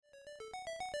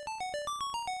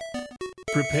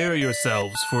Prepare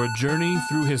yourselves for a journey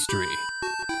through history.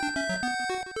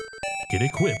 Get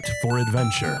equipped for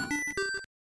adventure.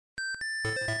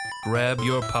 Grab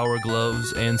your power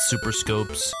gloves and super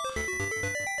scopes.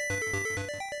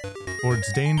 For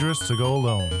it's dangerous to go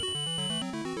alone.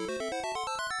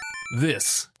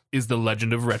 This is the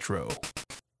Legend of Retro.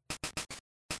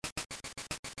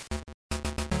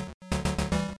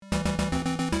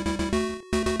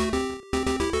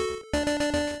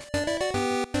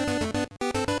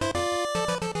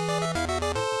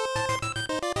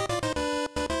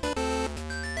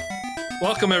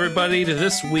 Welcome, everybody, to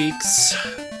this week's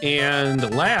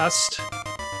and last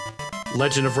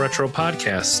Legend of Retro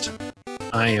podcast.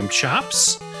 I am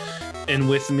Chops, and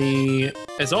with me,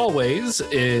 as always,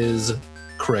 is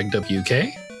Craig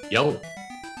WK. Yo.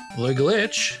 The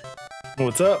Glitch.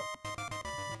 What's up?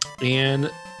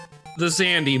 And the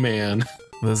Zandy Man.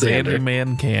 The Xander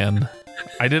Man can.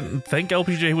 I didn't think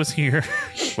LPJ was here,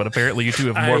 but apparently you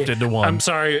two have morphed into one. I'm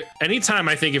sorry. Anytime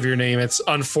I think of your name, it's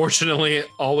unfortunately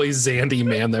always Zandy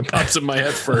Man that pops in my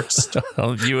head first.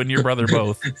 You and your brother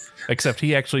both, except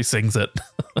he actually sings it.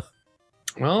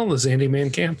 Well, the Zandy Man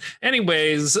can.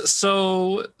 Anyways,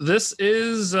 so this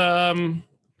is the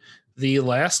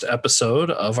last episode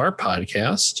of our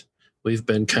podcast. We've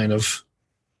been kind of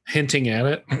hinting at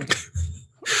it.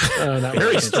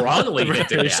 Very strongly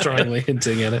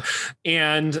hinting at it.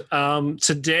 And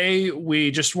today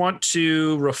we just want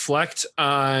to reflect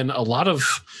on a lot of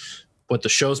what the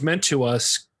show's meant to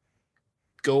us,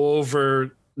 go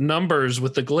over numbers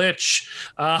with the Glitch,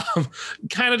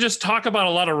 kind of just talk about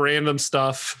a lot of random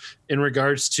stuff in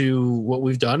regards to what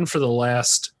we've done for the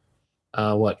last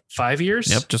 5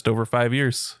 years? Yep, just over 5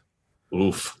 years.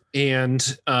 Oof. And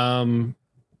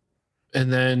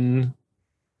then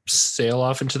sail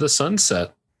off into the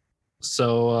sunset.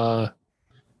 So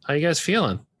how you guys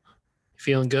feeling?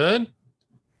 Feeling good?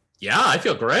 Yeah, I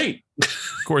feel great.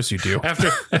 Of course you do. After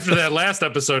that last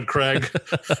episode, Craig.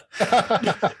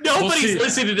 Nobody's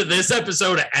listening to this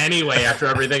episode anyway after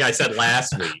everything I said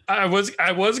last week. I was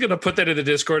gonna put that in the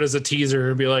Discord as a teaser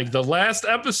and be like, the last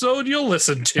episode you'll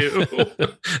listen to.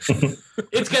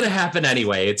 It's gonna happen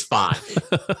anyway. It's fine.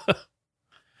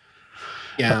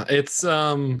 Yeah, it's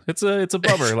a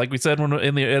bummer. Like we said when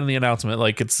in the announcement,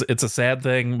 like it's a sad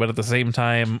thing, but at the same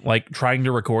time, like trying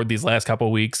to record these last couple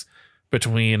of weeks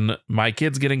between my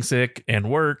kids getting sick and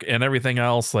work and everything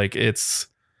else, like it's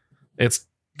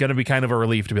gonna be kind of a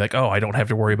relief to be like, oh, I don't have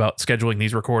to worry about scheduling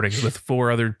these recordings with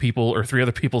 3 other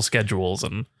people's schedules,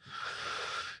 and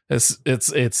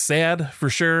it's sad for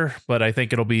sure, but I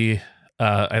think it'll be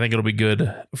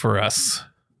good for us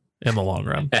in the long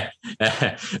run.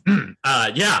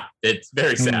 Yeah, it's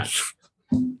very sad.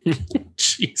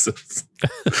 Jesus.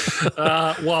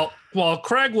 While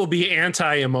Craig will be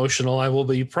anti-emotional, I will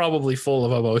be probably full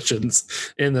of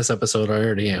emotions in this episode. I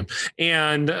already am.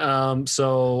 And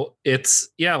so it's,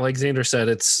 yeah, like Xander said,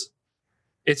 it's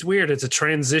weird. It's a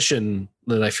transition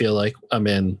that I feel like I'm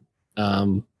in,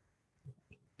 out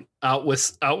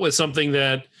with something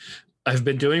that I've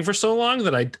been doing for so long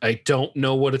that I don't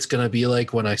know what it's going to be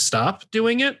like when I stop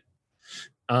doing it.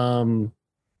 And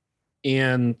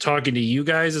talking to you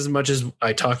guys as much as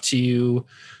I talk to you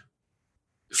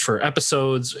for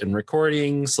episodes and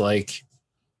recordings, like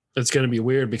it's going to be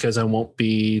weird because I won't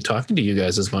be talking to you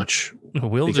guys as much.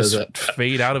 We'll just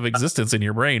fade out of existence in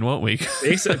your brain, won't we?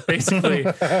 Basically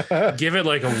give it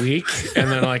like a week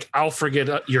and then like I'll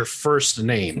forget your first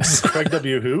names. Craig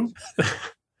W. Who?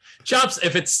 Chops,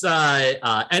 if it's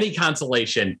any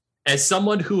consolation, as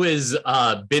someone who has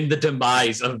been the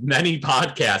demise of many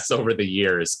podcasts over the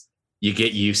years, you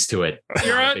get used to it.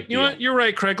 You're right. You know what? You're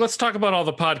right, Craig. Let's talk about all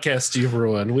the podcasts you've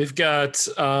ruined. We've got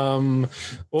what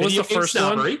was the first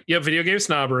one? Yeah, Video Game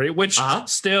Snobbery, which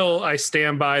still I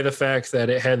stand by the fact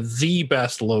that it had the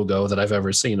best logo that I've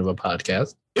ever seen of a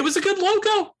podcast. It was a good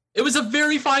logo. It was a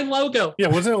very fine logo. Yeah,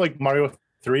 wasn't it like Mario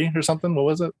 3 or something? What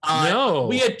was it? No,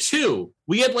 we had 2.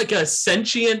 We had like a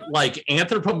sentient, like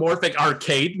anthropomorphic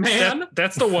arcade man.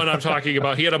 That's the one I'm talking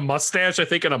about. He had a mustache, I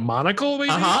think, and a monocle.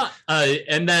 Maybe?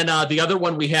 And then the other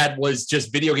one we had was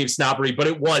just Video Game Snobbery, but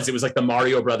it was like the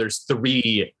Mario Brothers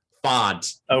 3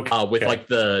 font with like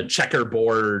the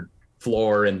checkerboard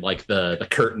floor and like the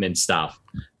curtain and stuff.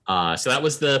 So that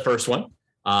was the first one.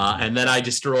 And then I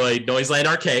destroyed Noiseland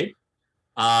Arcade.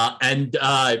 And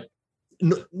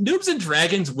Noobs and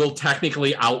Dragons will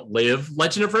technically outlive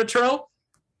Legend of Retro,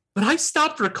 but I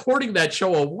stopped recording that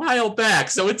show a while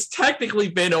back, so it's technically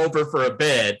been over for a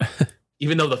bit,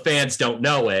 even though the fans don't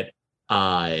know it.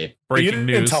 Breaking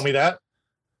news. Didn't tell me that.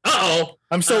 Uh-oh.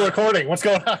 I'm still recording. What's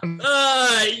going on?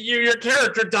 Your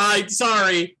character died.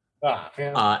 Sorry.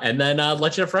 And then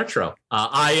Legend of Retro.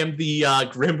 I am the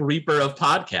Grim Reaper of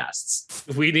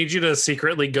podcasts. We need you to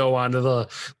secretly go onto the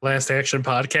Last Action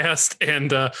podcast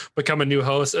and become a new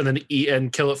host and then eat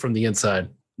and kill it from the inside.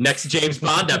 Next James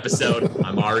Bond episode,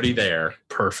 I'm already there.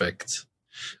 Perfect.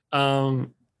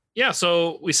 Yeah,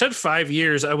 so we said 5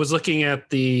 years. I was looking at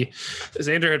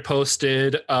Xander had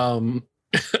posted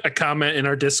a comment in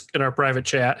our private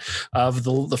chat of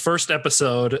the first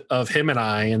episode of him and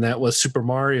I, and that was Super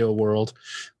Mario World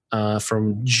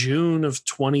from June of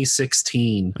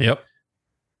 2016. Yep.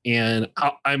 And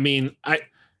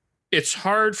it's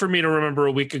hard for me to remember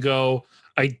a week ago.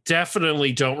 I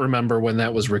definitely don't remember when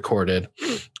that was recorded.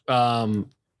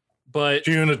 But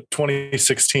June of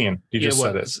 2016. You just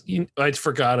said it. I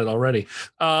forgot it already.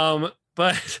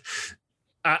 But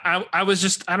I was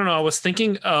just, I don't know. I was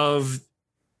thinking of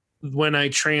when I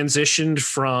transitioned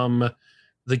from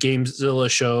the Gamezilla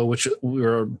show, which we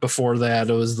were before that,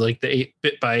 it was like the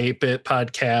 8-bit by 8-bit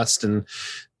podcast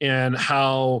and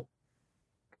how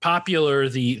popular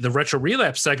the retro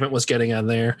relapse segment was getting on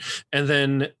there. And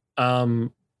then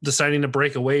deciding to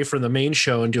break away from the main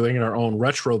show and doing our own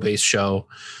retro based show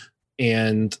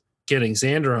and getting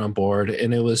Xander on board.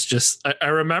 And it was just, I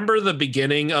remember the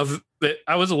beginning of it.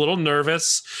 I was a little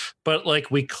nervous, but like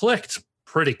we clicked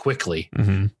pretty quickly,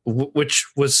 which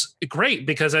was great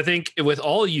because I think with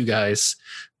all you guys,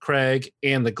 Craig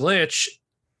and the Glitch,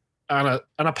 on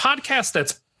a podcast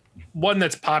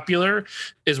that's popular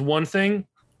is one thing,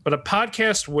 but a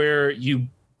podcast where you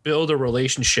build a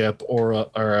relationship or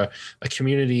a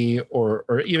community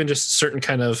or even just certain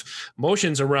kind of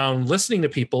emotions around listening to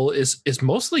people is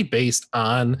mostly based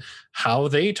on how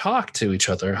they talk to each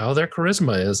other, how their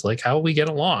charisma is, like how we get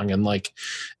along. And like,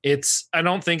 I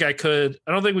don't think we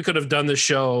could have done the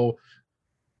show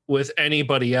with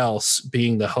anybody else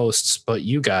being the hosts, but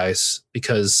you guys,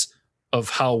 because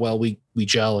of how well we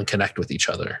gel and connect with each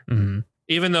other. Mm-hmm.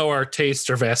 Even though our tastes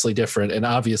are vastly different, and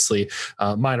obviously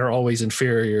mine are always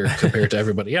inferior compared to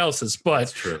everybody else's,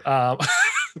 but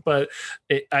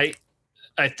I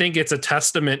think it's a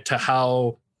testament to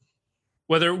how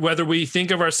whether we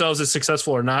think of ourselves as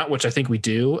successful or not, which I think we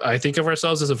do. I think of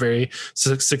ourselves as a very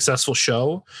successful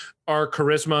show. Our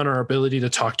charisma and our ability to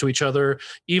talk to each other,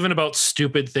 even about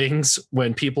stupid things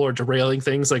when people are derailing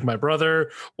things like my brother,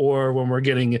 or when we're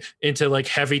getting into like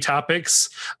heavy topics.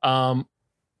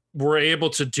 We're able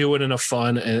to do it in a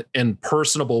fun and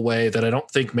personable way that I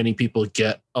don't think many people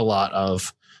get a lot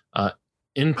of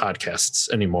in podcasts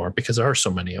anymore because there are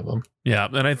so many of them. Yeah.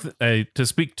 And I to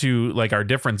speak to like our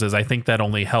differences, I think that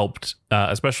only helped,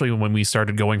 especially when we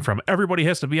started going from everybody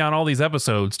has to be on all these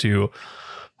episodes to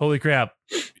holy crap,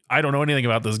 I don't know anything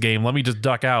about this game. Let me just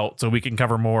duck out so we can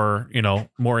cover more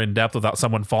in depth without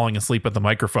someone falling asleep at the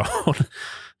microphone.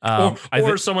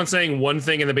 or someone saying one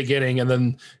thing in the beginning and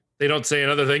then they don't say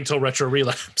another thing till retro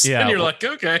relapse. Yeah, and you're like,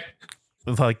 okay.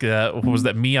 Like, what was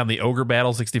that? Me on the Ogre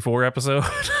Battle 64 episode?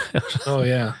 Oh,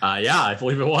 yeah. Yeah, I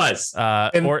believe it was.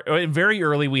 Or very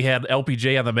early, we had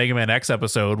LPJ on the Mega Man X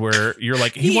episode where you're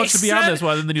like, he wants to be on this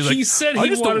one. And then he's like, he said I he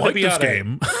just wanted don't like to be this on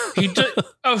game. He did.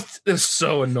 Oh, it's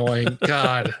so annoying.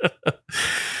 God.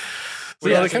 So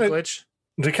yeah,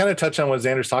 to kind of touch on what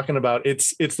Xander's talking about,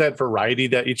 it's that variety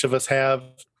that each of us have.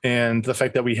 And the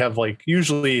fact that we have like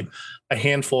usually a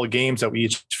handful of games that we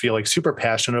each feel like super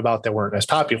passionate about that weren't as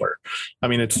popular. I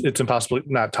mean, it's impossible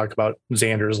to not talk about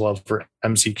Xander's love for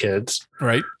MC Kids.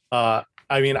 Right. I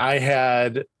mean, I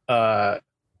had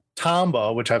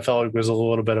Tomba, which I felt like was a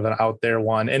little bit of an out there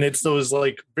one. And it's those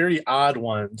like very odd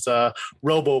ones,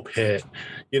 Robo Pit,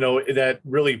 that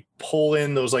really pull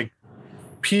in those like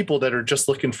people that are just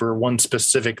looking for one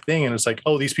specific thing. And it's like,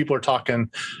 oh, these people are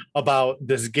talking about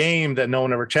this game that no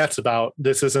one ever chats about.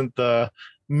 This isn't the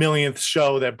millionth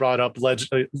show that brought up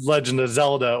Legend of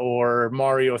Zelda or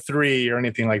Mario 3 or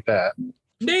anything like that.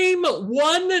 Name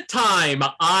one time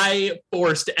I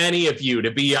forced any of you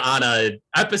to be on an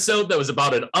episode that was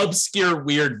about an obscure,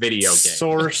 weird video game.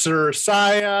 Sorcerer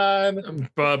Scion,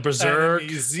 Berserk,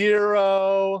 Enemy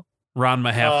Zero,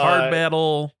 Ranma Half Hard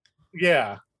Battle.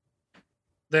 Yeah.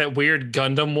 That weird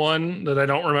Gundam one that I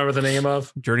don't remember the name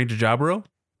of. Journey to Jaburo?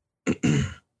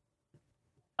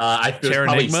 I think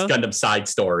probably Gundam Side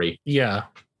Story. Yeah.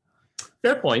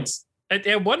 Fair points.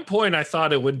 At one point, I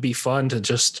thought it would be fun to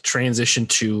just transition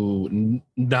to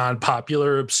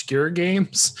non-popular, obscure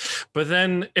games. But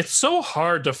then it's so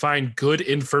hard to find good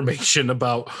information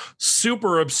about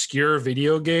super obscure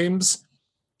video games,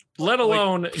 let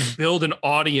alone build an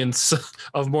audience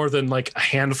of more than like a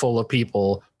handful of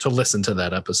people to listen to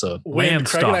that episode.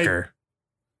 Landstalker.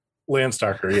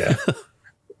 Landstalker, yeah.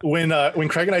 when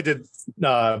Craig and I did,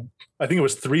 I think it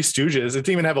was Three Stooges. It didn't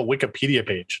even have a Wikipedia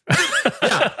page.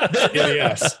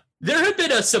 Yes. There have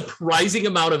been a surprising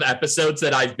amount of episodes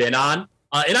that I've been on,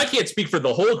 and I can't speak for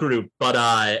the whole group, but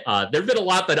there've been a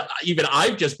lot that even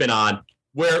I've just been on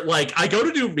where like I go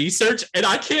to do research and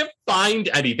I can't find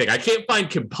anything. I can't find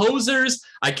composers.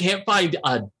 I can't find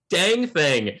a dang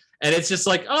thing, and it's just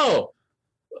like, oh,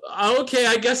 okay,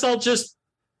 I guess I'll just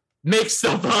make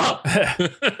stuff up.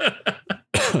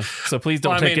 So please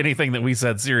don't take anything that we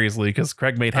said seriously, because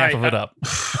Craig made half of it up.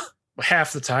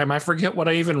 Half the time I forget what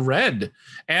I even read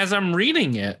as I'm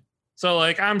reading it. So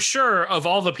like, I'm sure of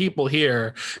all the people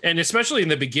here, and especially in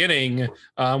the beginning,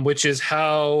 which is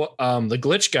how the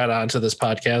glitch got onto this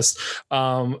podcast.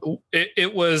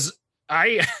 It was,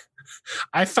 I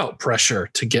felt pressure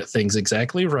to get things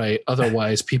exactly right.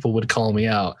 Otherwise people would call me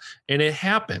out, and it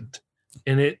happened.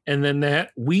 And then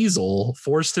that weasel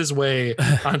forced his way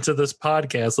onto this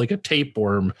podcast like a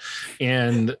tapeworm,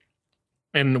 and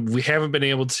we haven't been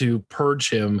able to purge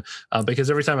him because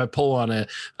every time I pull on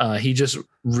it, he just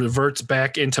reverts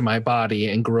back into my body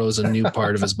and grows a new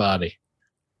part of his body.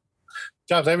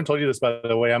 Jobs, I haven't told you this, by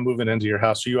the way. I'm moving into your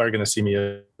house, so you are going to see me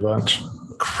a bunch.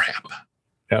 Crap.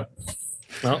 Yeah.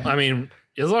 Well, I mean,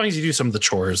 as long as you do some of the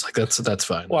chores, like that's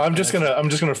fine. Well, I'm just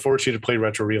gonna force you to play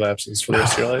retro relapses for the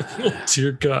rest of your life. Oh,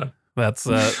 dear God. That's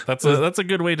a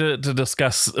good way to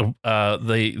discuss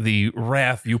the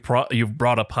wrath you've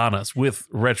brought upon us with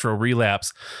retro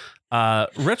relapse.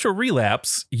 Retro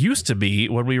relapse used to be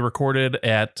when we recorded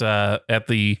at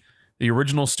the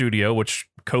original studio, which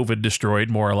COVID destroyed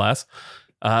more or less.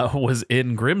 Was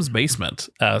in Grimm's basement.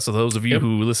 So those of you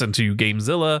who listen to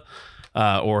Gamezilla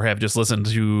or have just listened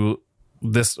to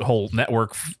this whole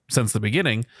network since the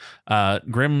beginning,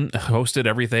 Grimm hosted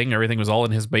everything. Everything was all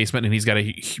in his basement, and he's got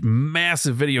a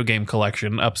massive video game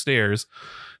collection upstairs.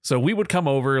 So we would come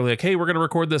over like, hey, we're going to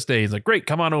record this day. He's like, great,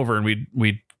 come on over. And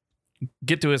we'd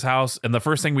get to his house, and the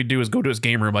first thing we'd do is go to his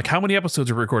game room. Like, how many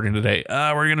episodes are we recording today?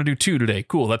 We're going to do 2 today.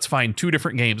 Cool. That's fine. 2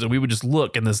 different games. And we would just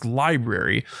look in this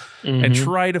library and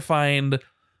try to find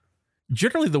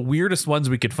generally the weirdest ones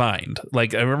we could find.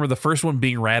 Like, I remember the first one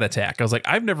being Rat Attack. I was like,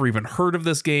 I've never even heard of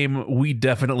this game. We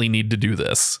definitely need to do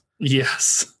this.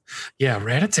 Yes. Yeah,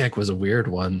 Rat Attack was a weird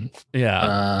one.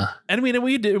 Yeah. And I mean,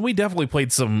 we definitely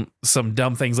played some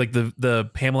dumb things like the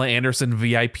Pamela Anderson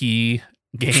VIP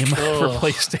game for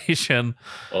PlayStation.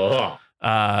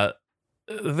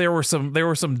 There were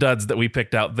some duds that we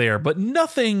picked out there, but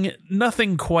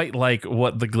nothing quite like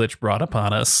what the glitch brought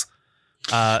upon us.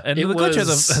 And the glitch has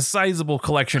a sizable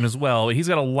collection as well. He's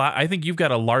got a lot. I think you've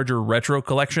got a larger retro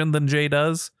collection than Jay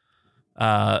does.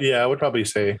 Yeah, I would probably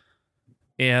say.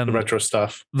 And the retro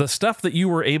stuff, the stuff that you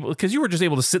were because you were just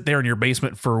able to sit there in your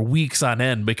basement for weeks on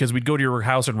end, because we'd go to your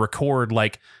house and record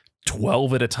like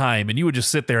 12 at a time, and you would just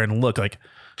sit there and look like,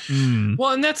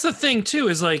 Well, and that's the thing too,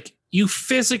 is like, you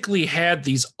physically had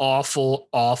these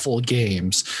awful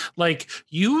games. Like,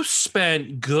 you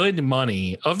spent good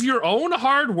money of your own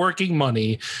hardworking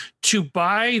money to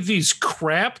buy these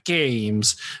crap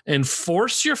games and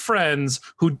force your friends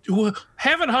who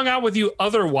haven't hung out with you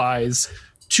otherwise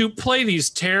to play these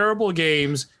terrible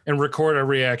games and record our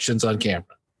reactions on camera.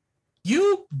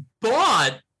 You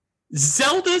bought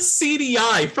Zelda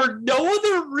CDI for no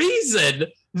other reason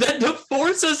than to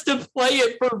force us to play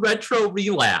it for retro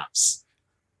relapse.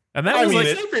 And that was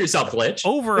like, for yourself, glitch.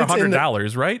 Over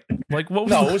 $100, right? Like, what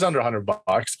was it was under $100,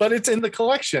 but it's in the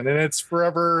collection and it's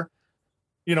forever,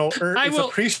 it's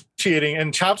appreciating,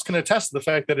 and Chops can attest to the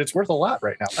fact that it's worth a lot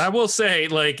right now. I will say,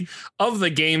 like, of the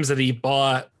games that he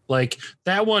bought, like,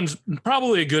 that one's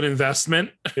probably a good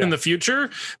investment in the future,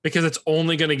 because it's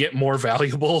only going to get more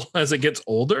valuable as it gets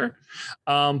older.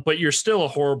 But you're still a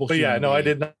horrible. But yeah, no,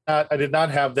 being. I did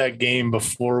not have that game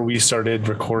before we started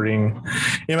recording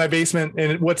in my basement.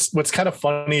 And what's kind of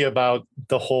funny about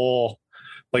the whole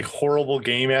like horrible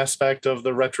game aspect of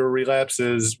the retro relapse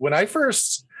is when I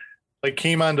first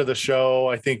came onto the show,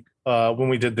 I think when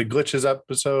we did the glitches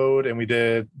episode and we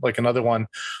did like another one,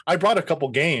 I brought a couple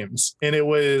games, and it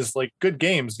was like good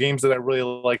games that I really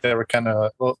liked that were kind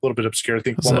of a little bit obscure. I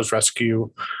think one was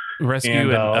Rescue,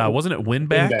 and wasn't it Win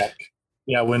Back?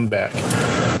 Yeah, Win Back.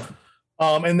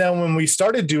 And then when we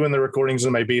started doing the recordings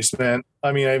in my basement,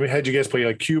 I mean, I had you guys play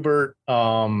like Cubert.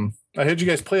 I had you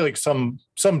guys play like some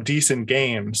decent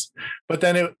games, but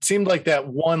then it seemed like that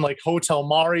one like Hotel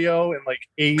Mario and like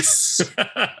Ace.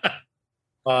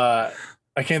 I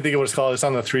can't think of what it's called. It's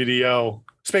on the 3DO,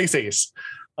 Space Ace.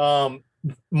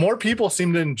 More people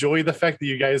seem to enjoy the fact that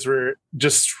you guys were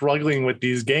just struggling with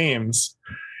these games.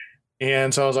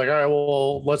 And so I was like, all right,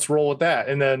 well, let's roll with that.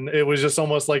 And then it was just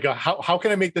almost like how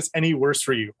can I make this any worse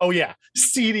for you? Oh yeah,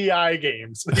 CDI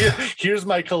games. Here's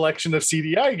my collection of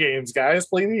CDI games, guys.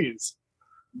 Play these.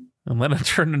 And then it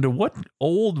turned into what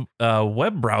old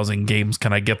web browsing games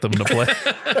can I get them to play?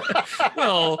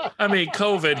 Well, I mean,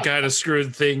 COVID kind of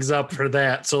screwed things up for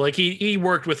that. So like he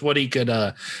worked with what he could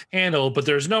handle, but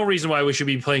there's no reason why we should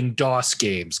be playing DOS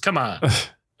games. Come on.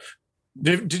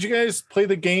 Did you guys play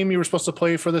the game you were supposed to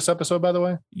play for this episode, by the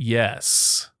way?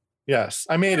 Yes. Yes,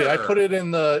 I made it. I put it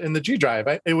in the G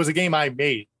drive. It was a game I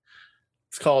made.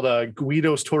 It's called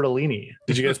Guido's Tortellini.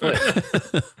 Did you guys play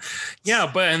it?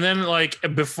 Yeah, but and then like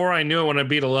before I knew it, when I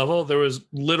beat a level, there was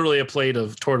literally a plate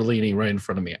of tortellini right in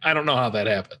front of me. I don't know how that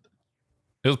happened.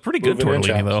 It was pretty good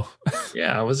tortellini, though.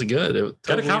 Yeah, it was good. It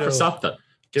Gotta count for something.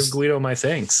 Give Guido my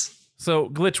thanks. So,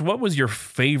 Glitch, what was your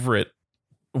favorite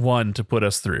one to put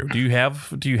us through? Do you have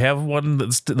one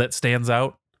that stands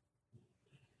out?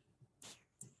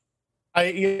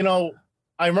 I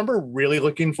remember really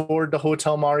looking forward to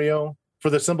Hotel Mario for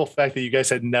the simple fact that you guys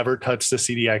had never touched a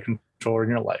CDI controller in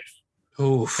your life.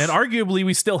 Oof. And arguably,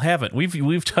 we still haven't.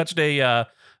 We've touched a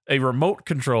remote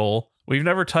control. We've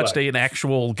never touched an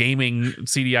actual gaming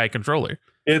CDI controller.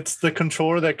 It's the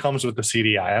controller that comes with the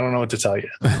CDI. I don't know what to tell you.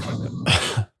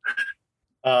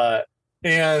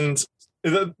 And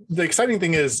the exciting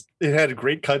thing is it had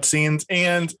great cutscenes,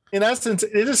 and in essence,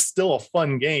 it is still a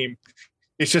fun game.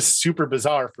 It's just super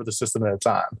bizarre for the system that it's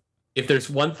on. If there's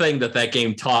one thing that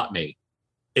game taught me,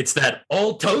 it's that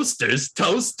all toasters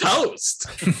toast.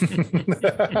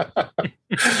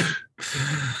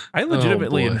 I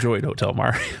legitimately enjoyed Hotel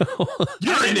Mario.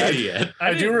 You're an idiot.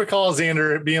 I do recall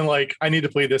Xander being like, I need to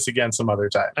play this again some other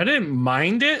time. I didn't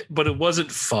mind it, but it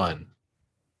wasn't fun.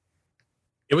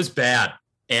 It was bad,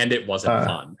 and it wasn't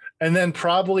fun. And then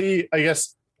probably, I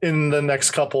guess, in the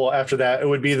next couple after that, it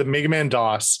would be the Mega Man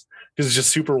DOS, because it's just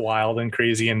super wild and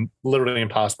crazy and literally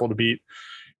impossible to beat.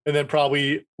 And then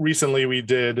probably recently we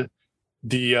did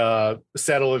the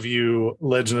Saddle of You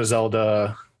Legend of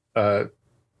Zelda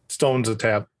Stones of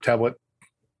Tablet.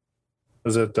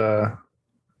 Was it?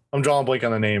 I'm drawing a blank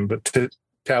on the name, but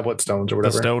Tablet Stones or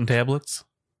whatever. The Stone Tablets?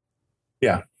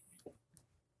 Yeah.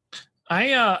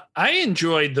 I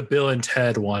enjoyed the Bill and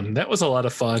Ted one. That was a lot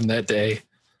of fun that day.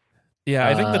 Yeah,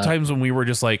 I think the times when we were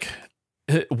just like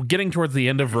getting towards the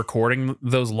end of recording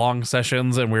those long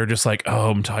sessions and we were just like, oh,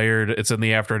 I'm tired. It's in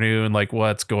the afternoon. Like,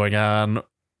 what's going on?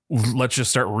 Let's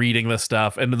just start reading this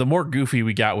stuff. And the more goofy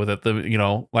we got with it,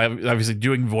 obviously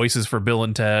doing voices for Bill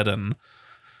and Ted, and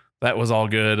that was all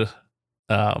good.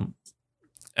 And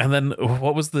then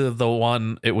what was the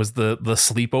one? It was the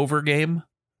sleepover game.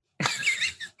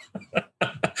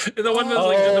 The one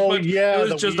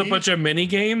that's just a bunch of mini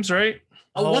games, right?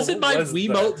 Wasn't my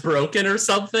Wiimote broken or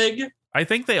something? I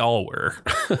think they all were.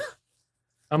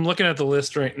 I'm looking at the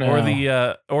list right now.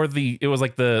 It was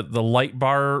like the light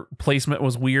bar placement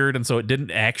was weird, and so it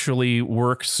didn't actually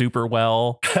work super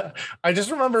well. I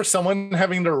just remember someone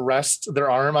having to rest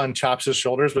their arm on Chops'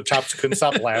 shoulders, but Chops couldn't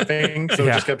stop laughing, so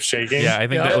it just kept shaking. Yeah, I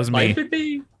think that was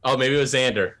me. Oh, maybe it was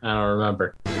Xander. I don't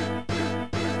remember.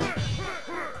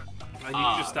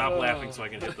 I need you to stop laughing so I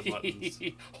can hit the buttons.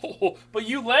 But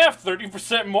you laugh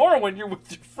 30% more when you're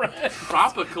with your friends.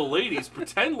 Tropical ladies,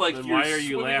 pretend like then you're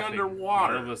swimming laughing?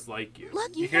 Underwater. None of us like you.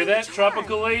 Look, you hear that,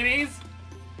 tropical ladies?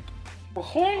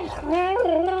 Stop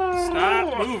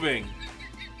moving.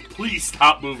 Please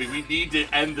stop moving. We need to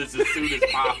end this as soon as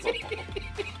possible.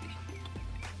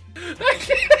 I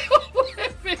can't help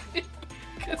laughing.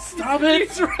 Stop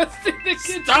it!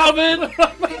 Stop it!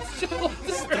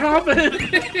 Stop it!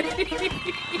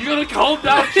 You gotta calm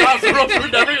down, Chops, or else we're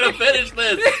never gonna finish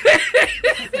this.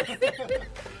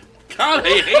 God,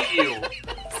 I hate you.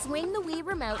 Swing the Wii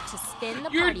remote to spin the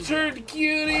Your party. turn,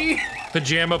 cutie.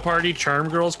 Pajama Party Charm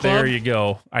Girls Club. There you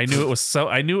go. I knew it was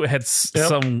I knew it had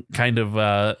some kind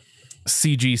of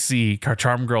CGC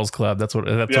Charm Girls Club. That's what.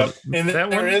 That's what. And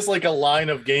there is like a line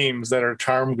of games that are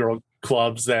Charm Girl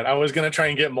clubs that I was gonna try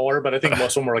and get more, but I think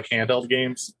most of them were like handheld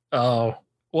games. Oh.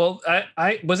 Well,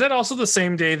 I was that also the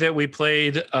same day that we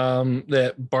played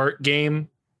that Bart game,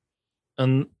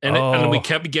 and we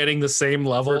kept getting the same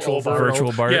level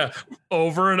virtual Bart. Yeah,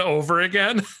 over and over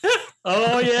again.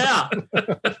 Oh yeah,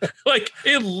 like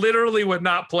it literally would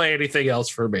not play anything else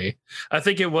for me. I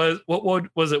think it was what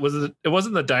was it? Was it? It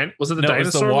wasn't the dinosaur. Was it the dinosaur? It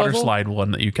was the water level? slide one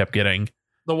that you kept getting.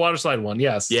 The water slide one,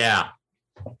 yes. Yeah.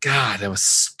 God, that was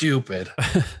stupid.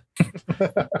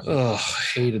 Oh,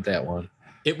 hated that one.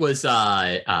 It was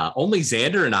only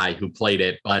Xander and I who played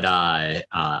it, but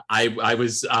I've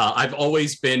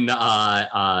always been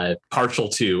partial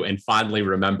to and fondly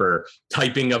remember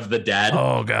Typing of the Dead.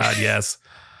 Oh God, yes.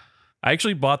 I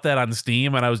actually bought that on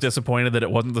Steam, and I was disappointed that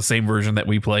it wasn't the same version that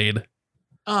we played.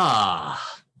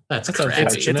 That's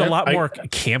it's a lot more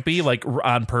campy, like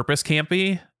on purpose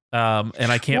campy.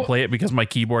 And I can't play it because my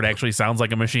keyboard actually sounds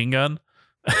like a machine gun.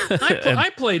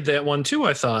 I played that one too,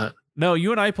 I thought. No,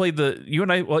 you and I played you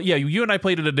and I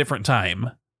played at a different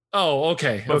time. Oh,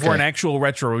 okay. But for an actual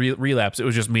retro relapse, it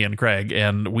was just me and Craig,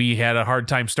 and we had a hard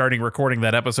time starting recording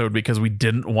that episode because we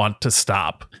didn't want to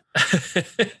stop.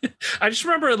 I just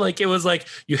remember like it was like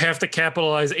you have to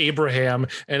capitalize Abraham,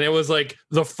 and it was like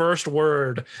the first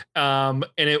word, and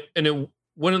it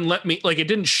wouldn't let me, like, it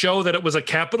didn't show that it was a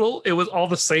capital. It was all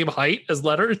the same height as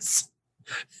letters.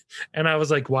 And I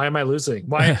was like, why am I losing?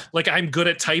 Why? Like, I'm good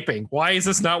at typing. Why is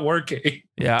this not working?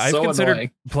 Yeah, I've considered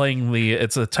playing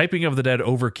it's a Typing of the Dead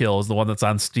Overkill is the one that's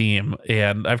on Steam.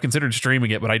 And I've considered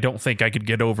streaming it, but I don't think I could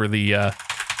get over the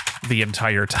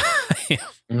entire time.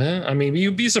 Yeah, I mean,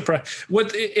 you'd be surprised.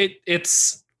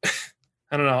 It's,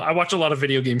 I don't know. I watch a lot of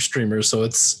video game streamers, so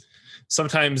it's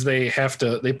sometimes they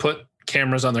put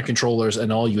cameras on their controllers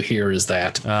and all you hear is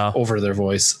that over their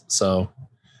voice. So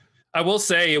I will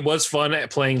say it was fun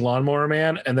at playing Lawnmower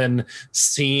Man and then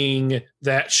seeing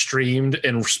that streamed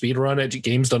and speedrun at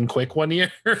Games Done Quick one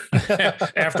year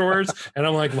afterwards. And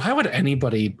I'm like, why would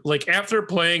anybody, like, after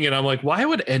playing it, I'm like, why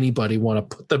would anybody want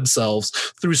to put themselves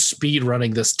through speed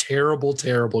running this terrible,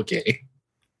 terrible game?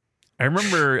 I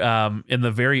remember in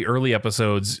the very early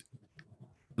episodes,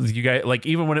 you guys, like,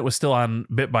 even when it was still on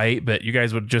bit by 8-bit, you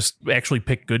guys would just actually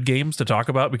pick good games to talk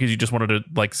about because you just wanted to,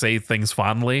 like, say things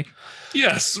fondly.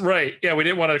 Yes, right. Yeah, we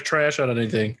didn't want to trash on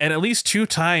anything. And at least 2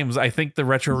 times, I think the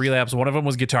retro relapse, one of them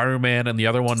was Guitar Man and the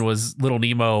other one was Little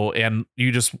Nemo. And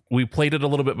we played it a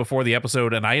little bit before the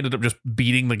episode, and I ended up just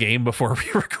beating the game before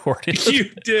we recorded.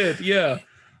 You did, yeah.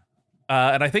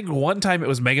 And I think one time it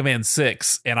was Mega Man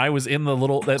 6, and I was in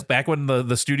that's back when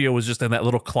the studio was just in that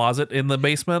little closet in the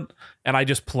basement, and I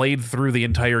just played through the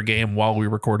entire game while we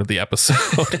recorded the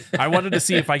episode. I wanted to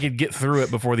see if I could get through it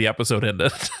before the episode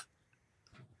ended.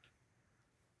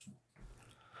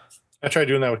 I tried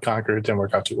doing that with Conquer. It didn't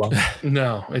work out too well.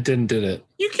 No, it didn't, did it?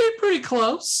 You came pretty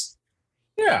close.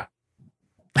 Yeah.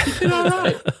 You did all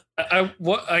right.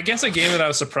 I guess a game that I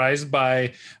was surprised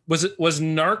by was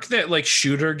Narc, that like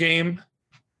shooter game.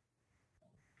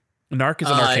 Narc is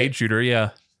an arcade shooter,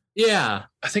 yeah. Yeah,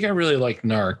 I think I really like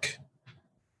Narc.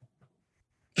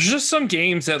 There's just some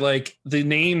games that like the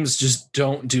names just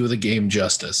don't do the game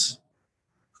justice.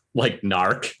 Like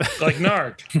Narc. Like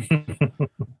Narc.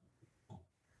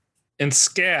 And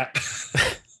Scat.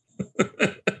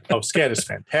 Oh, Scat is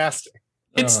fantastic.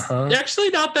 It's actually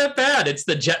not that bad. It's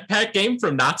the jetpack game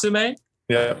from Natsume.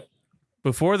 Yeah.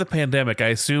 Before the pandemic, I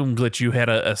assume, Glitch, you had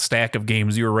a stack of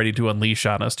games you were ready to unleash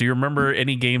on us. Do you remember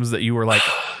any games that you were like,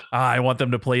 I want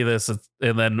them to play this,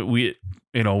 and then we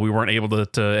weren't able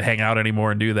to hang out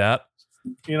anymore and do that?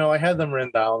 I had them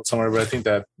written down somewhere, but I think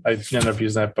that I ended up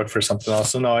using that book for something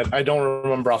else. So no, I don't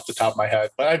remember off the top of my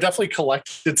head, but I definitely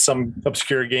collected some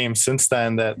obscure games since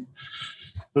then that,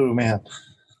 oh man,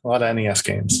 a lot of NES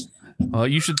games. Well,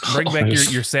 you should bring back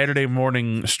your Saturday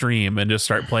morning stream and just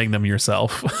start playing them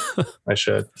yourself. I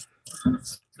should.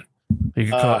 You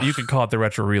can call it the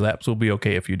Retro Relapse. We'll be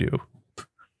okay if you do.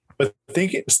 But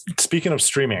speaking of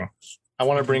streaming, I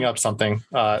want to bring up something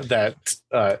that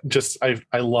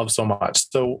I love so much.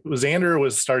 So Xander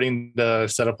was starting to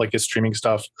set up like his streaming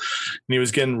stuff, and he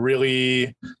was getting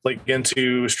really like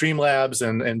into Streamlabs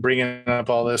and bringing up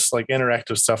all this like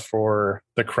interactive stuff for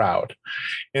the crowd.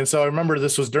 And so I remember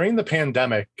this was during the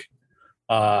pandemic.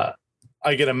 I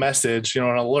get a message, an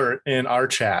alert in our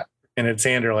chat, and it's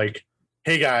Xander like,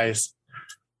 "Hey guys,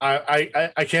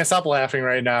 I can't stop laughing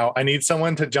right now. I need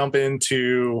someone to jump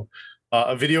into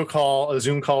a video call, a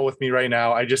Zoom call with me right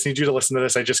now. I just need you to listen to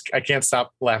this. I can't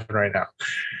stop laughing right now."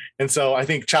 And so I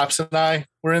think Chops and I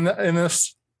were in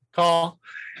this call,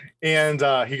 and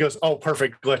he goes, "Oh,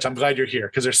 perfect, Glitch. I'm glad you're here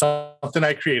because there's something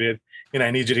I created and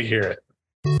I need you to hear it."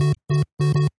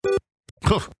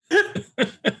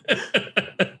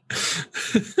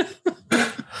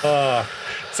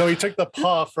 So he took the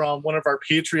paw from one of our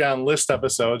Patreon list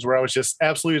episodes where I was just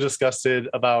absolutely disgusted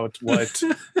about what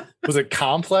was it,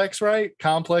 Complex, right?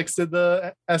 Complex did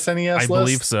the SNES list. I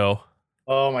believe so.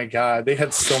 Oh my God. They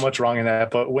had so much wrong in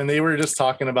that. But when they were just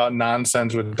talking about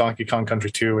nonsense with Donkey Kong Country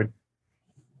 2, it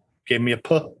gave me a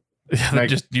puh.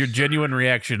 Just your genuine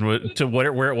reaction to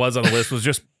where it was on the list was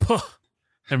just puh.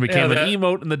 and became an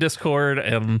emote in the Discord.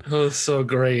 And it was so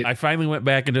great. I finally went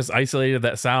back and just isolated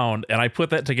that sound, and I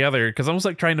put that together because I was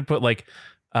like trying to put like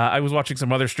I was watching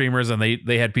some other streamers, and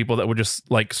they had people that would just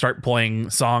like start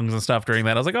playing songs and stuff during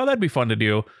that. I was like, oh, that'd be fun to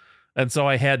do. And so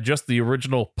I had just the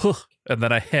original puh, and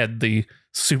then I had the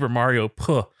Super Mario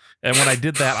puh. And when I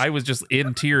did that, I was just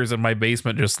in tears in my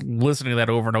basement, just listening to that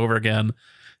over and over again.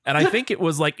 And I think it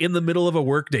was like in the middle of a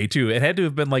work day too. It had to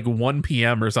have been like 1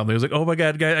 p.m. or something. It was like, oh my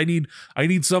God, guys, I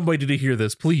need somebody to hear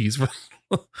this, please.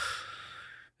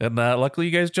 And luckily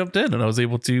you guys jumped in, and I was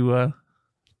able to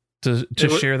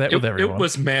share that with everyone. It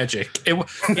was magic.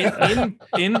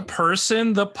 In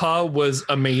person, the PA was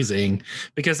amazing,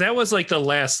 because that was like the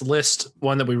last list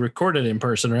one that we recorded in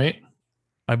person, right?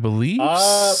 I believe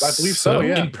so.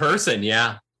 Yeah. In person,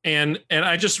 yeah. And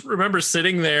I just remember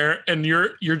sitting there, and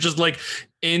you're just like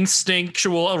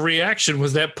instinctual reaction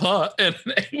was that PA, and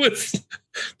it was.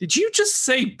 Did you just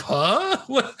say PA?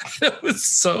 That was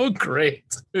so great.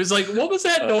 It was like, what was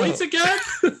that noise again?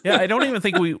 Yeah, I don't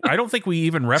think we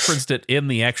even referenced it in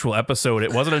the actual episode.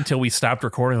 It wasn't until we stopped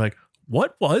recording, like,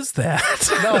 what was that?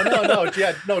 No.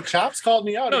 Yeah, no. Chops called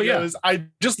me out. Because I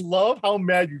just love how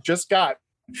mad you just got.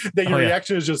 That your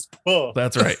reaction is just, oh.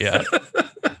 That's right. Yeah.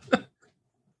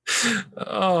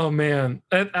 Oh man,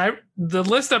 the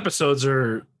list episodes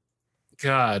are,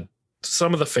 God,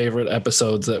 some of the favorite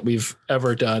episodes that we've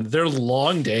ever done. They're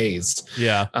long days.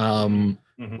 Yeah.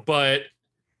 But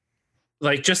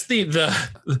like just the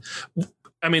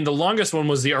longest one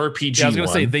was the RPG. Yeah, I was going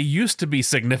to say they used to be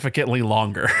significantly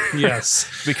longer.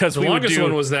 Yes, because the longest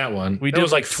one was that one. We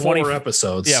did like 4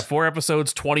 episodes. Yeah, 4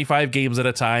 episodes, 25 games at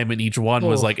a time, and each one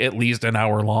was like at least an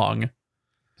hour long.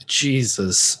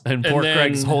 Jesus. And poor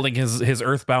Craig's holding his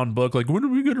Earthbound book, like, when are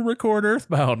we going to record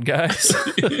Earthbound, guys?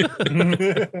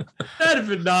 That'd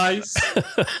be nice.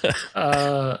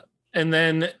 And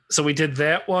then, so we did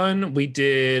that one. We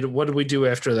did, what did we do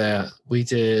after that? We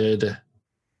did,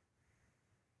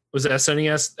 was it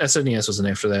SNES? SNES wasn't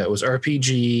after that. It was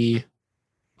RPG.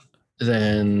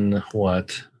 Then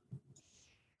what?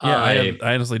 Yeah, I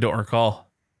honestly don't recall.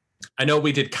 I know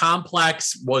we did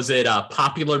Complex. Was it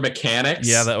Popular Mechanics?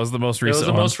 Yeah, that was the most recent.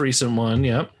 That was the most recent one.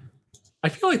 Yep. I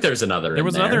feel like there's another. There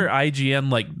was another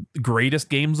IGN like greatest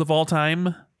games of all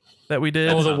time that we did.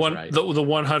 Oh, the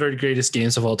 100 greatest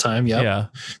games of all time. Yep. Yeah.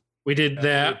 We did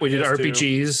that. We did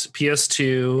RPGs,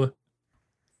 PS2,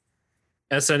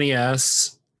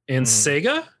 SNES, and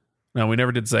Sega. No, we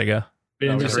never did Sega. We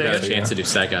didn't do never got Sega. a chance to do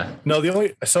Sega. No,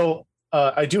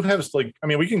 I do have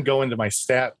we can go into my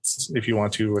stats if you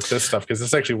want to with this stuff, because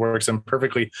this actually works in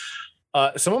perfectly.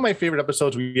 Some of my favorite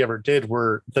episodes we ever did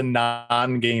were the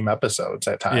non-game episodes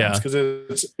at times, because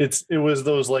it was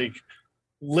those like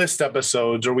list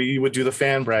episodes, or we would do the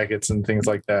fan brackets and things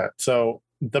like that. So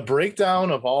the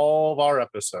breakdown of all of our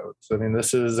episodes. I mean,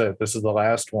 this is it. This is the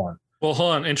last one. Well,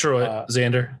 hold on. Intro it,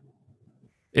 Xander.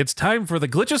 It's time for the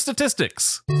glitch of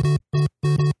statistics.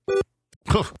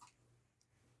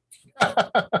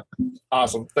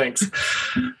 Awesome, thanks.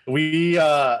 We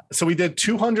did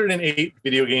 208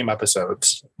 video game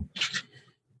episodes.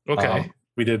 Okay.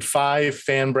 We did 5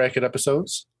 fan bracket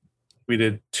episodes. We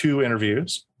did 2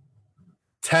 interviews,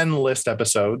 10 list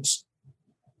episodes,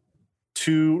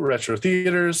 2 retro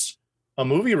theaters, a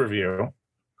movie review.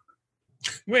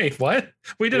 Wait, what?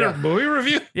 We did a movie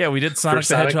review? Yeah, we did Sonic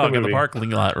the Hedgehog in the parking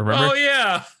lot, remember? Oh,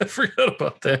 yeah. I forgot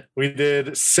about that. We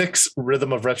did 6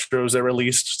 Rhythm of Retros that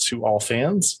released to all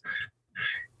fans,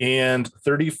 and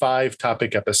 35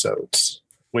 topic episodes,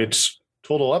 which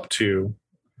total up to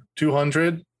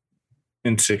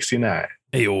 269.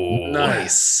 Hey-o.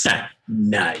 Nice.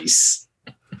 Nice.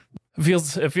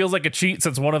 It feels like a cheat,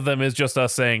 since one of them is just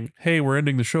us saying, hey, we're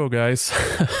ending the show, guys.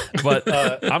 But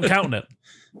I'm counting it.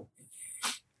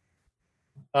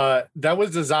 That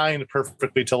was designed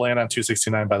perfectly to land on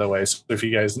 269, by the way. So if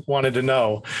you guys wanted to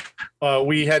know,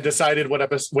 we had decided what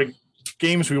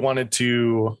games we wanted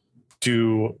to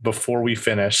do before we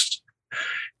finished.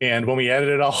 And when we added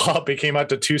it all up, it came out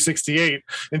to 268.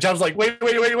 And Tom's like, wait.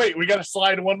 We got to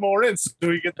slide one more in so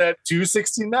we get that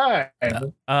 269.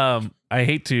 I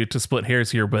hate to split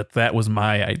hairs here, but that was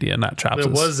my idea, not Chops'.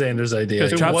 It was Xander's idea.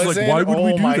 Chops was like, why would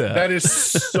we do that? That is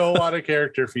so out of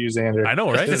character for you, Xander. I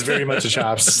know, right? It's very much a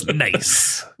Chops.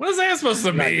 Nice. What is that supposed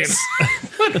to mean?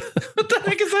 What the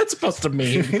heck is that supposed to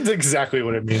mean? It's exactly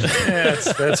what it means. Yeah,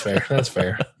 that's fair. That's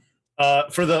fair.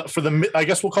 For the I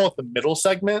guess we'll call it the middle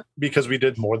segment, because we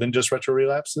did more than just retro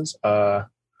relapses.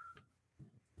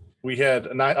 We had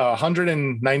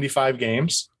 195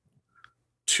 games,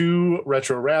 2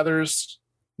 retro rathers,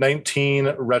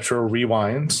 19 retro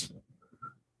rewinds,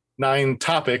 9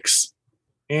 topics,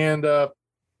 and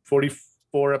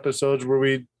 4 episodes where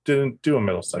we didn't do a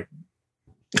middle segment.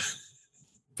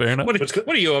 Fair enough. What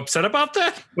are you upset about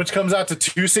that? Which comes out to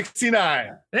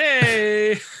 269.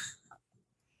 Hey.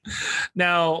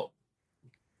 Now,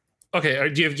 okay.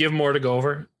 Do you have more to go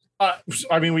over?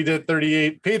 I mean, we did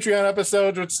 38 Patreon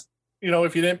episodes, which,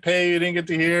 if you didn't pay, you didn't get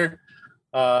to hear.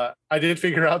 I did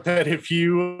figure out that if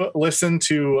you listen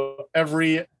to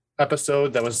every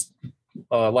episode that was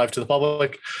live to the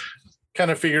public,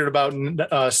 kind of figured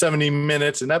about 70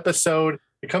 minutes an episode,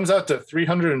 it comes out to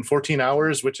 314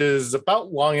 hours, which is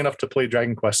about long enough to play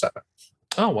Dragon Quest VII.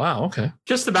 Oh, wow. Okay.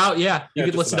 Just about, yeah. You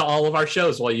could listen to all of our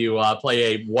shows while you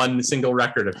play one single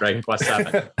record of Dragon Quest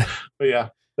VII. But yeah,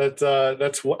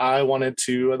 that's what I wanted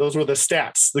to. Those were the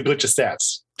stats, the glitch of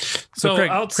stats. So Craig,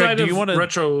 outside do of you want to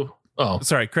retro... Oh,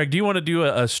 sorry, Craig, do you want to do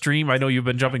a stream? I know you've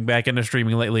been jumping back into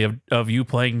streaming lately of you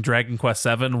playing Dragon Quest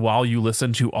VII while you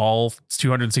listen to all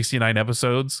 269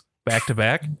 episodes back to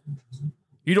back.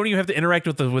 You don't even have to interact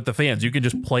with the fans. You can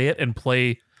just play it and play.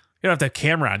 You don't have to have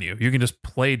camera on you. You can just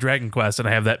play Dragon Quest and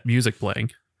have that music playing.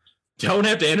 Don't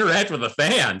have to interact with the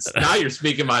fans. Now you're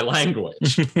speaking my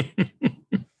language.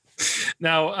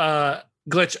 Now,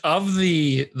 Glitch, of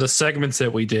the segments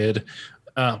that we did,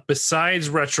 besides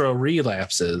retro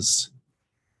relapses,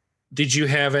 did you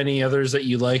have any others that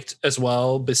you liked as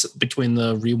well between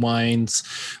the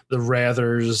rewinds, the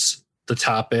rathers, the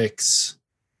topics?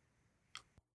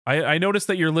 I noticed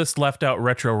that your list left out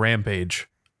Retro Rampage.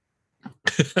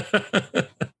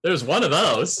 There's one of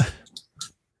those.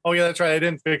 Oh yeah, that's right. I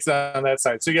didn't fix that on that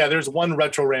side. So yeah, there's one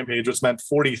Retro Rampage, which meant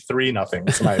 43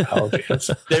 nothing. So my apologies.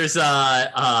 There's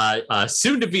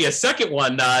soon to be a second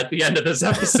one at the end of this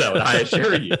episode, I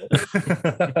assure you.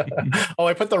 Oh,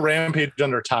 I put the Rampage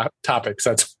under topics.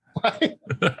 That's why.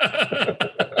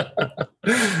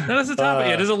 That is a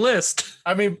topic. It is a list.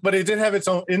 I mean, but it did have its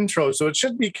own intro, so it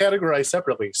should be categorized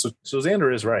separately. So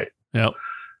Xander is right. Yep.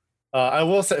 I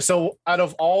will say, so out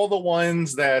of all the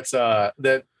ones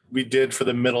that we did for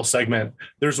the middle segment,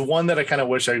 there's one that I kind of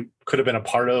wish I could have been a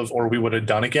part of, or we would have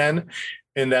done again,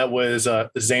 and that was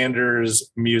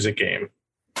Xander's music game.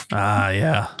 Ah,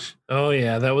 yeah. Oh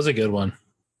yeah, that was a good one.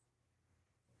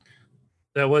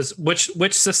 That was which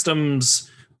systems?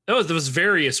 There was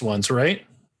various ones, right?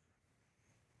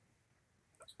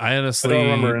 I honestly don't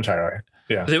remember entirely.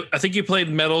 Yeah, I think you played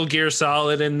Metal Gear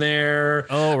Solid in there.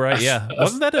 Oh right, yeah.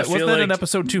 Wasn't that in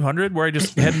episode 200 where I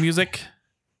just had music?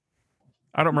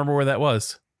 I don't remember where that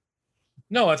was.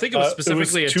 No, I think it was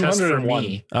specifically a test for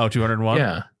me. Oh, 201?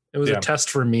 Yeah, it was a test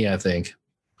for me, I think.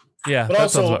 Yeah, but that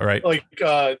also, sounds about right. Like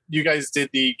you guys did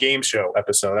the game show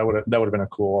episode. That would have been a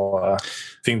cool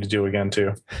thing to do again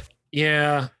too.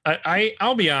 Yeah,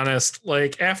 I'll be honest.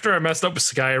 Like after I messed up with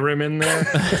Skyrim in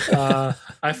there,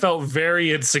 I felt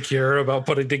very insecure about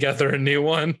putting together a new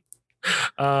one.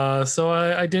 So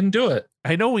I didn't do it.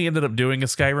 I know we ended up doing a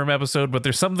Skyrim episode, but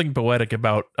there's something poetic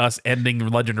about us ending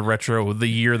Legend of Retro the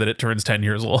year that it turns 10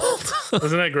 years old.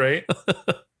 Isn't that great?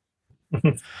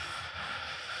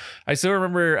 I still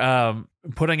remember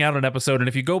putting out an episode, and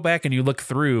if you go back and you look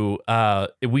through,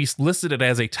 we listed it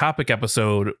as a topic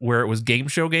episode where it was game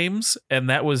show games, and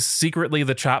that was secretly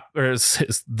Chops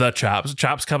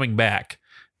coming back.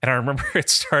 And I remember it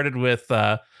started with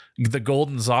the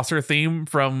golden saucer theme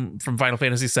from Final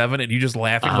Fantasy VII, and you just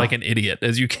laughing like an idiot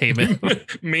as you came in.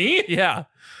 Me? Yeah.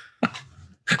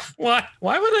 Why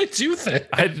would I do that?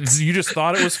 You just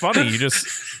thought it was funny. You just...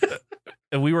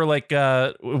 We were like,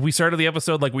 we started the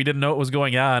episode like we didn't know what was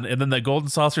going on, and then the Golden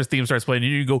Saucer theme starts playing,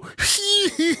 and you go,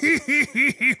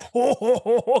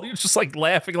 you're just like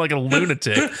laughing like a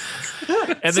lunatic.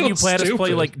 And then you plan to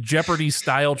play like Jeopardy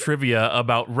style trivia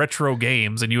about retro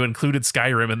games, and you included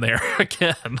Skyrim in there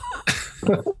again.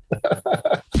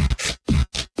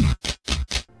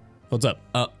 What's up?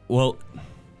 Well,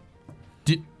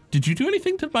 did you do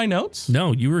anything to my notes?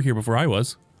 No, you were here before I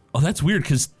was. Oh, that's weird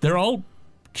because they're all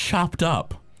chopped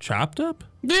up. Chopped up?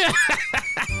 Yeah.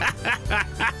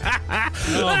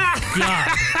 Oh God!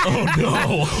 Oh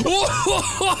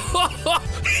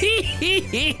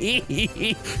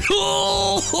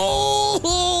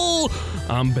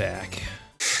no! I'm back.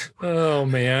 Oh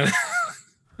man.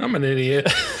 I'm an idiot.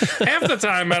 Half the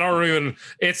time I don't even,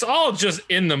 it's all just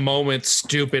in the moment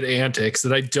stupid antics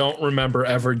that I don't remember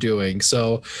ever doing.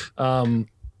 So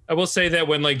I will say that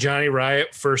when like Johnny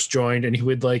Riot first joined and he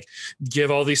would like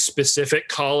give all these specific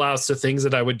call outs to things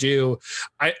that I would do,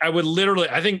 I would literally,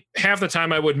 I think half the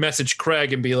time I would message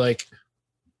Craig and be like,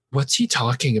 what's he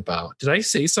talking about? Did I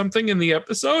say something in the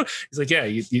episode? He's like, yeah,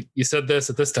 you said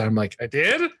this at this time. I'm like, I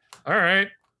did? All right.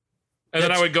 And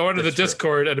then I would go into the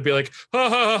Discord and it'd be like, ha,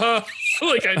 ha, ha, ha.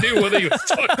 Like I knew what he was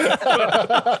talking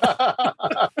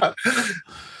about.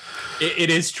 It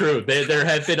is true. There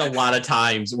have been a lot of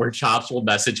times where Chops will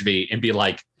message me and be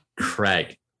like,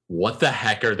 Craig, what the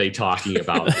heck are they talking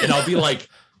about? And I'll be like,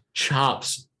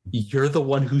 Chops, you're the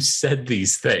one who said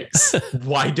these things.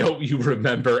 Why don't you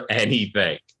remember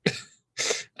anything?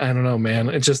 I don't know, man.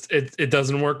 It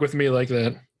doesn't work with me like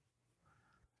that.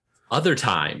 Other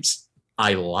times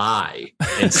I lie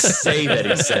and say that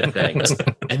he said things,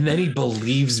 and then he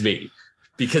believes me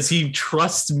because he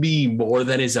trusts me more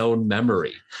than his own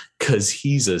memory because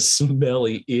he's a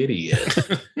smelly idiot.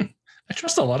 I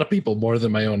trust a lot of people more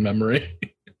than my own memory.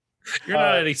 You're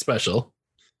not any special.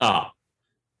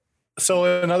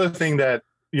 So another thing that,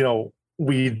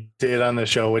 we did on the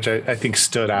show, which I think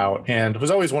stood out and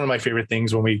was always one of my favorite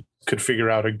things when we could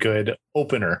figure out a good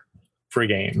opener for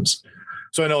games.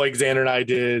 So I know like Xander and I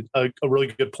did a really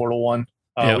good Portal one.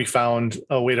 We found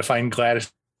a way to find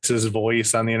Gladys's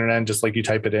voice on the internet, just like you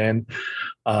type it in.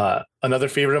 Another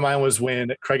favorite of mine was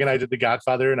when Craig and I did The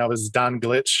Godfather and I was Don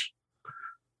Glitch.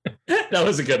 That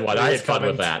was a good one. I had fun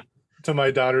with that. To my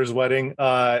daughter's wedding.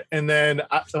 And then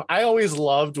I always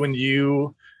loved when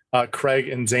you, Craig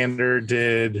and Xander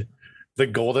did the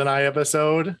GoldenEye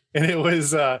episode. And it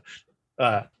was, the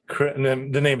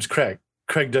name's Craig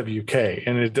WK.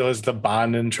 And it was the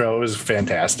Bond intro. It was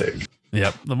fantastic.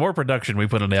 Yep. The more production we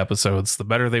put in the episodes, the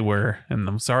better they were. And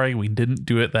I'm sorry we didn't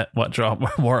do it that much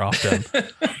more often.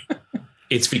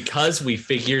 It's because we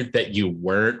figured that you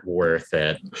weren't worth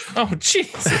it. Oh,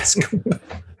 Jesus.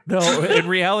 No, in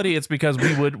reality, it's because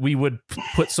we would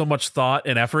put so much thought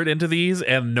and effort into these,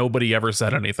 and nobody ever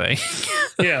said anything.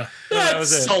 Yeah, that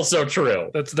was it. Also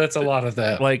true. That's a lot of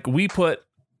that. Like we put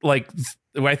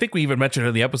I think we even mentioned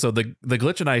in the episode the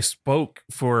Glitch and I spoke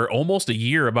for almost a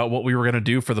year about what we were going to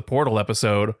do for the Portal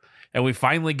episode, and we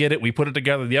finally get it. We put it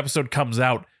together. The episode comes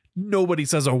out. Nobody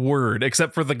says a word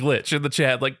except for the Glitch in the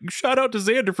chat. Like, shout out to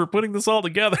Xander for putting this all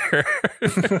together.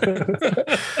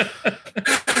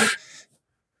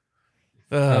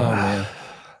 Oh man,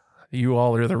 you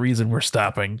all are the reason we're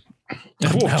stopping.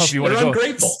 Now, if you want to go,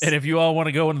 ungrateful. And if you all want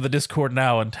to go into the Discord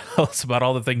now and tell us about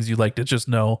all the things you liked, just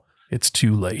know it's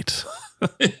too late.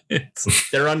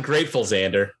 They're ungrateful,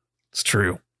 Xander. It's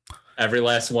true. Every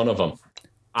last one of them.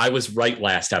 I was right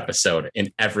last episode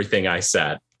in everything I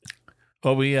said.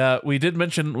 Well, we did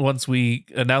mention once we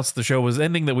announced the show was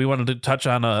ending that we wanted to touch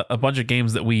on a bunch of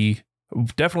games that we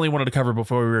definitely wanted to cover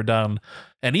before we were done.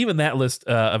 And even that list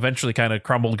eventually kind of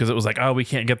crumbled because it was like, oh, we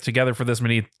can't get together for this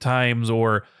many times,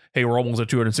 or hey, we're almost at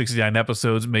 269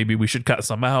 episodes. Maybe we should cut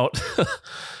some out.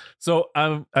 So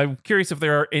I'm curious if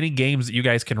there are any games that you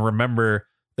guys can remember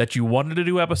that you wanted to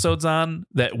do episodes on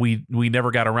that we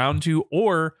never got around to,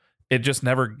 or it just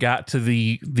never got to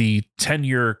the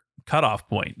 10-year cutoff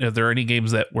point. Are there any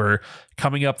games that were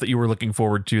coming up that you were looking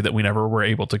forward to that we never were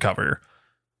able to cover?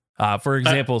 For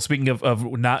example, speaking of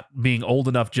not being old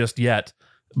enough just yet,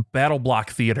 Battle Block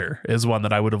Theater is one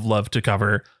that I would have loved to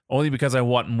cover, only because I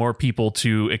want more people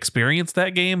to experience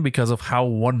that game because of how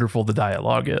wonderful the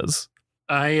dialogue is.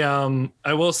 I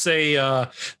will say the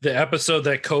episode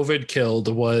that COVID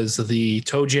killed was the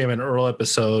Toe Jam and Earl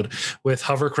episode with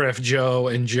Hovercraft Joe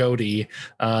and Jody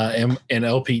and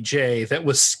LPJ that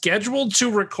was scheduled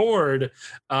to record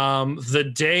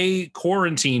the day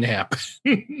quarantine happened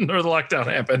or the lockdown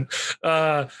happened.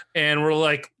 And we're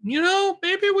like,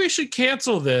 maybe we should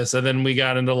cancel this. And then we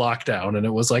got into lockdown and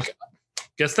it was like,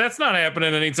 guess that's not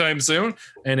happening anytime soon.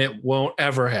 And it won't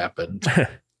ever happen.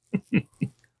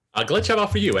 Glitch, how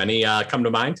about for you? Any come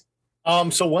to mind?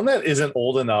 So one that isn't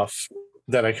old enough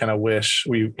that I kind of wish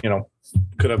we,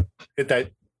 could have hit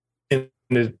that. And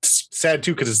it's sad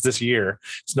too, because it's this year.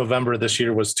 It's November this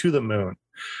year, was To the Moon.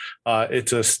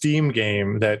 It's a Steam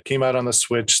game that came out on the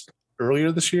Switch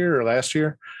earlier this year or last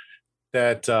year.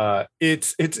 That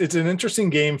it's an interesting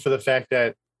game for the fact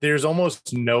that there's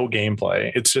almost no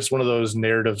gameplay. It's just one of those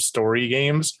narrative story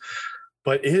games.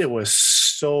 But it was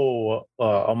so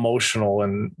emotional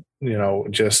and,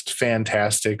 just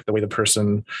fantastic the way the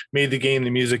person made the game,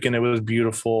 the music, and it was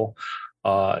beautiful.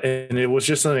 And it was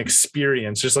just an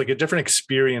experience, just like a different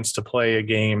experience to play a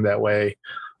game that way.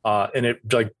 And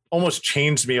it like almost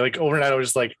changed me. Like overnight, I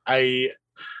was just like, I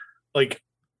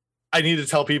need to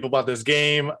tell people about this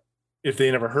game. If they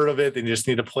never heard of it, they just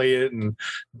need to play it. And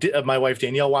my wife,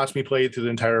 Danielle, watched me play it through the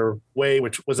entire way,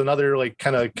 which was another like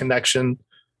kind of connection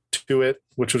to it,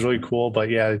 which was really cool. But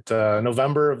yeah,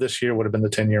 November of this year would have been the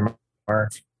 10-year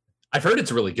mark. I've heard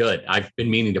it's really good. I've been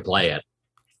meaning to play it.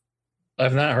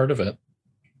 I've not heard of it.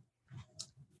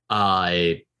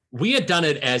 We had done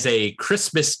it as a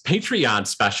Christmas Patreon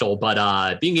special,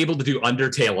 but being able to do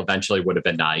Undertale eventually would have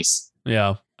been nice.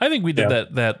 Yeah, I think we did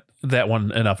that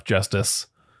one enough justice.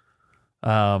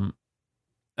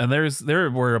 And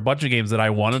there were a bunch of games that I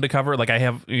wanted to cover. Like I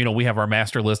have, we have our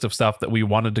master list of stuff that we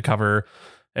wanted to cover,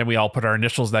 and we all put our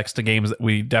initials next to games that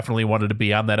we definitely wanted to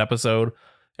be on that episode.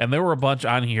 And there were a bunch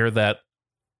on here that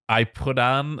I put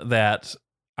on that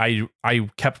I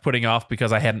kept putting off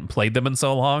because I hadn't played them in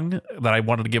so long that I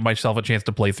wanted to give myself a chance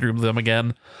to play through them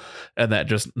again. And that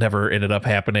just never ended up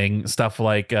happening. Stuff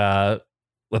like,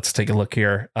 let's take a look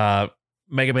here.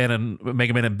 Mega Man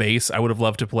and Bass, I would have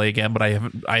loved to play again, but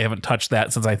I haven't touched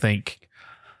that since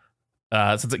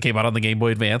since it came out on the Game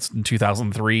Boy Advance in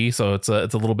 2003. So it's a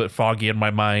little bit foggy in my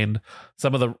mind.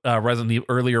 Some of the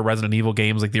earlier Resident Evil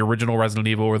games, like the original Resident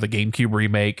Evil or the GameCube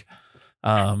remake,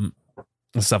 and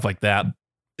stuff like that.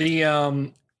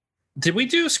 Did we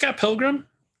do Scott Pilgrim?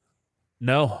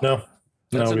 No.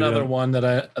 That's another one that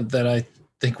I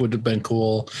think would have been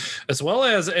cool, as well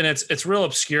as, and it's real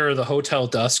obscure, the Hotel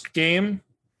Dusk game.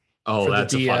 Oh, for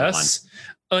that's the DS. a fun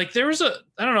one. Like there was I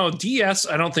don't know, DS.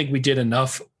 I don't think we did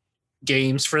enough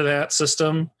games for that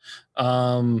system.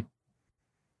 Hotel,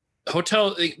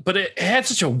 but it had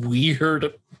such a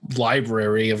weird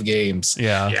library of games.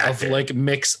 Of like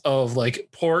mix of like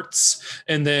ports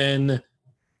and then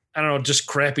I don't know, just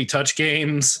crappy touch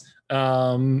games.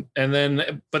 And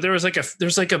then, but there's like a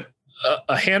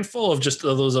handful of just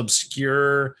those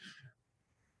obscure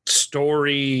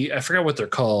story. I forgot what they're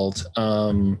called.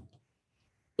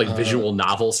 Like visual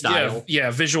novel style. Yeah,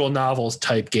 visual novels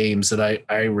type games that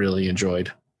I really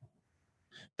enjoyed.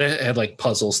 They had like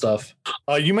puzzle stuff.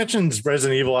 You mentioned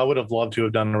Resident Evil. I would have loved to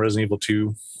have done a Resident Evil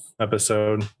 2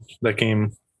 episode. That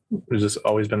game has just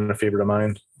always been a favorite of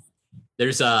mine.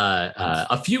 There's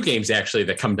a few games actually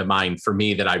that come to mind for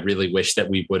me that I really wish that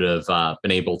we would have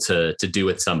been able to do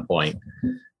at some point.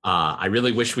 I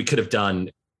really wish we could have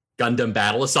done Gundam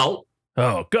Battle Assault.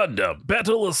 Oh, Gundam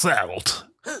Battle Assault.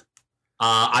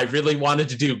 I really wanted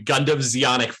to do Gundam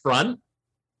Zeonic Front.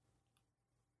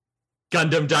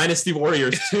 Gundam Dynasty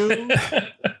Warriors 2.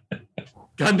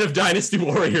 Gundam Dynasty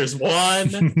Warriors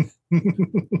 1.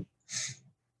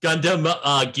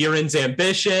 Gundam Girin's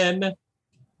Ambition.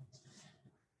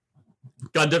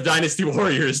 Gundam Dynasty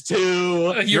Warriors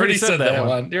 2. You already said that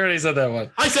one. You already said that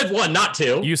one. I said 1, not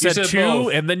 2. You said 2,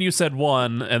 both. And then you said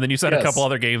 1, and then you said a couple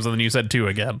other games, and then you said 2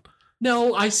 again.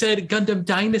 No, I said Gundam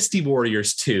Dynasty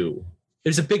Warriors 2.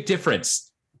 There's a big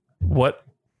difference. What?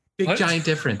 Big giant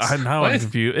difference. I'm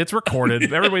confused. It's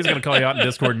recorded. Everybody's going to call you out in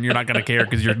Discord, and you're not going to care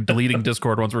because you're deleting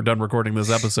Discord once we're done recording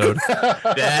this episode.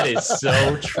 That is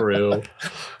so true.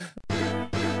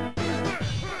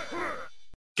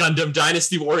 Gundam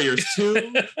Dynasty Warriors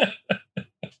 2.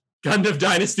 Gundam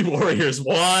Dynasty Warriors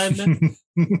 1.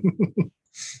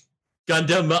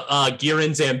 Gundam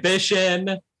Girin's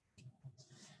Ambition.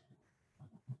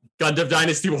 Gundam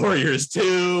Dynasty Warriors 2.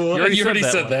 You already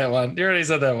said that one. You already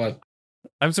said that one.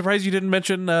 I'm surprised you didn't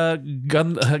mention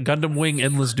Gundam Wing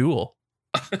Endless Duel.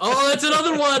 Oh, that's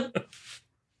another one.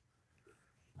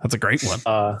 That's a great one.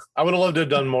 I would have loved to have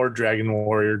done more Dragon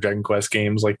Warrior, Dragon Quest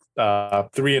games. Like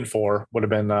 3 and 4 would have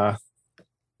been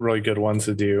really good ones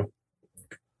to do.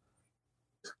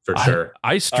 For sure.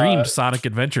 I streamed Sonic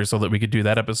Adventure so that we could do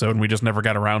that episode, and we just never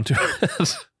got around to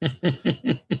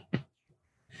it.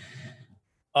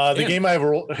 The game I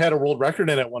had a world record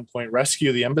in at one point,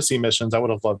 Rescue the Embassy missions. I would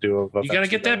have loved to have. You got to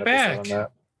get that back. I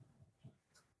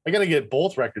got to get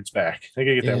both records back. I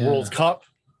got to get that World Cup.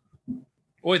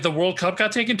 Wait, the World Cup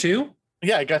got taken too?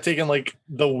 Yeah, it got taken like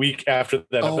the week after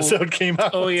that episode came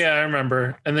out. Oh yeah, I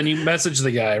remember. And then you messaged the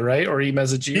guy, right? Or he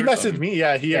messaged you? He messaged me.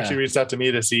 Yeah, he actually reached out to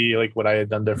me to see like what I had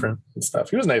done different and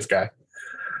stuff. He was a nice guy.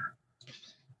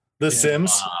 The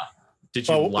Sims. Did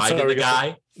you lie to the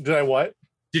guy? Did I what?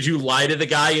 Did you lie to the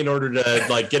guy in order to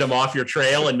like get him off your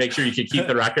trail and make sure you could keep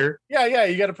the record? Yeah.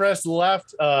 You got to press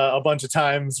left a bunch of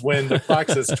times when the clock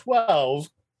says 12.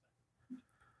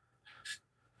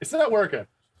 It's not working.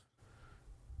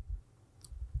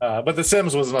 But The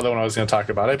Sims was another one I was going to talk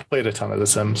about. I played a ton of The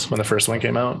Sims when the first one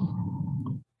came out.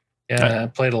 Yeah, I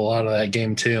played a lot of that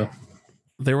game too.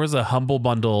 There was a Humble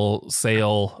Bundle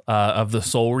sale of the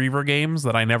Soul Reaver games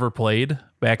that I never played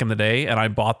back in the day, and I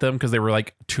bought them because they were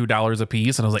like $2 a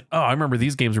piece, and I was like, oh, I remember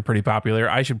these games are pretty popular.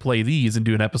 I should play these and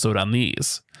do an episode on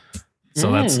these.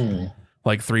 So that's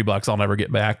like $3 I'll never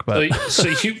get back. But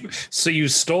so you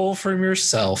stole from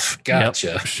yourself. Gotcha.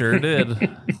 Yep, sure did.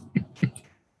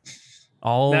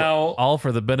 All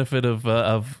for the benefit of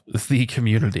the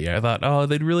community. I thought, oh,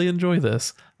 they'd really enjoy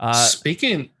this.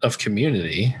 Speaking of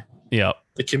community,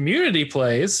 the community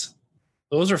plays.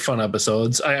 Those are fun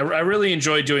episodes. I really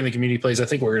enjoy doing the community plays. I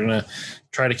think we're gonna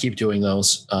try to keep doing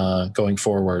those going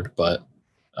forward. But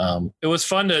it was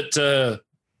fun to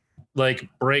like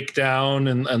break down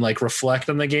and like reflect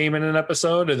on the game in an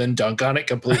episode and then dunk on it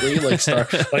completely like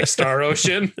Star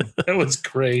Ocean. That was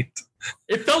great.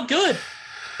 It felt good.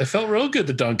 It felt real good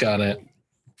to dunk on it.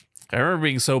 I remember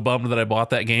being so bummed that I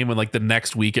bought that game and like the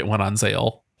next week it went on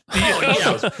sale.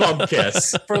 It was bum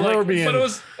kiss. But it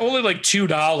was only like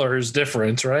 $2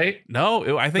 difference, right?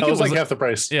 No, I think it it was was like half the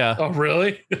price. Yeah. Oh,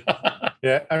 really?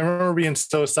 Yeah, I remember being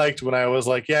so psyched when I was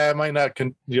like, "Yeah, I might not,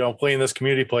 play in this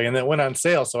community play," and then it went on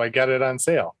sale, so I got it on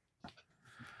sale.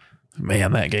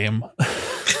 Man, that game. Oh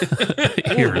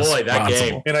boy, that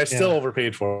game. And I still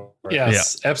overpaid for it.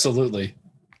 Yes, absolutely.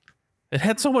 It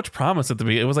had so much promise at the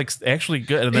beginning. It was like actually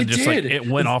good, and then it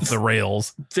went off the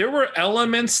rails. There were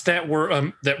elements that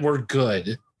were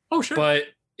good. Oh, sure. But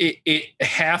it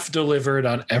half delivered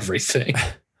on everything.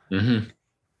 Mm-hmm.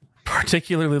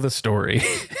 Particularly the story.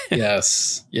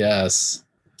 Yes.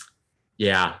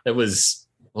 Yeah, it was.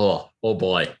 Oh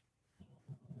boy.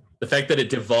 The fact that it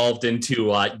devolved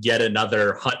into yet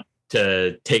another hunt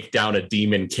to take down a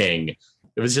demon king.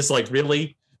 It was just like,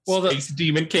 really? Well, Space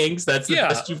Demon Kings, that's the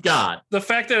best you've got. The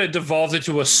fact that it devolved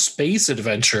into a space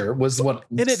adventure was what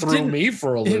threw me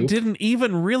for a loop. It didn't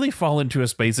even really fall into a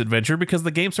space adventure because the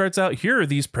game starts out, here are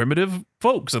these primitive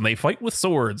folks and they fight with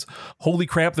swords. Holy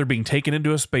crap, they're being taken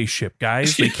into a spaceship,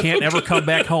 guys. They can't ever come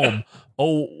back home.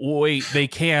 Oh, wait, they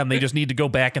can. They just need to go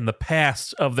back in the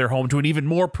past of their home to an even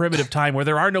more primitive time where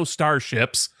there are no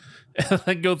starships and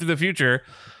then go through the future.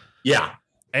 Yeah.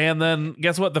 And then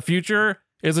guess what? The future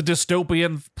is a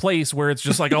dystopian place where it's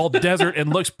just like all desert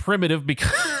and looks primitive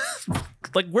because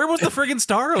like, where was the friggin'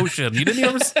 Star Ocean? You didn't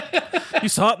even you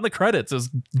saw it in the credits. It was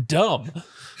dumb.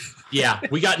 Yeah,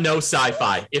 we got no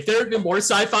sci-fi. If there had been more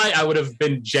sci-fi, I would have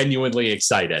been genuinely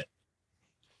excited.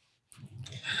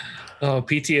 Oh,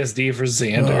 PTSD for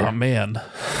Xander. Oh man.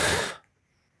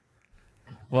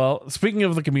 Well, speaking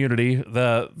of the community,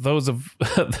 those of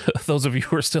you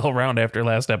who are still around after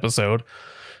last episode,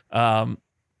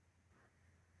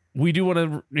 we do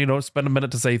want to, spend a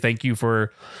minute to say thank you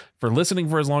for listening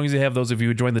for as long as you have. Those of you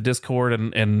who joined the Discord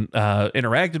and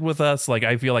interacted with us. Like,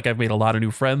 I feel like I've made a lot of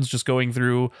new friends just going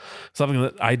through something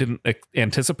that I didn't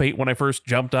anticipate when I first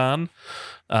jumped on.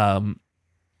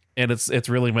 And it's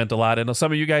really meant a lot. And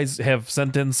some of you guys have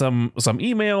sent in some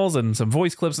emails and some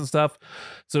voice clips and stuff.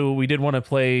 So we did want to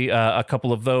play a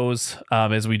couple of those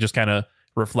as we just kind of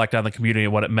reflect on the community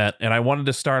and what it meant. And I wanted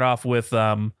to start off with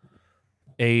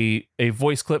a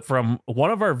voice clip from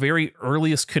one of our very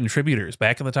earliest contributors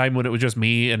back in the time when it was just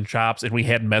me and Chops and we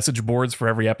had message boards for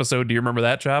every episode. Do you remember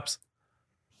that, Chops?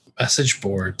 Message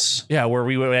boards? Yeah, where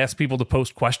we would ask people to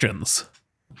post questions.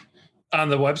 On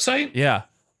the website? Yeah.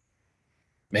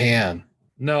 Man,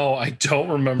 no, I don't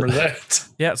remember that.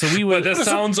 Yeah, so we would. That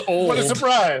sounds old. What a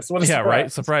surprise! Yeah, right.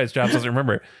 Surprise. Chops doesn't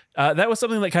remember. That was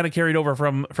something that kind of carried over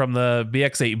from the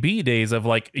BX8B days of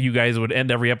like you guys would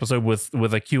end every episode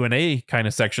with a Q&A kind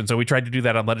of section. So we tried to do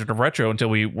that on Legend of Retro until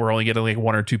we were only getting like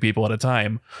one or two people at a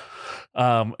time.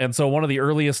 And so one of the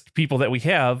earliest people that we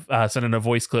have sent in a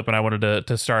voice clip, and I wanted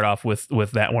to start off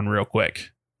with that one real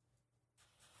quick.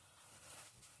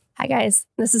 Hi guys,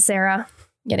 this is Sarah.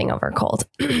 Getting over a cold.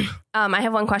 I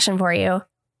have one question for you.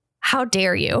 How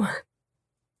dare you?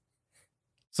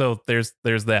 So there's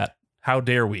that. How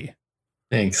dare we?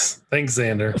 Thanks,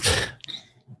 Xander.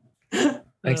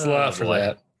 Thanks a lot for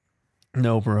that.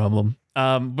 No problem.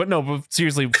 But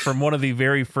seriously, from one of the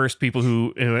very first people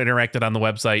who interacted on the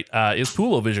website is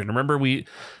Poolovision. Remember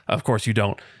of course you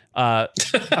don't. I'm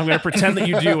going to pretend that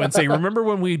you do and say, remember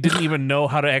when we didn't even know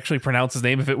how to actually pronounce his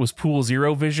name, if it was Pool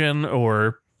Zero Vision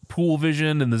or Pool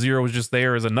Vision and the zero was just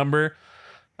there as a number.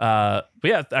 But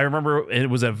yeah, I remember it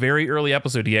was a very early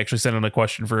episode. He actually sent in a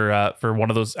question for one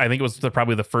of those. I think it was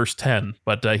probably the first 10,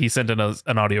 but he sent in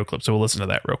an audio clip. So we'll listen to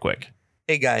that real quick.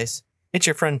 Hey guys, it's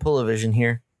your friend Poolovision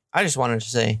here. I just wanted to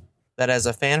say that as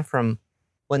a fan from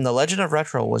when The Legend of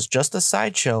Retro was just a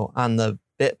sideshow on the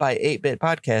Bit by 8-Bit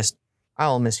podcast, I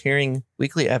will miss hearing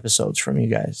weekly episodes from you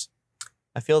guys.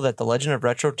 I feel that the Legend of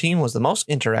Retro team was the most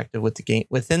interactive with the game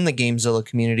within the GameZilla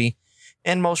community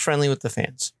and most friendly with the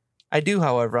fans. I do,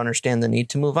 however, understand the need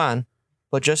to move on,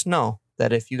 but just know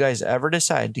that if you guys ever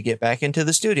decide to get back into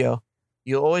the studio,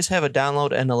 you'll always have a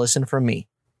download and a listen from me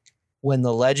when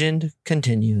the legend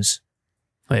continues.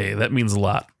 Hey, that means a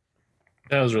lot.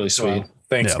 That was really sweet. Wow.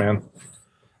 Thanks, man.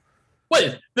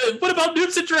 What about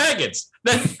Noobs and Dragons?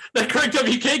 That Craig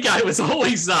WK guy was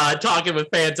always talking with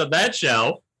fans on that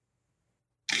show.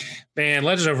 Man,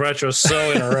 Legend of Retro is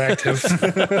so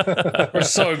interactive. We're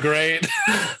so great.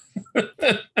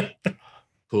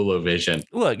 Poolovision.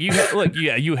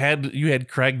 You had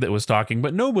Craig that was talking,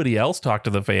 but nobody else talked to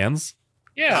the fans.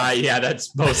 Yeah.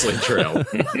 That's mostly true.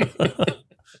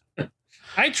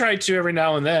 I try to every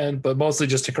now and then, but mostly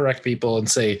just to correct people and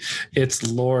say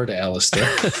it's Lord Alistair.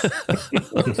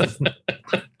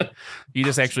 He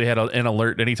just actually had an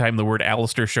alert anytime the word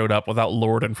Alistair showed up without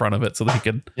Lord in front of it, so that he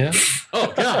could. Yeah.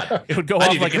 Oh God! It would go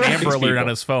off like an Amber Alert on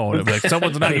his phone. It'd be like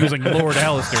someone's not using Lord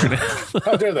Alistair.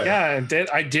 How dare they? Yeah,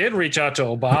 I did reach out to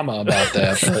Obama about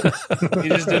that, but he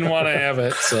just didn't want to have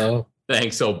it. So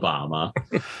thanks, Obama.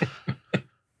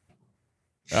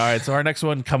 All right, so our next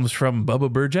one comes from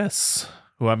Bubba Burgess,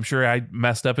 who I'm sure I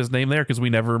messed up his name there because we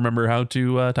never remember how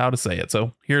to say it.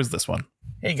 So here's this one.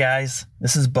 Hey guys,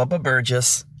 this is Bubba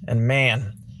Burgess, and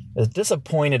man, as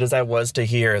disappointed as I was to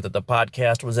hear that the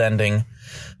podcast was ending,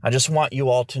 I just want you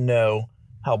all to know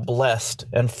how blessed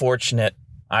and fortunate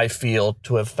I feel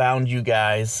to have found you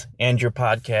guys and your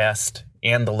podcast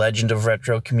and the Legend of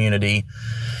Retro community.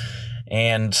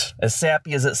 And as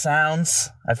sappy as it sounds,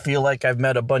 I feel like I've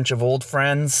met a bunch of old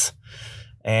friends,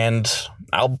 and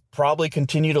I'll probably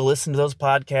continue to listen to those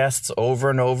podcasts over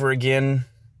and over again,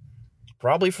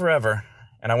 probably forever.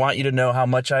 And I want you to know how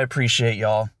much I appreciate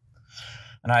y'all.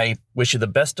 And I wish you the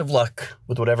best of luck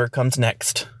with whatever comes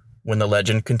next when the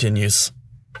legend continues.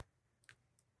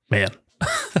 Man.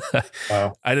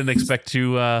 Wow. I didn't expect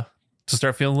to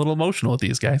start feeling a little emotional with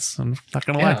these guys. I'm not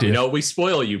going to lie to you. You know, we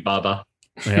spoil you, Bubba.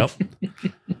 Yep.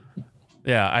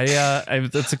 Yeah,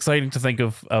 it's exciting to think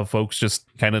of folks just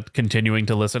kind of continuing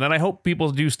to listen, and I hope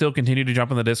people do still continue to jump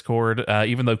in the Discord.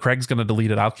 Even though Craig's going to delete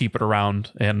it, I'll keep it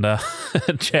around and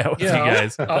chat with you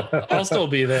guys. I'll still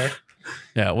be there.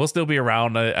 Yeah, we'll still be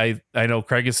around. I know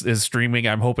Craig is streaming.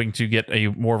 I'm hoping to get a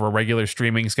more of a regular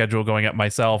streaming schedule going up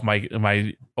myself.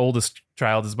 My oldest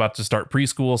child is about to start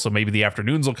preschool, so maybe the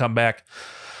afternoons will come back.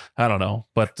 I don't know,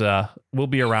 but we'll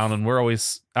be around, and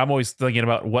I'm always thinking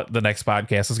about what the next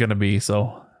podcast is going to be.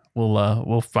 So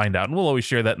we'll find out, and we'll always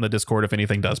share that in the Discord if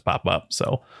anything does pop up.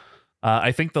 So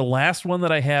I think the last one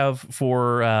that I have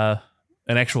for an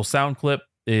actual sound clip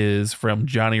is from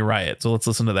Johnny Riot. So let's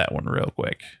listen to that one real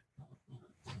quick.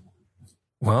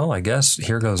 Well, I guess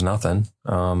here goes nothing.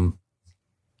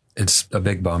 It's a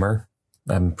big bummer.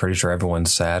 I'm pretty sure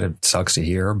everyone's sad. It sucks to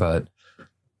hear, but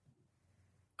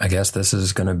I guess this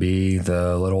is going to be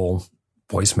the little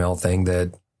voicemail thing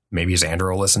that maybe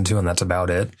Xander will listen to, and that's about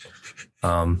it.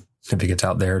 If it gets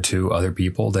out there to other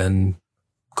people, then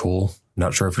cool.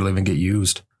 Not sure if it'll even get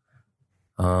used.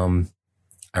 I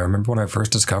remember when I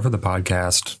first discovered the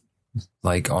podcast,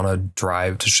 like on a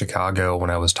drive to Chicago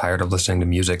when I was tired of listening to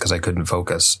music because I couldn't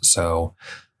focus. So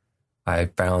I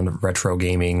found retro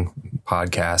gaming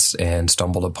podcasts and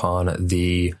stumbled upon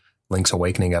the Link's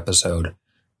Awakening episode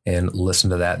and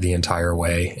listened to that the entire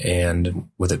way. And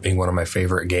with it being one of my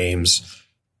favorite games,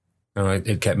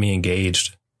 it kept me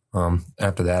engaged.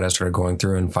 After that, I started going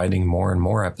through and finding more and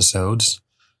more episodes.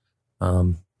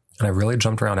 And I really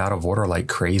jumped around out of order like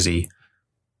crazy.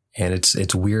 And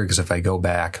it's weird because if I go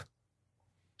back,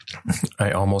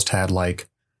 I almost had like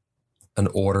an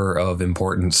order of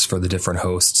importance for the different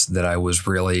hosts that I was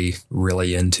really,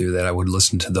 really into, that I would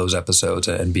listen to those episodes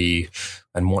and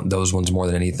want those ones more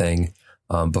than anything.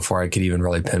 Before I could even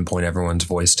really pinpoint everyone's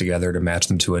voice together to match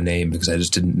them to a name, because I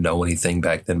just didn't know anything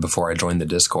back then before I joined the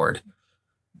Discord.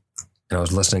 And I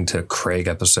was listening to Craig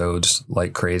episodes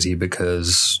like crazy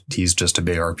because he's just a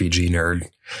big RPG nerd.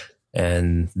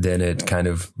 And then it kind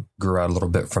of grew out a little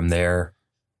bit from there.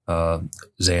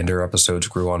 Xander episodes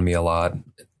grew on me a lot.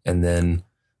 And then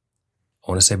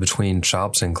I want to say between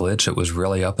Chops and Glitch, it was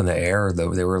really up in the air.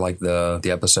 They were like the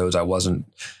episodes I wasn't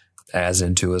as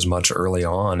into as much early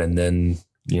on, and then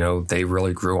they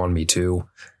really grew on me too.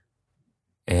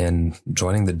 And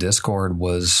joining the Discord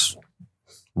was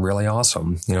really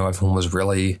awesome. Everyone was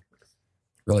really,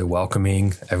 really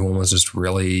welcoming. Everyone was just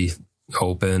really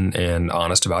open and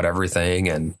honest about everything,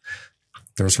 and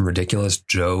there were some ridiculous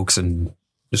jokes and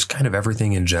just kind of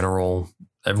everything in general.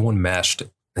 Everyone meshed.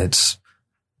 It's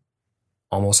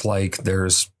almost like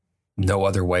there's no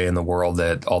other way in the world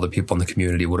that all the people in the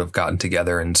community would have gotten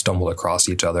together and stumbled across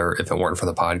each other if it weren't for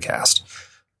the podcast.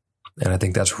 And I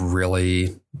think that's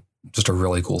really just a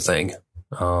really cool thing.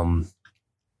 I don't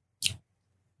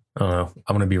know.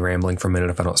 I'm going to be rambling for a minute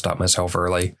if I don't stop myself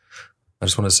early. I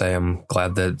just want to say I'm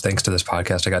glad that thanks to this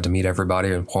podcast, I got to meet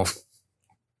everybody, and well,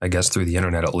 I guess through the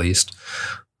internet at least.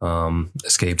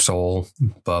 Escape Soul,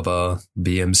 Bubba,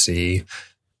 BMC,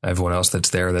 everyone else that's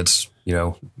there that's,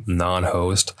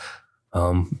 non-host.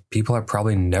 People I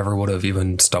probably never would have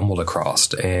even stumbled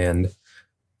across, and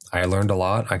I learned a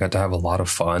lot. I got to have a lot of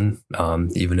fun,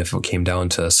 even if it came down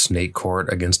to snake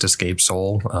court against Escape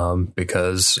Soul,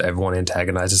 because everyone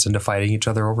antagonizes into fighting each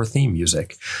other over theme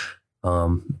music.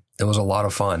 And it was a lot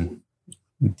of fun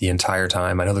the entire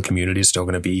time. I know the community is still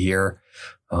going to be here.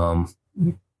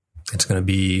 It's going to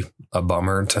be a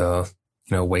bummer to,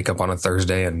 wake up on a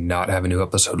Thursday and not have a new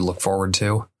episode to look forward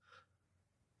to.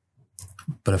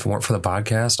 But if it weren't for the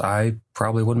podcast, I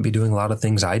probably wouldn't be doing a lot of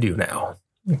things I do now.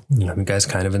 You guys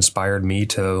kind of inspired me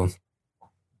to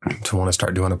want to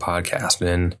start doing a podcast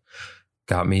and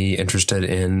got me interested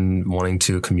in wanting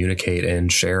to communicate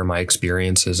and share my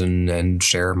experiences and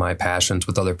share my passions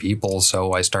with other people.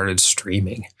 So I started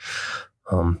streaming.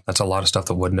 That's a lot of stuff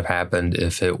that wouldn't have happened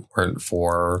if it weren't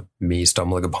for me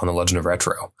stumbling upon the Legend of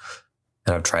Retro.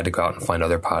 And I've tried to go out and find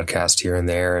other podcasts here and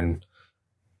there and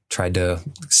tried to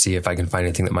see if I can find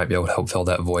anything that might be able to help fill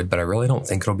that void. But I really don't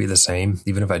think it'll be the same.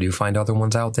 Even if I do find other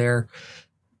ones out there,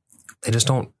 they just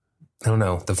don't, I don't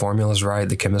know. The formula's right.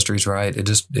 The chemistry's right.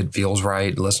 It feels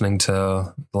right listening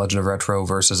to Legend of Retro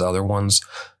versus other ones.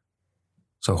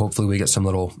 So hopefully we get some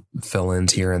little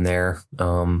fill-ins here and there.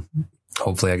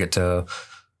 Hopefully I get to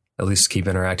at least keep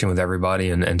interacting with everybody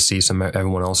and see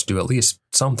everyone else do at least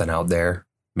something out there.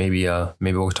 Maybe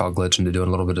we'll talk glitch into doing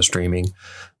a little bit of streaming.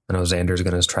 I know Xander's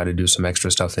going to try to do some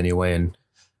extra stuff anyway, and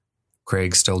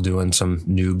Craig's still doing some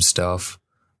noob stuff.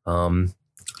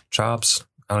 Chops,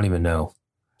 I don't even know.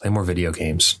 Play more video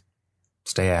games.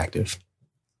 Stay active.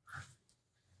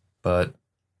 But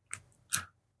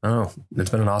I don't know. It's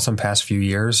been an awesome past few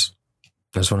years.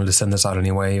 I just wanted to send this out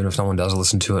anyway, even if no one does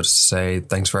listen to it, to say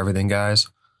thanks for everything, guys.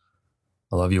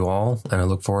 I love you all, and I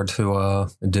look forward to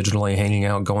digitally hanging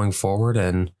out going forward.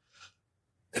 And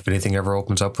if anything ever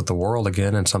opens up with the world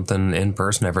again and something in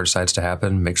person ever decides to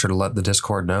happen, make sure to let the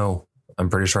Discord know. I'm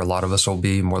pretty sure a lot of us will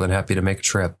be more than happy to make a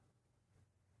trip.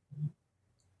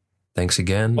 Thanks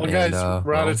again. Well, guys,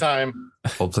 we're out of time.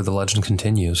 Hopefully the legend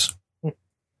continues.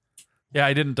 Yeah,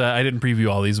 I didn't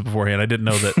preview all these beforehand. I didn't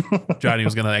know that Johnny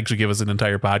was going to actually give us an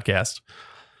entire podcast.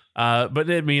 But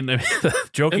I mean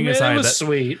joking aside, it was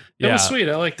sweet. It was sweet.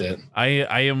 I liked it.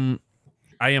 I am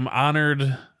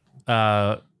honored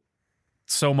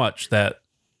so much that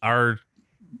our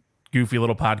goofy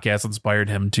little podcast inspired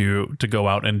him to go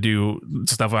out and do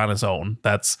stuff on his own.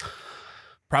 That's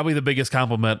probably the biggest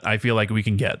compliment I feel like we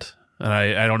can get. And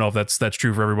I don't know if that's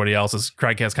true for everybody else.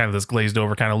 Craig has kind of this glazed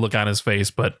over kind of look on his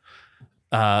face, but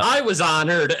I was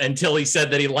honored until he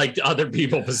said that he liked other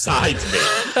people besides me.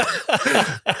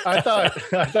 I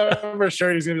thought for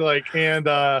sure he's gonna be like, and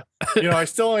I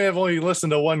still only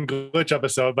listened to one glitch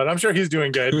episode, but I'm sure he's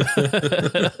doing good.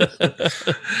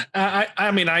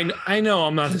 I mean, I know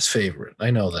I'm not his favorite. I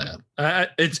know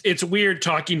that. It's weird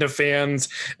talking to fans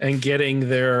and getting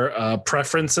their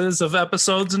preferences of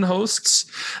episodes and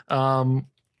hosts.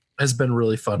 Has been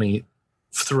really funny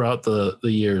throughout the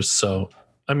years. So.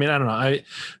 I mean, I don't know. I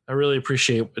really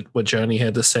appreciate what Johnny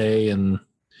had to say, and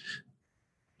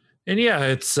yeah,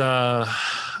 it's I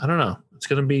don't know. It's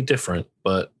going to be different,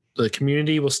 but the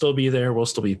community will still be there. We'll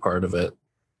still be part of it.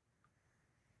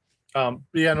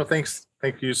 Thanks.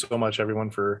 Thank you so much, everyone,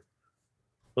 for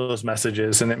those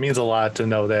messages, and it means a lot to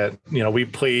know that we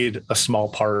played a small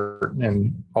part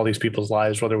in all these people's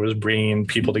lives, whether it was bringing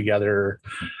people together,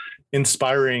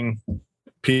 inspiring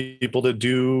people to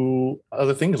do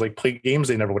other things like play games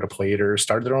they never would have played or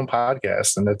start their own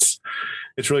podcast. And it's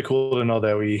really cool to know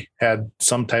that we had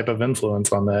some type of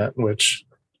influence on that, which,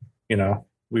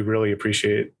 we really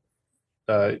appreciate,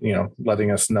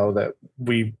 letting us know that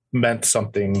we meant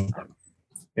something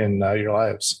in your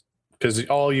lives, because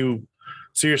all you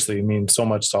seriously mean so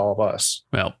much to all of us.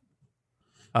 Well,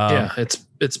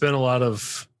 it's been a lot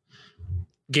of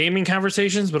gaming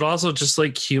conversations, but also just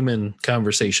like human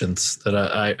conversations that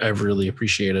I've really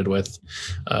appreciated with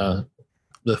the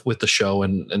show,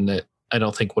 and that I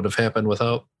don't think would have happened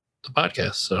without the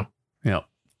podcast. So yeah,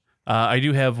 I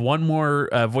do have one more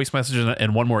voice message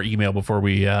and one more email before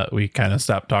we kind of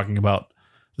stop talking about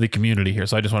the community here.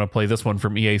 So I just want to play this one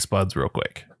from EA Spuds real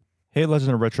quick. Hey,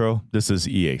 Legend of Retro, this is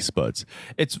EA Spuds.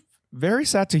 It's very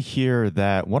sad to hear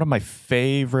that one of my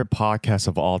favorite podcasts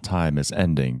of all time is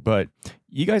ending, but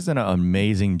you guys did an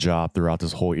amazing job throughout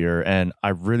this whole year, and I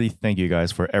really thank you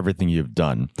guys for everything you've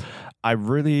done. I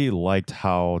really liked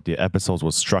how the episodes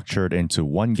was structured into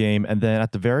one game, and then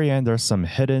at the very end, there's some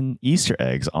hidden Easter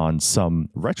eggs on some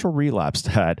retro relapse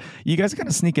that you guys kind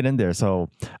of sneak it in there. So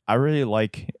I really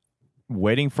like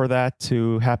waiting for that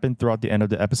to happen throughout the end of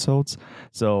the episodes.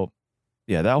 So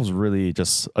yeah, that was really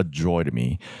just a joy to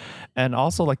me. And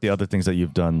also like the other things that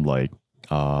you've done, like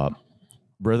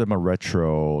Rhythm of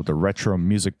Retro, the retro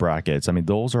music brackets. I mean,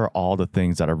 those are all the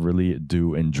things that I really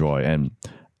do enjoy. And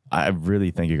I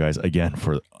really thank you guys again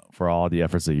for all the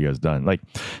efforts that you guys done. Like,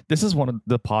 this is one of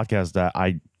the podcasts that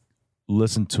I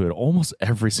listen to it almost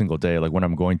every single day, like when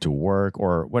I'm going to work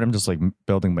or when I'm just like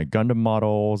building my Gundam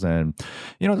models and,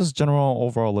 just general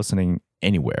overall listening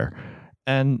anywhere.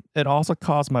 And it also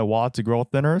caused my wallet to grow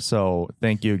thinner. So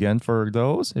thank you again for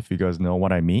those, if you guys know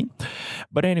what I mean.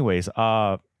 But anyways,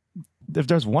 if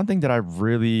there's one thing that I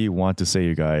really want to say,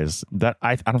 you guys, that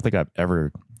I don't think I've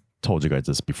ever told you guys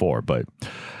this before, but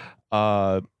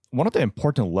one of the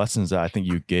important lessons that I think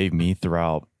you gave me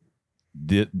throughout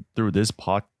through these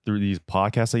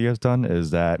podcasts that you guys done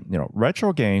is that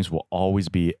retro games will always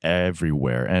be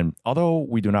everywhere, and although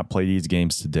we do not play these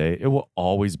games today, it will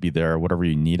always be there whatever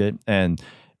you need it, and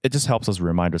it just helps us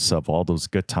remind ourselves of all those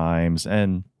good times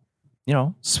and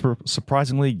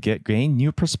surprisingly gain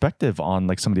new perspective on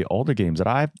like some of the older games that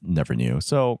I never knew.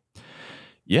 So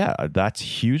yeah, that's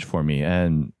huge for me,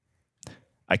 and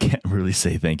I can't really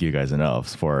say thank you guys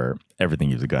enough for everything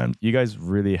you've done. You guys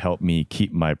really helped me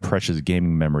keep my precious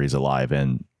gaming memories alive,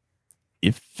 and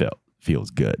it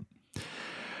feels good.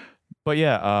 But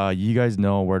yeah, you guys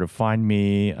know where to find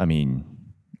me. I mean,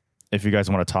 if you guys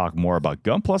want to talk more about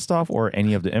Gunpla stuff or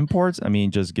any of the imports, I mean,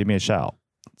 just give me a shout.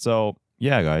 So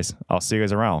yeah, guys, I'll see you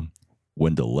guys around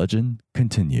when the legend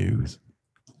continues.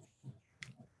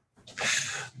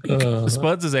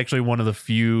 Spuds is actually one of the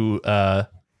few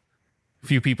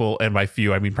people, and by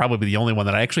few I mean probably the only one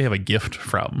that I actually have a gift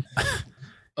from.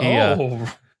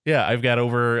 Yeah, I've got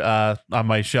over on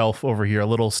my shelf over here a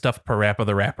little stuffed Parappa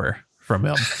the Rapper from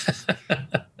him.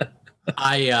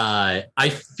 I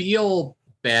feel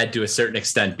bad to a certain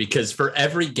extent because for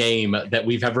every game that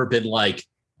we've ever been like,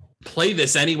 play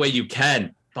this any way you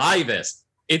can, buy this,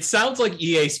 it sounds like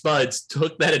EA Spuds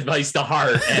took that advice to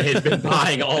heart and has been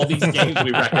buying all these games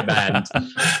we recommend.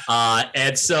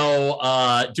 And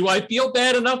so do I feel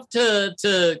bad enough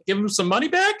to give him some money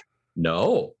back?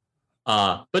 No.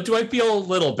 But do I feel a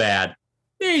little bad?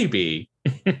 Maybe.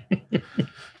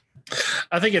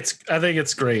 I think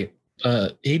it's great.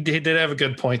 He did have a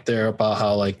good point there about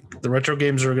how like the retro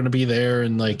games are going to be there,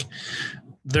 and like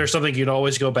there's something you'd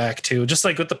always go back to, just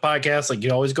like with the podcast, like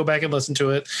you always go back and listen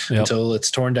to it until it's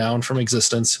torn down from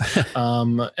existence.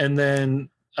 And then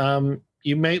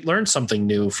you may learn something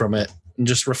new from it, and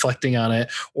just reflecting on it,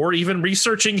 or even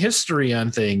researching history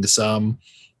on things.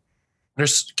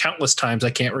 There's countless times, I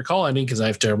can't recall any because I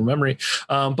have terrible memory,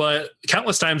 but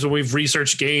countless times when we've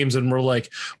researched games and we're like,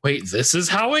 wait, this is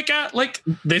how it got, like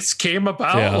this came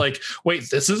about. Yeah. Like, wait,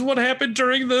 this is what happened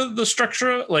during the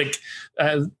structure, like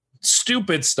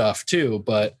stupid stuff too.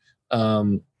 But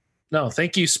no,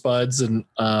 thank you, Spuds. And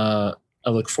I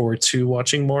look forward to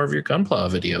watching more of your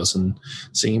Gunpla videos and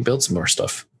seeing you build some more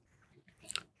stuff.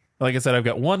 Like I said, I've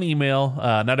got one email.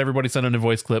 Not everybody sent in a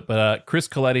voice clip, but Chris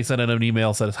Coletti sent in an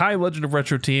email. Says, "Hi, Legend of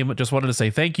Retro team. Just wanted to say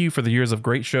thank you for the years of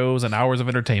great shows and hours of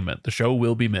entertainment. The show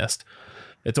will be missed.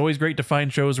 It's always great to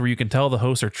find shows where you can tell the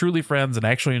hosts are truly friends and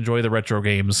actually enjoy the retro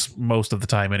games most of the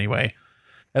time anyway.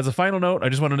 As a final note, I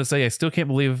just wanted to say I still can't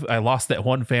believe I lost that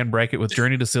one fan bracket with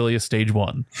Journey to Silius Stage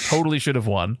 1. Totally should have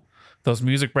won. Those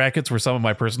music brackets were some of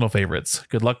my personal favorites.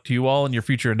 Good luck to you all in your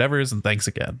future endeavors, and thanks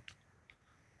again."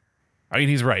 I mean,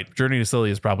 he's right. Journey to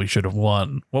Silius probably should have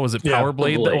won. What was it? Power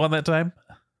Blade that won that time?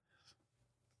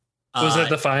 Was that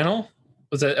the final?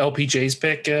 Was that LPJ's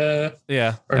pick?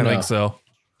 Yeah, I think so.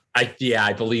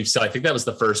 I believe so. I think that was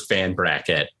the first fan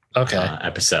bracket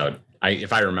episode,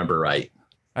 if I remember right.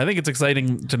 I think it's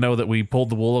exciting to know that we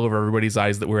pulled the wool over everybody's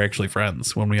eyes that we're actually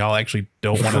friends when we all actually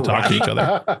don't want to talk to each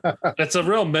other. It's a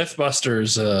real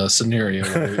Mythbusters scenario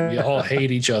where we all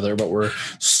hate each other, but we're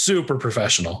super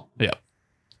professional. Yeah.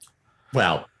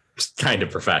 Well, kind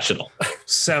of professional.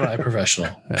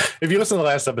 Semi-professional. If you listen to the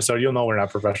last episode, you'll know we're not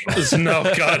professionals. No,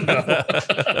 God,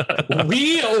 no.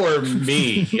 We or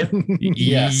me?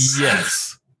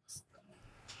 Yes.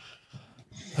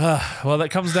 Well,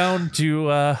 that comes down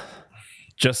to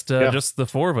just the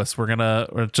four of us. We're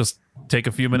gonna just take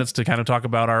a few minutes to kind of talk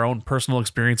about our own personal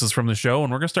experiences from the show,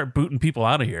 and we're gonna start booting people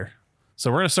out of here. So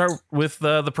we're gonna start with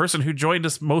the person who joined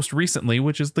us most recently,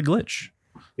 which is the Glitch.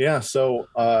 Yeah. So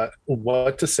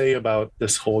what to say about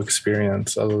this whole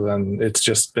experience other than it's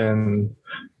just been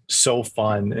so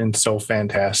fun and so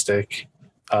fantastic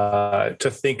to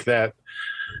think that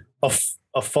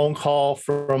a phone call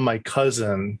from my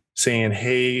cousin saying,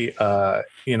 "Hey, I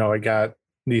got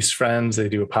these friends, they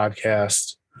do a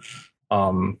podcast.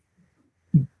 Do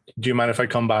you mind if I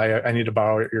come by? I need to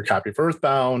borrow your copy of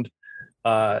Earthbound."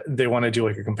 They want to do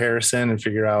like a comparison and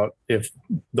figure out if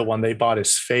the one they bought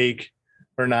is fake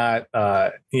or not.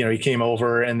 He came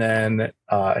over and then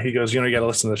he goes, "You got to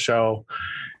listen to the show."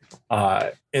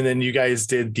 And then you guys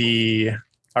did the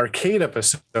arcade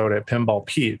episode at Pinball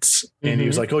Pete's, and he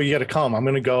was like, "Oh, you got to come. I'm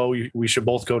going to go. We should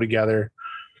both go together."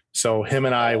 So him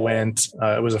and I went.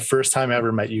 It was the first time I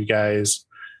ever met you guys.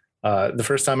 The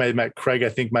first time I met Craig, I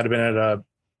think, might have been at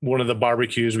one of the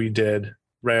barbecues we did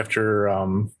right after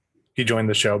he joined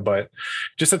the show. But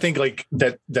just to think like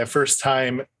that first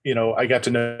time, I got to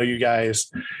know you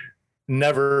guys.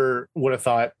 Never would have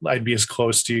thought I'd be as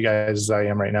close to you guys as I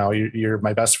am right now. You're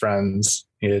my best friends.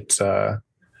 It's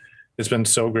been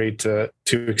so great to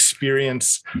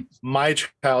experience my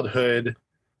childhood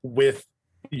with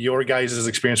your guys'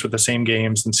 experience with the same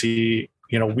games and see,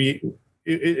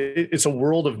 it's a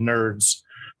world of nerds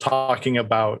talking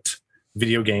about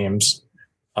video games,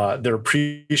 their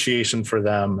appreciation for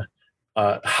them,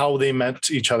 how they meant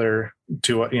to each other,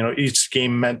 to, each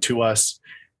game meant to us.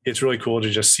 It's really cool to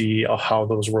just see how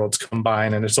those worlds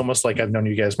combine. And it's almost like I've known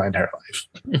you guys my entire life.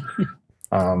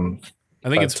 I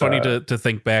think it's funny to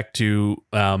think back to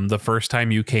the first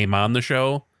time you came on the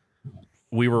show.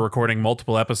 We were recording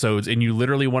multiple episodes and you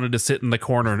literally wanted to sit in the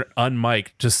corner unmiked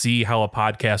to see how a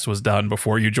podcast was done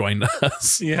before you joined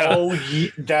us. Yeah. Oh,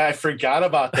 I forgot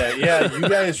about that. Yeah. You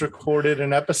guys recorded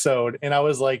an episode and I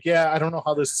was like, I don't know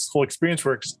how this whole experience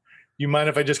works. You mind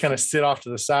if I just kind of sit off to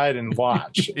the side and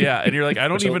watch? Yeah. And you're like, I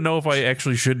don't even know if I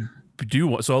actually should do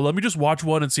one. So let me just watch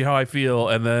one and see how I feel.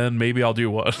 And then maybe I'll do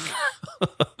one.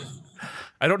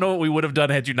 I don't know what we would have done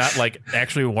had you not like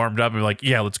actually warmed up and be like,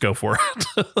 yeah, let's go for it.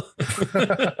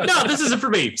 No, this isn't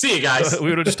for me. See you guys. We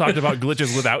would have just talked about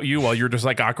glitches without you while you're just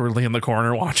like awkwardly in the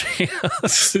corner watching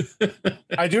us.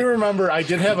 I do remember I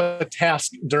did have a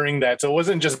task during that. So it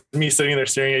wasn't just me sitting there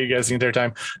staring at you guys the entire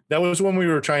time. That was when we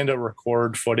were trying to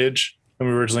record footage and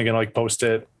we were originally going to like post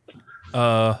it.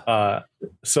 So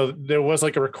there was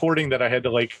like a recording that I had to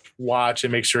like watch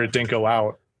and make sure it didn't go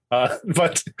out.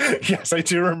 But yes, I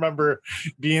do remember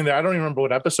being there. I don't even remember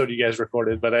what episode you guys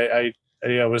recorded, but I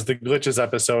it was the glitches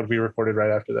episode we recorded right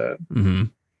after that. Mm-hmm.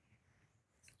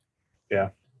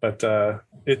 Yeah, but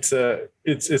it's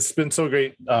been so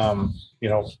great. Being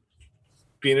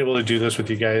able to do this with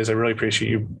you guys. I really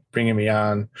appreciate you bringing me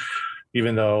on,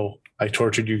 even though I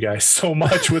tortured you guys so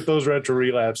much with those retro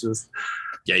relapses.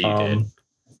 Yeah, you did.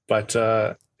 But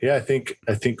I think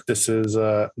this is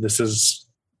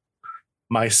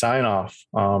my sign off.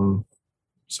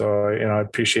 So, I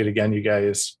appreciate again, you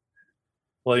guys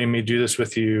letting me do this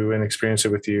with you and experience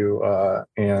it with you.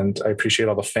 And I appreciate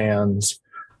all the fans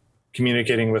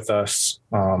communicating with us,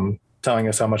 telling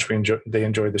us how much they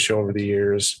enjoyed the show over the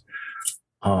years.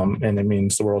 And it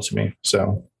means the world to me.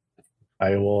 So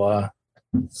I will,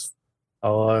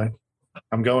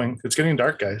 I'm going. It's getting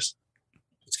dark, guys.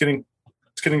 It's getting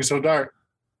so dark.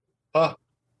 Oh,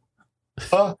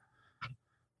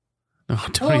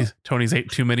 Tony's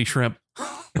ate too many shrimp.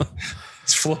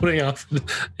 It's floating off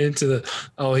into the.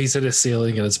 He's in a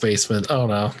ceiling in his basement. Oh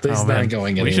no, he's not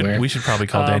going anywhere. We should probably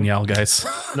call Danielle, guys.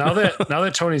 now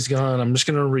that Tony's gone, I'm just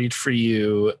going to read for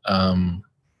you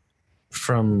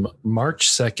from March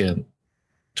 2nd,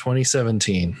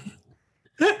 2017.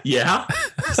 Yeah,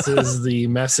 this is the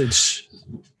message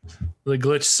the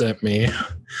glitch sent me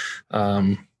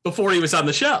before he was on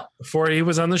the show.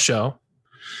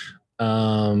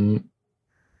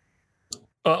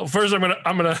 First,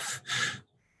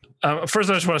 first,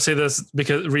 I just want to say this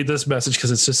read this message because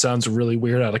it just sounds really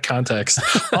weird out of context.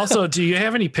 Also, do you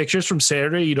have any pictures from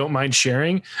Saturday you don't mind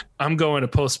sharing? I'm going to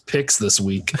post pics this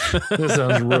week. This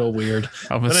sounds real weird.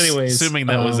 But anyways, assuming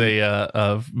that was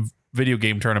a video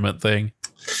game tournament thing.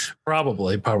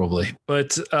 Probably.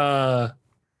 But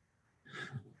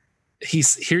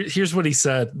here's what he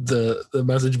said, the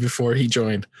message before he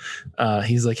joined.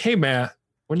 He's like, hey, Matt,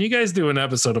 when you guys do an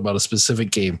episode about a specific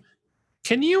game,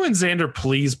 can you and Xander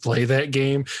please play that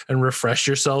game and refresh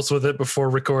yourselves with it before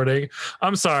recording?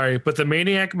 I'm sorry, but the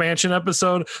Maniac Mansion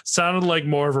episode sounded like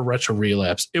more of a retro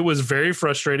relapse. It was very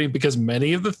frustrating because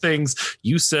many of the things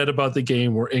you said about the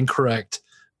game were incorrect.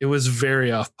 It was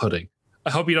very off-putting. I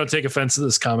hope you don't take offense to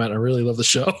this comment. I really love the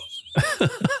show.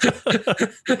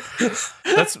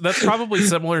 That's probably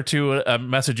similar to a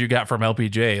message you got from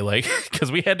LPJ, like,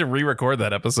 because we had to re-record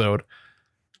that episode.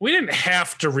 We didn't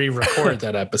have to re-record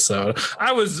that episode.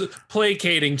 I was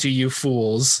placating to you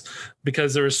fools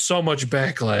because there was so much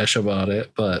backlash about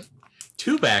it, but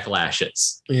 2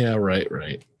 backlashes. Yeah, right.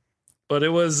 But it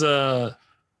was it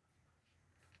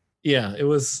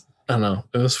was, I don't know.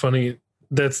 It was funny.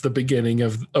 That's the beginning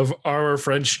of our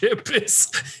friendship,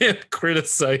 is him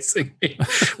criticizing me,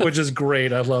 which is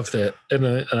great. I loved it.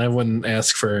 And I wouldn't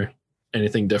ask for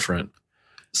anything different.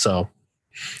 So,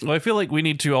 well, I feel like we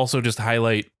need to also just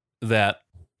highlight that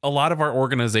a lot of our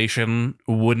organization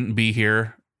wouldn't be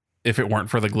here if it weren't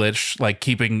for the glitch, like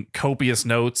keeping copious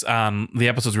notes on the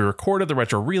episodes we recorded, the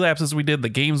retro relapses we did, the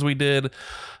games we did,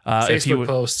 Facebook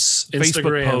posts,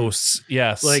 Instagram posts.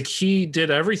 Yes. Like he did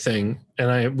everything,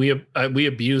 and we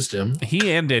abused him.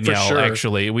 He and Danielle, sure.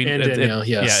 actually. Danielle,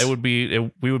 yes. Yeah,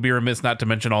 we would be remiss not to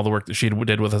mention all the work that she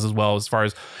did with us as well, as far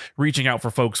as reaching out for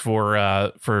folks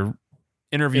for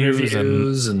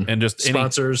interviews and just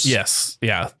sponsors. Yes.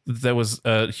 Yeah. That was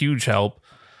a huge help.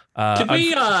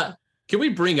 Can we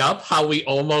bring up how we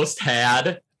almost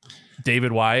had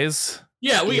David Wise?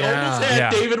 Yeah, we almost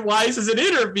had David Wise as an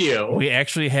interview. We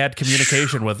actually had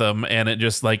communication with him, and it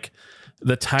just like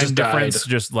the time difference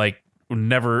just like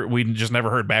we just never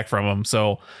heard back from him.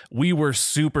 So we were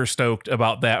super stoked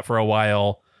about that for a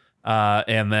while.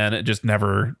 And then it just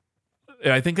never,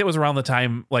 I think that was around the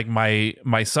time like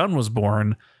my son was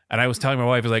born, and I was telling my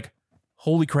wife, I was like,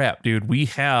 holy crap, dude, we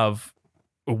have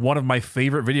one of my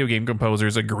favorite video game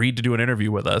composers agreed to do an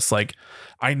interview with us. Like,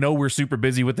 I know we're super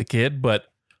busy with the kid, but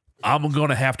I'm going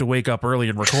to have to wake up early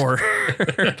and record.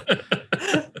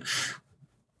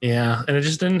 Yeah. And it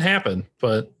just didn't happen,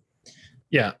 but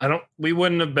yeah, we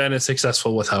wouldn't have been as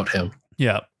successful without him.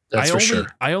 Yeah. That's for sure.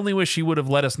 I only wish he would have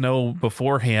let us know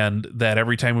beforehand that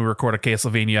every time we record a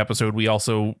Castlevania episode, we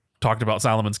also talked about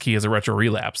Solomon's Key as a retro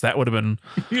relapse. That would have been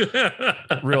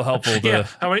real helpful.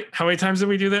 How many times did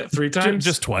we do that? 3 times?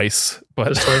 Just twice.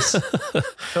 But just twice.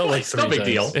 Felt like no big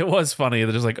deal. It was funny.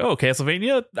 They're just like, oh,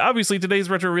 Castlevania. Obviously, today's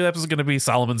retro relapse is going to be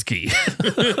Solomon's Key.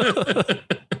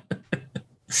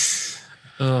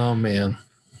 Oh man,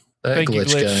 Thank glitch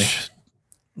you, Glitch. guy.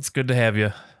 It's good to have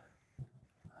you.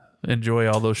 Enjoy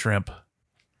all those shrimp.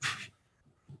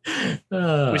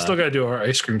 We still got to do our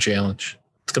ice cream challenge.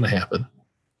 It's going to happen.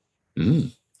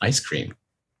 Ice cream.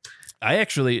 I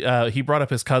actually, he brought up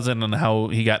his cousin and how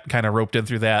he got kind of roped in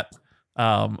through that.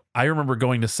 I remember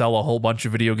going to sell a whole bunch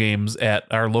of video games at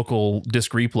our local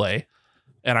disc replay,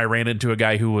 and I ran into a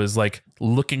guy who was like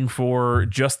looking for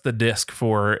just the disc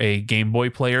for a Game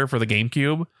Boy player for the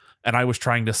GameCube, and I was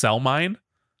trying to sell mine.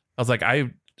 I was like,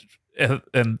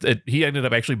 he ended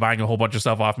up actually buying a whole bunch of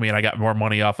stuff off me, and I got more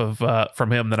money off of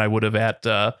from him than I would have at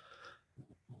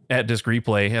disc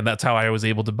replay, and that's how I was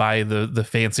able to buy the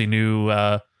fancy new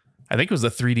I think it was the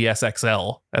 3DS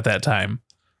XL at that time.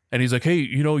 And he's like, hey,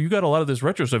 you got a lot of this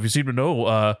retro stuff, you seem to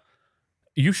know,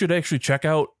 you should actually check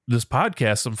out this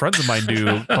podcast some friends of mine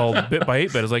do called Bit by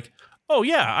 8-Bit. I was like, oh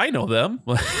yeah, I know them.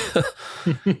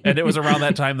 And it was around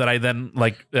that time that I then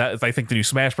I think the new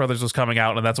Smash Brothers was coming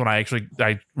out, and that's when I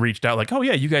reached out like, oh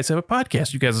yeah, you guys have a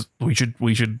podcast, you guys, we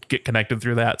should get connected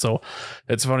through that. So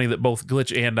it's funny that both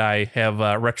Glitch and I have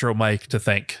Retro Mike to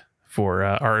thank for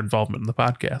our involvement in the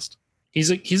podcast. He's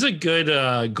a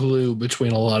good glue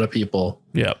between a lot of people.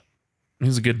 Yeah,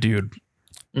 he's a good dude.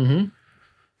 Mm-hmm.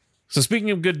 So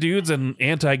speaking of good dudes and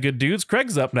anti-good dudes,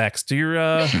 Craig's up next.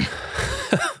 You're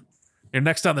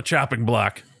next on the chopping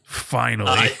block.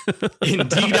 Finally.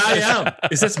 Indeed I am.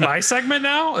 Is this my segment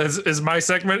now? Is my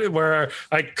segment where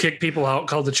I kick people out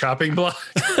called the chopping block?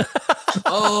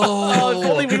 Oh, if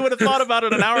only we would have thought about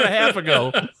it an hour and a half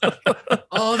ago.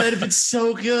 Oh, that'd have been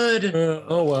so good.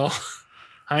 Oh well.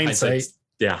 Hindsight.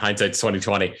 Hindsight's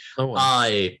 2020. Oh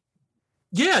well.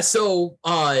 So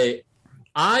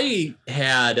I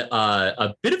had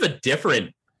a bit of a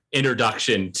different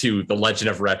introduction to the Legend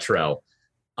of Retro.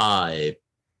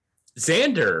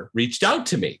 Xander reached out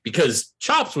to me because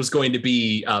Chops was going to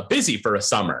be busy for a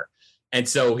summer, and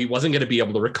so he wasn't going to be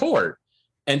able to record.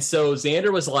 And so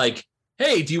Xander was like,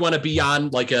 hey, do you want to be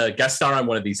on like a guest star on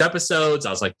one of these episodes? I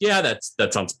was like, yeah,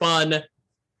 that sounds fun.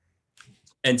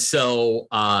 And so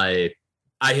I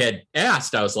had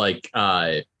asked, I was like,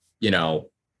 what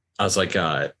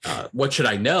should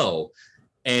I know?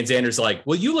 And Xander's like,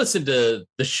 well, you listen to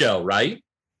the show, right?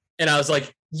 And I was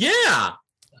like, yeah.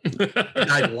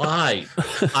 And I lied.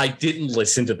 I didn't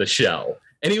listen to the show.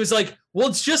 And he was like, well,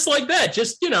 it's just like that.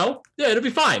 Just, it'll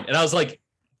be fine. And I was like,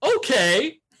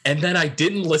 okay. And then I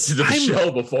didn't listen to the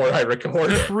show before I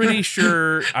recorded. Pretty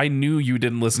sure I knew you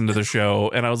didn't listen to the show,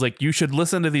 and I was like, you should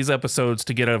listen to these episodes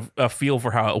to get a feel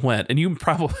for how it went. And you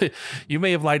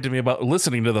may have lied to me about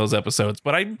listening to those episodes,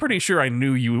 but I'm pretty sure I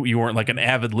knew you weren't like an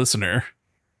avid listener.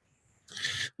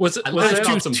 Was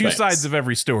that two sides of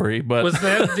every story? But was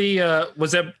that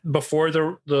was that before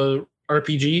the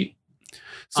RPG?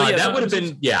 So that would have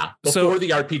been before the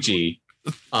RPG.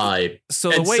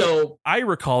 So the way I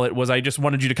recall it was I just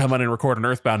wanted you to come on and record an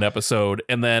Earthbound episode,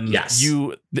 and then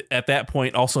you at that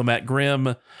point also met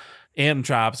Grim and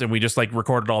Chops, and we just like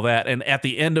recorded all that. And at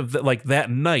the end of that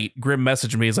night, Grim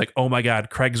messaged me. He's like, oh my god,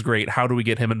 Craig's great, how do we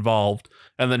get him involved?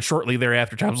 And then shortly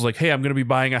thereafter, Chops was like, hey, I'm gonna be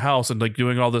buying a house and like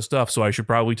doing all this stuff, so I should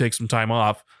probably take some time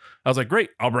off. I was like, great,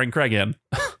 I'll bring Craig in.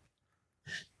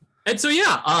 And so,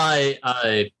 yeah,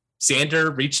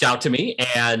 Xander reached out to me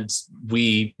and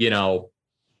we,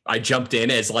 I jumped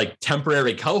in as like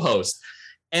temporary co-host.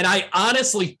 And I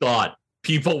honestly thought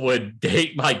people would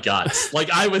hate my guts. Like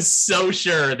I was so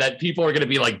sure that people were going to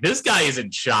be like, this guy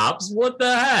isn't Chops. What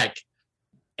the heck?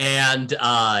 And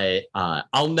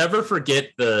I'll never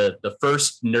forget the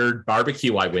first nerd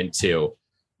barbecue I went to.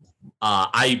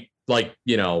 I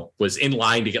was in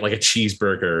line to get like a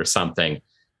cheeseburger or something.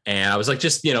 And I was like,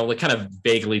 just, like kind of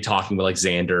vaguely talking with like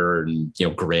Xander and,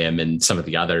 Grim and some of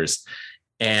the others.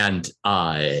 And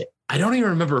I don't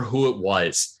even remember who it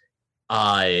was.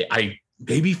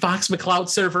 Maybe Fox McCloud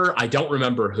server. I don't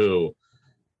remember who,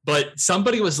 but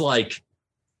somebody was like,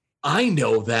 I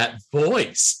know that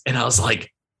voice. And I was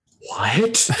like,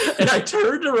 what? And I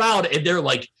turned around and they're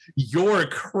like, you're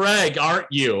Craig, aren't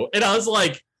you? And I was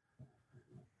like,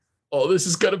 oh, this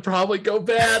is going to probably go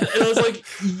bad. And I was like,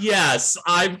 yes,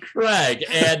 I'm Craig.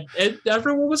 And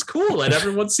everyone was cool and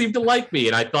everyone seemed to like me.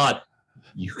 And I thought,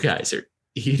 you guys are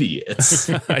idiots.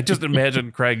 I just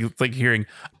imagine Craig like hearing,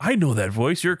 I know that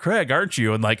voice, you're Craig, aren't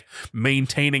you? And like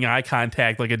maintaining eye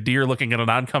contact like a deer looking at an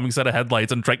oncoming set of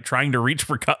headlights and trying to reach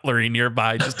for cutlery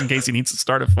nearby just in case he needs to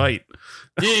start a fight.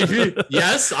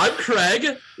 Yes, I'm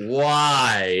Craig.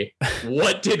 Why?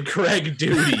 What did Craig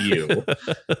do to you?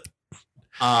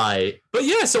 But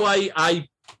yeah, so I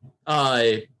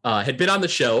had been on the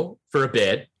show for a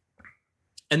bit,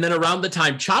 and then around the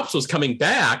time Chops was coming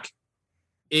back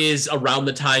is around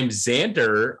the time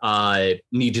Xander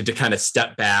needed to kind of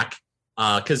step back.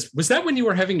 Because was that when you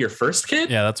were having your first kid?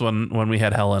 Yeah, that's when we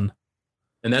had Helen.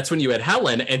 And that's when you had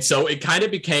Helen. And so it kind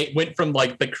of went from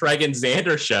like the Craig and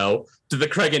Xander show to the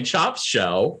Craig and Chops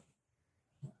show.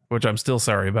 Which I'm still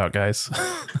sorry about, guys.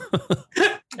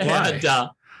 And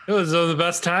it was the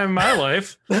best time of my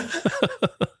life.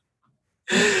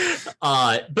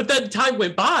 But then time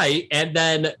went by and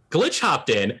then Glitch hopped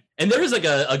in. And there was like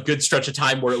a good stretch of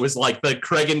time where it was like the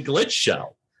Craig and Glitch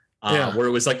show, where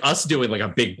it was like us doing like a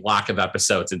big block of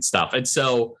episodes and stuff. And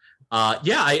so,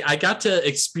 I got to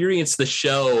experience the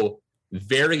show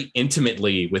very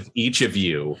intimately with each of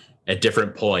you at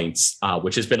different points,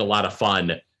 which has been a lot of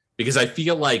fun because I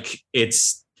feel like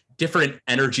it's different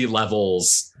energy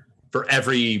levels for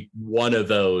every one of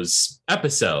those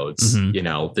episodes.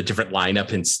 Mm-hmm. The different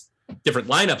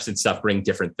lineups and stuff bring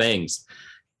different things.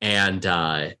 And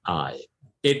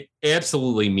it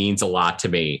absolutely means a lot to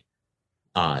me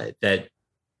that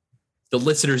the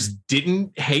listeners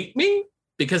didn't hate me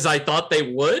because I thought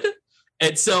they would.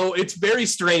 And so it's very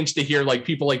strange to hear like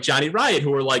people like Johnny Riot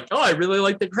who are like, oh, I really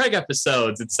like the Craig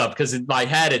episodes and stuff. Because in my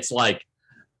head, it's like,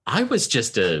 I was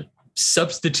just a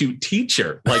substitute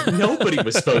teacher. Like nobody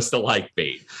was supposed to like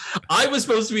me. I was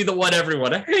supposed to be the one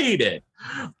everyone hated.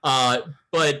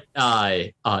 But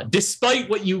despite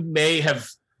what you may have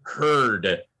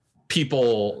heard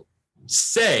people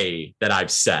say that I've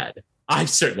said, I've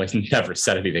certainly never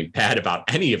said anything bad about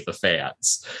any of the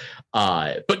fans.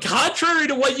 But contrary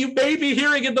to what you may be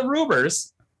hearing in the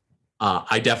rumors,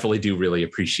 I definitely do really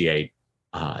appreciate,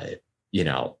 that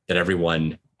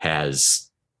everyone has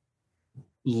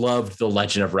loved The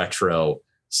Legend of Retro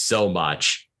so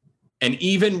much. And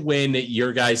even when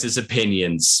your guys'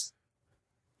 opinions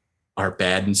are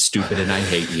bad and stupid and I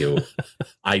hate you,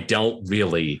 I don't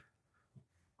really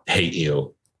hate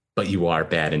you, but you are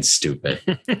bad and stupid.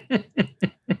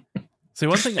 See,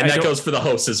 one thing, and that goes for the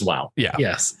host as well. Yeah.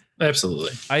 Yes,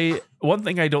 absolutely. One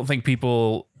thing I don't think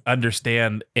people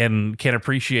understand and can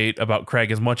appreciate about Craig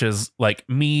as much as like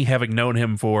me having known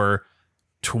him for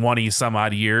 20 some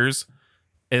odd years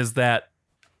is that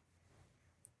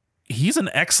he's an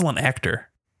excellent actor.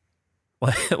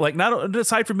 Like not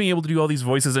aside from being able to do all these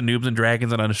voices and Noobs and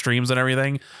Dragons and on streams and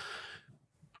everything,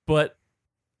 but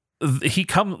he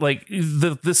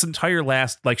this entire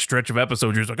last like stretch of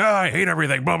episodes, he's like, oh, I hate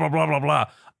everything, blah blah blah blah blah.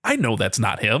 I know that's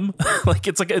not him.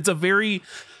 It's a very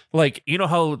like, you know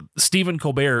how Stephen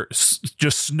Colbert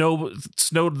just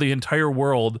snowed the entire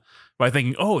world by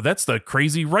thinking, oh, that's the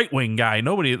crazy right wing guy.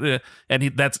 Nobody, and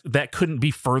that couldn't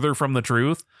be further from the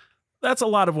truth. That's a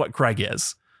lot of what Craig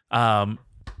is.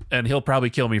 And he'll probably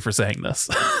kill me for saying this.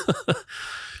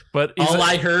 But all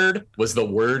I heard was the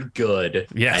word good.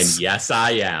 Yes. And yes,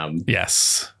 I am.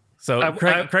 Yes. So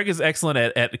Craig is excellent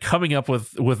at coming up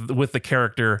with the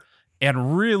character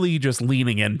and really just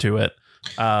leaning into it.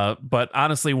 But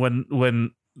honestly, when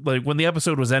the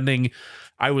episode was ending,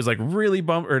 I was like really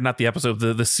bummed, or not the episode,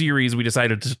 the series we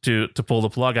decided to pull the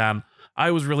plug on.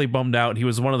 I was really bummed out. He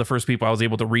was one of the first people I was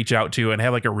able to reach out to and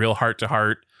have like a real heart to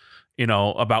heart,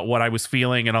 about what I was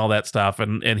feeling and all that stuff.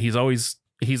 And he's always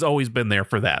he's always been there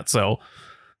for that. So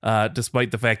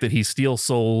despite the fact that he steals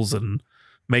souls and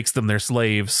makes them their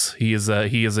slaves, he is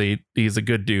a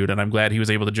good dude, and I'm glad he was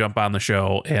able to jump on the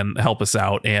show and help us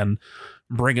out and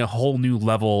bring a whole new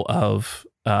level of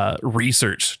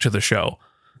research to the show.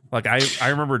 Like I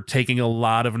remember taking a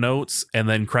lot of notes, and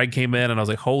then Craig came in and I was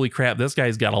like, holy crap, this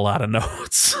guy's got a lot of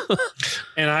notes.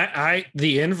 And I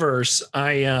the inverse,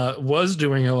 I was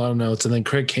doing a lot of notes, and then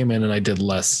Craig came in and I did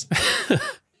less.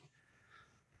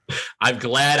 I'm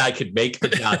glad I could make the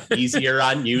job easier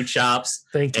on you, Chops.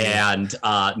 Thank you. And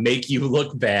make you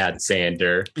look bad,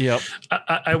 Xander. Yep.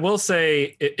 I will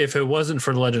say, if it wasn't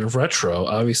for the Legend of Retro,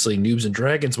 obviously Noobs and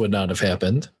Dragons would not have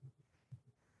happened.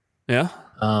 Yeah.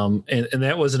 And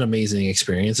that was an amazing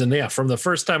experience. And yeah, from the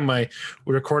first time we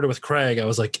recorded with Craig, I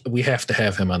was like, we have to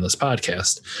have him on this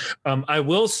podcast. I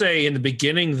will say in the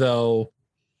beginning, though,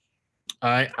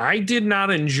 I did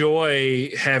not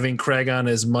enjoy having Craig on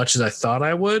as much as I thought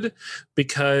I would,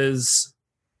 because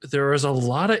there was a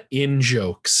lot of in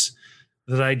jokes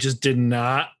that I just did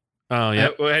not. Oh yeah,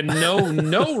 I had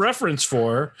no reference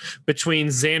for between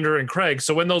Xander and Craig.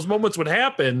 So when those moments would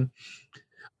happen,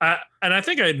 and I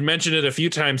think I had mentioned it a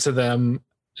few times to them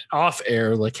off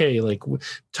air, like, hey, like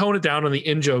tone it down on the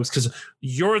in jokes, because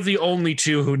you're the only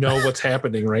two who know what's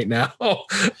happening right now.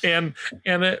 And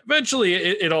eventually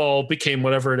it all became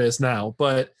whatever it is now.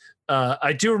 But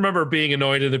I do remember being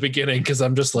annoyed in the beginning, because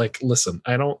I'm just like, listen,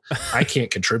 I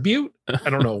can't contribute. I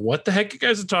don't know what the heck you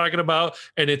guys are talking about.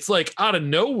 And it's like out of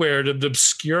nowhere, an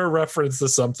obscure reference to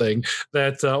something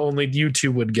that only you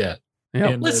two would get.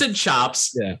 Yeah. Listen,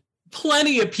 Chops. Yeah.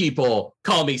 Plenty of people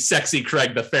call me Sexy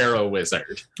Craig the Pharaoh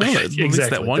Wizard. Well, at least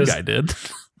that one guy did.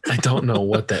 I don't know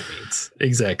what that means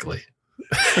exactly.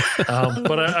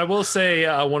 But I will say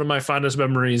one of my fondest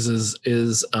memories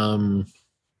is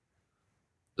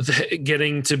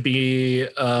getting to be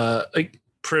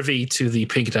privy to the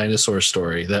pink dinosaur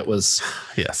story. That was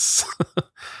yes.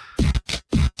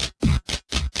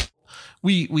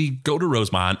 We go to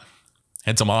Rosemont.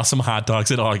 Had some awesome hot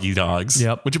dogs at Augie Dogs.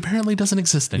 Yep. Which apparently doesn't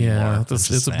exist anymore. Yeah,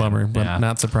 it's a bummer, but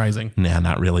not surprising. Nah,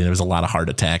 not really. There was a lot of heart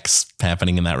attacks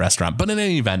happening in that restaurant. But in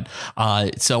any event,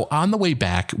 so on the way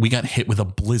back, we got hit with a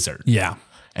blizzard. Yeah.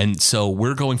 And so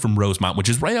we're going from Rosemont, which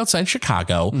is right outside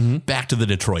Chicago, back to the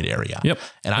Detroit area. Yep.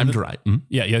 And I'm driving.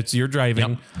 Yeah, it's you're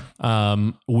driving.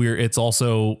 Yep. It's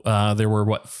also there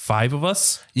were 5 of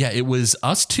us? Yeah, it was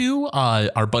us two,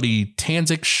 our buddy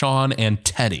Tanzik, Sean, and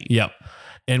Teddy. Yep.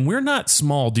 And we're not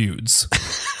small dudes.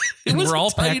 And we're all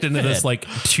packed into this like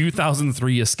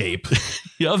 2003 Escape.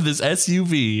 Of this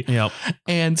SUV. Yep.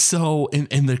 And so,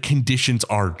 and the conditions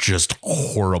are just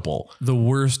horrible. The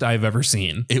worst I've ever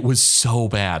seen. It was so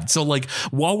bad. So like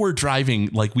while we're driving,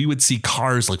 like we would see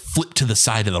cars like flip to the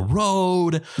side of the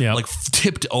road, like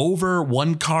tipped over.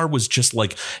 One car was just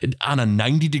like on a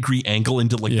 90-degree angle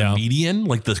into like the median,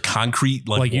 like the concrete.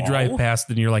 Like you drive past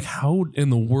and you're like, how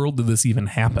in the world did this even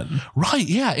happen? Right.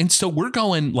 Yeah. And so we're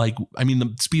going like, I mean,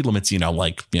 the speed limit's,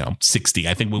 60.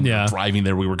 I think when we were driving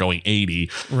there, we were going 80.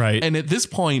 Right. And at this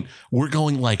point, we're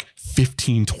going like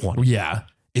 15, 20. Yeah.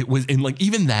 It was, and like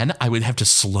even then I would have to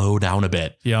slow down a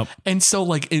bit. Yep. And so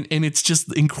like, and it's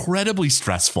just incredibly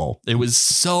stressful. It was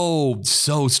so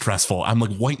stressful. I'm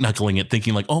like white knuckling it,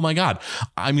 thinking like, oh my God,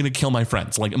 I'm going to kill my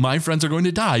friends. Like my friends are going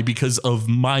to die because of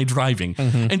my driving.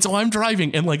 And so I'm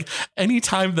driving, and like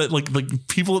anytime that like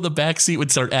people in the back seat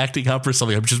would start acting up or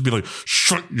something, I'd just be like,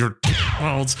 shut your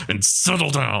mouths and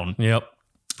settle down. Yep.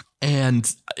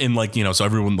 And like, so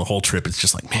everyone the whole trip is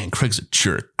just like, man, Craig's a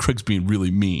jerk. Craig's being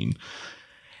really mean.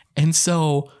 And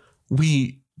so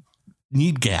we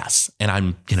need gas, and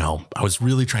I'm, I was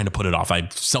really trying to put it off.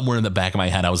 Somewhere in the back of my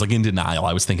head, I was like in denial.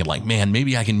 I was thinking like, man,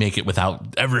 maybe I can make it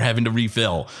without ever having to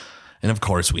refill. And of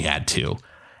course we had to.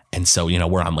 And so,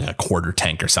 we're on like a quarter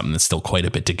tank or something. That's still quite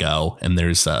a bit to go. And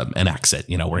there's an exit,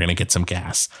 we're going to get some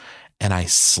gas. And I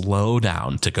slow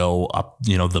down to go up,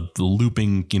 the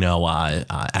looping,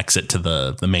 exit to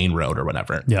the main road or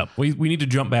whatever. Yeah. We need to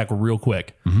jump back real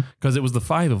quick because it was the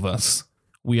 5 of us.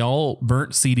 We all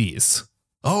burnt CDs.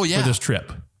 Oh yeah. For this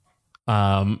trip.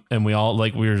 And we all we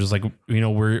were just like,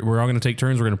 we're all going to take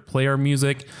turns. We're going to play our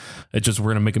music. It's just, we're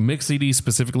going to make a mix CD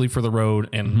specifically for the road.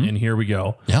 And here we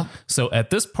go. Yeah. So at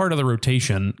this part of the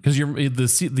rotation, because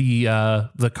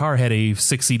the car had a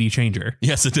 6 CD changer.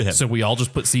 Yes, it did. So we all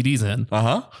just put CDs in.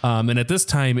 And at this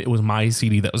time it was my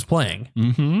CD that was playing.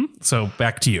 So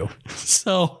back to you.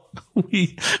 So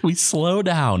we slow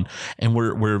down, and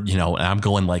we're I'm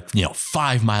going like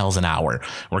 5 miles an hour.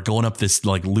 We're going up this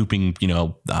like looping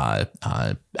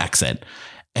exit,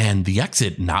 And the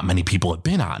exit, not many people have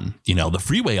been on. You know, the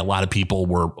freeway, a lot of people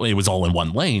it was all in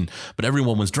one lane, but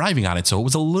everyone was driving on it. So it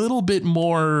was a little bit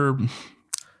more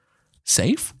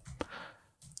safe,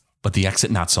 but the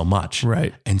exit, not so much.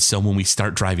 Right. And so when we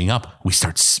start driving up, we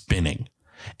start spinning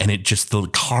and the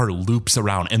car loops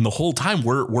around. And the whole time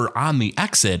we're on the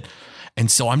exit.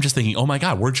 And so I'm just thinking, oh my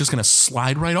God, we're just going to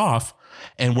slide right off.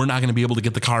 And we're not going to be able to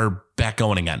get the car back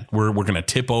going again. We're going to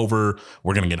tip over.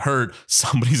 We're going to get hurt.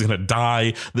 Somebody's going to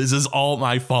die. This is all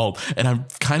my fault. And I'm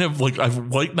kind of like, I've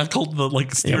white knuckled the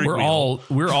steering wheel.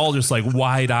 We're all just like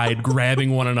wide eyed,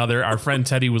 grabbing one another. Our friend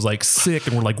Teddy was like sick,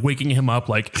 and we're like waking him up.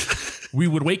 Like we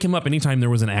would wake him up anytime there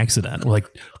was an accident. We're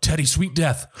like, Teddy, sweet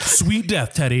death,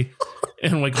 Teddy.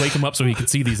 And like wake him up so he could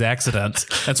see these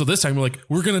accidents. And so this time we're like,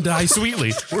 we're going to die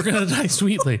sweetly. We're going to die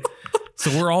sweetly. So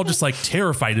we're all just like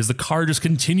terrified as the car just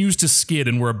continues to skid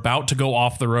and we're about to go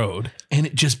off the road. And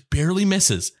it just barely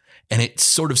misses. And it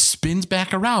sort of spins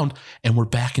back around and we're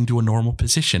back into a normal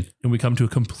position. And we come to a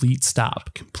complete stop.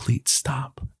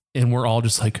 And we're all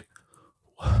just like...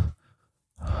 And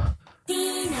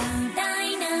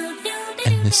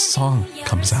this song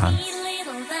comes on.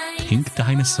 Pink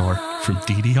Dinosaur from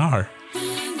DDR.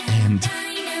 And...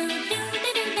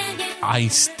 I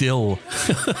still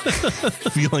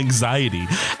feel anxiety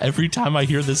every time I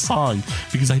hear this song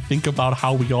because I think about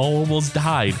how we all almost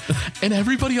died and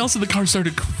everybody else in the car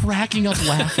started cracking up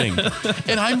laughing.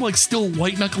 And I'm like still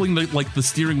white knuckling the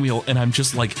steering wheel. And I'm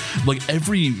just like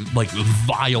every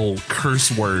vile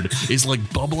curse word is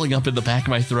like bubbling up in the back of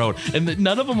my throat. And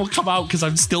none of them will come out because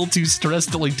I'm still too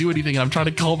stressed to like do anything. And I'm trying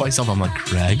to calm myself. I'm like,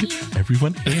 Craig,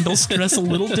 everyone handles stress a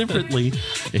little differently.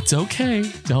 It's okay.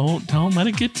 Don't let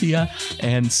it get to you.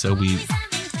 And so we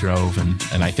drove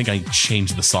and I think I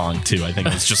changed the song too. I think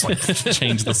I was just like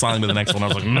change the song to the next one. I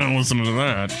was like, no, listen to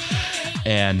that.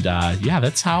 And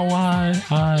that's how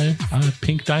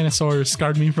Pink Dinosaur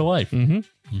scarred me for life. Mm-hmm.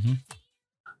 Mm-hmm.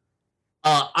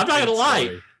 I'm not gonna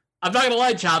lie. I'm not gonna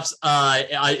lie, Chops.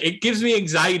 It gives me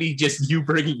anxiety just you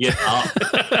bringing it up.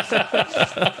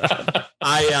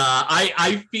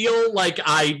 I feel like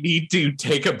I need to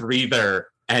take a breather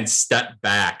and step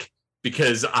back.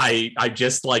 Because I'm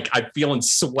feeling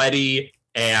sweaty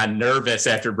and nervous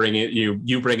after bringing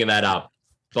you bringing that up,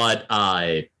 but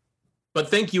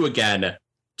thank you again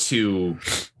to,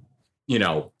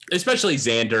 especially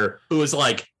Xander, who was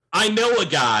like, I know a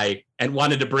guy and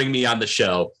wanted to bring me on the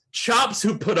show. Chops,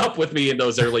 who put up with me in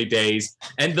those early days,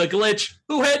 and the Glitch,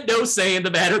 who had no say in the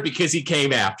matter because he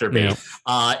came after me.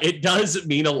 Yeah. It does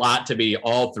mean a lot to me.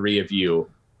 All three of you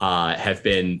have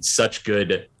been such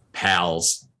good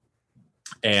pals.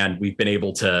 And we've been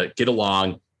able to get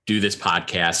along, do this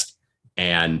podcast.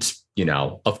 And,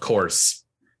 of course,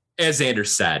 as Xander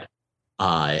said,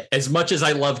 as much as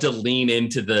I love to lean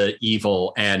into the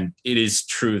evil, and it is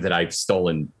true that I've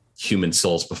stolen human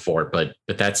souls before, but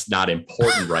that's not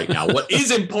important right now. What is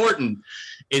important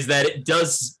is that it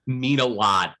does mean a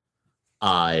lot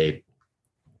to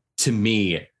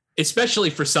me,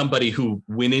 especially for somebody who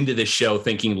went into this show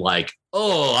thinking like,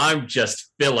 oh, I'm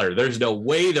just filler. There's no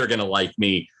way they're going to like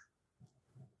me.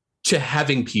 To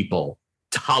having people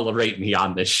tolerate me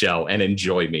on this show and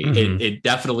enjoy me. Mm-hmm. It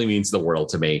definitely means the world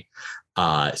to me.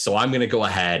 So I'm going to go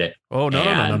ahead. Oh, no.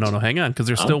 Hang on. Because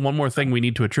there's still one more thing we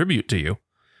need to attribute to you.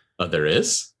 Oh, there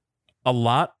is? A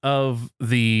lot of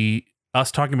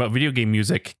us talking about video game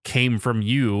music came from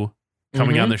you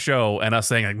coming on the show and us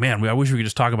saying like, man, I wish we could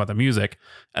just talk about the music.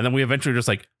 And then we eventually just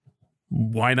like,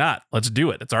 why not? Let's do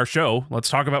it. It's our show. Let's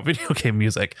talk about video game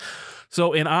music.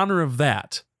 So in honor of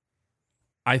that,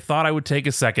 I thought I would take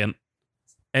a second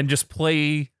and just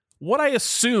play what I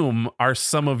assume are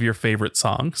some of your favorite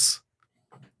songs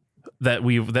that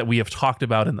we have talked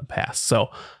about in the past. So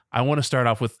I want to start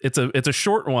off with it's a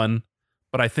short one,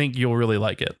 but I think you'll really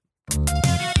like it.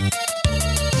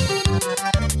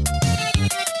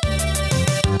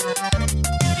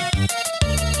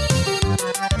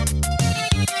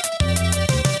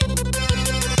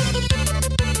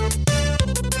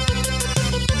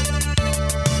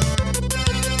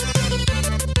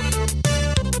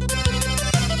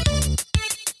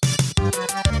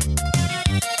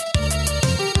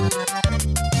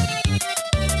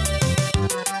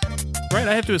 Right,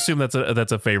 I have to assume that's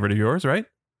a favorite of yours, right?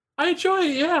 I enjoy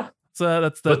it, yeah. So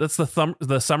that's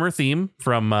the summer theme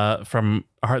from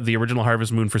the original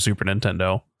Harvest Moon for Super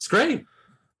Nintendo. It's great.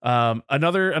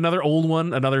 Another old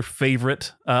one, another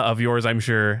favorite of yours, I'm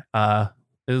sure,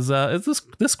 is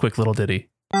this quick little ditty.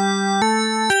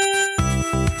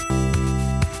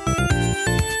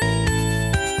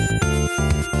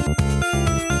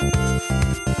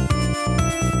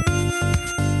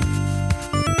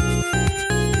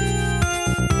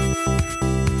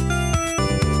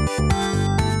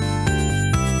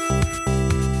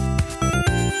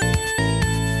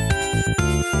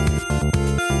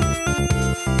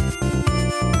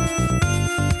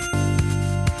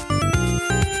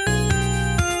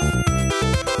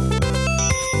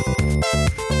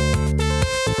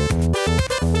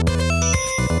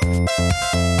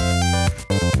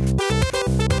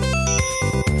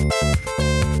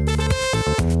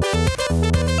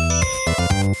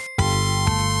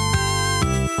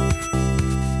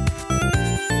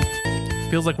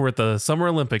 feels like we're at the Summer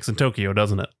Olympics in Tokyo,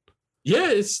 doesn't it? Yeah,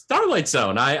 it's Starlight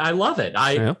Zone. I love it.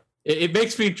 It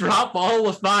makes me drop all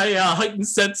of my heightened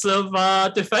sense of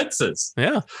defenses.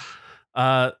 Yeah.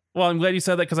 Well, I'm glad you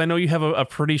said that because I know you have a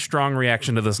pretty strong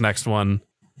reaction to this next one.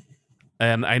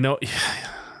 And I know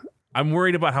I'm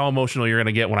worried about how emotional you're going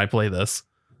to get when I play this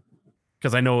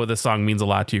because I know this song means a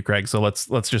lot to you, Craig. So let's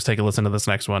just take a listen to this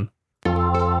next one.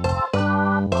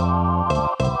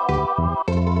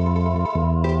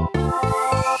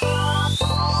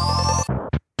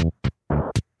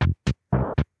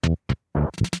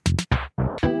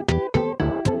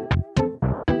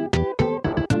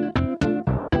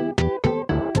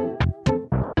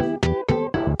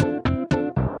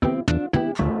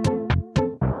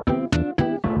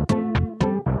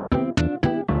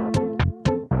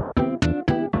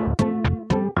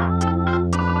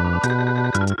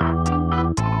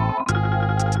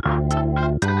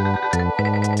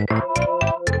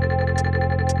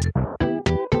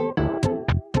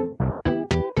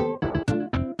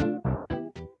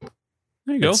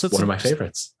 There you go. It's one of my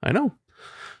favorites. I know.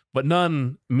 But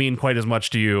none mean quite as much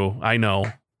to you, I know,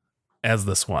 as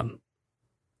this one.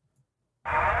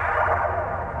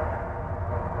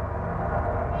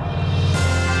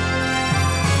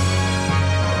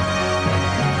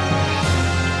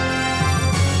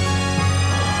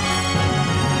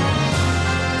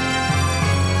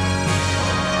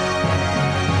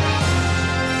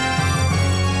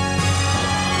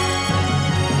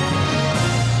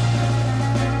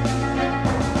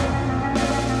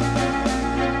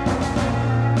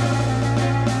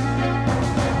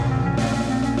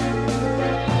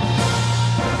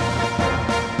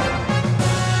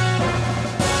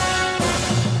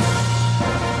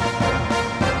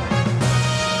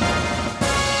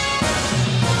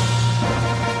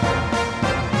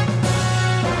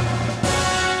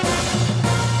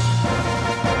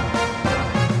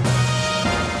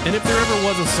 And if there ever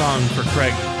was a song for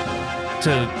Craig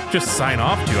to just sign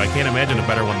off to, I can't imagine a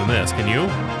better one than this. Can you?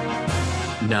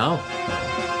 No.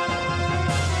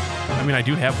 I mean, I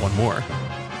do have one more.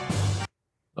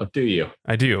 Oh, do you?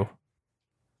 I do.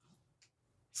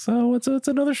 So it's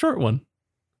another short one.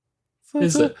 So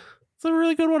Is it? It's a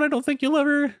really good one. I don't think you'll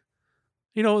ever,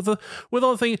 with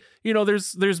all the thing,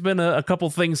 there's been a couple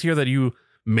things here that you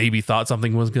maybe thought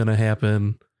something was going to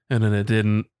happen and then it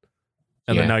didn't.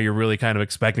 And then now you're really kind of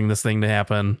expecting this thing to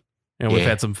happen. And we've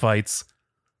had some fights.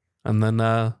 And then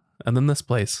this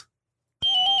place.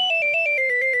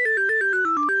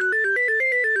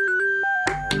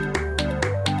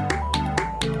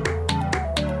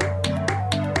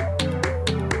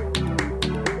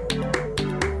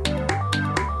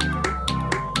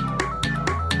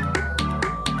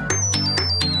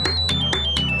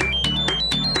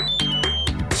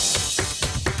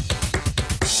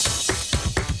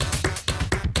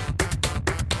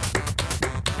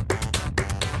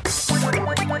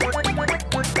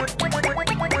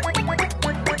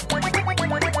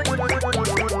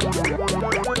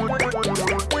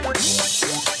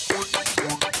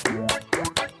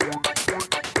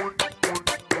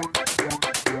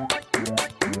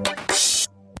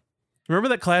 Remember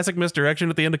that classic misdirection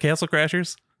at the end of Castle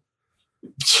Crashers?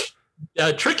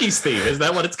 Tricky's theme. Is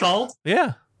that what it's called?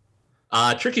 Yeah.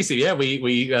 Tricky's theme. Yeah,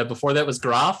 we before that was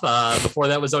Groff. Before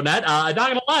that was Onette. I'm not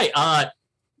gonna lie.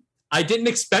 I didn't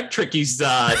expect Tricky's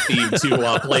theme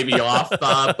to play me off.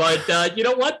 But you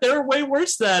know what? There are way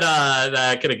worse that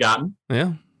I could have gotten.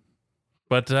 Yeah.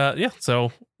 But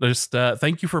so just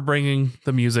thank you for bringing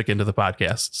the music into the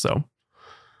podcast. So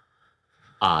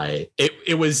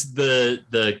it was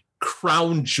the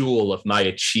crown jewel of my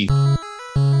achievement.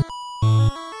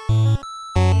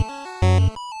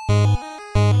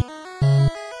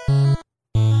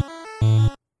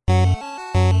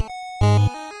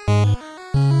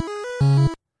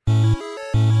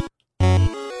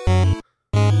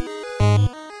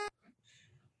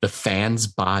 The fans'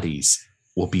 bodies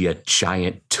will be a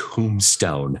giant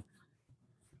tombstone,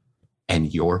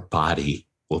 and your body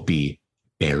will be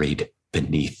buried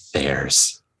beneath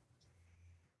theirs.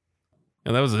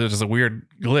 And that was just a weird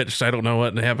glitch. I don't know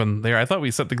what happened there. I thought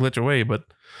we set the glitch away, but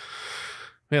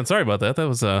man, sorry about that. That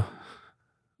was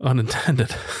unintended.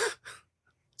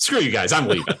 Screw you guys. I'm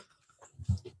leaving.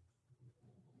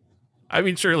 I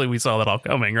mean, surely we saw that all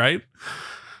coming, right?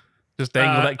 Just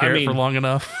dangle that carrot for long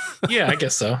enough. Yeah, I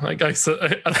guess so. I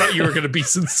thought you were going to be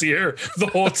sincere the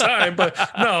whole time, but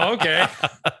no, okay.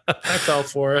 I fell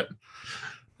for it.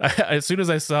 As soon as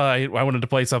I saw I wanted to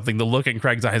play something, the look in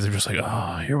Craig's eyes are just like,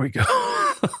 oh, here we go.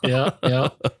 Yeah.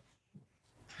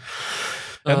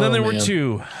 And then there were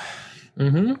two.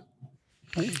 Mm-hmm.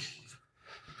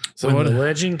 So when the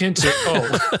legend continues.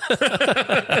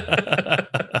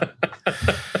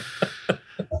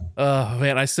 Oh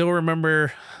man, I still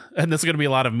remember, and this is going to be a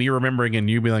lot of me remembering and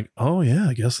you being like, oh yeah,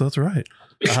 I guess that's right.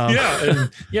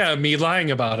 Me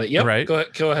lying about it. Yep. Right.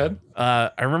 Go ahead.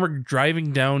 I remember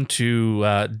driving down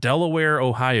to Delaware,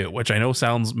 Ohio, which I know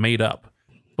sounds made up.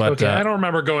 But okay, I don't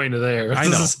remember going to there. I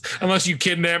know. Unless you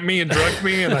kidnapped me and drugged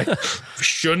me and I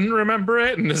shouldn't remember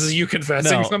it. And this is you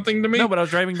confessing something to me. No, but I was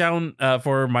driving down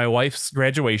for my wife's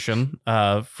graduation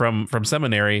from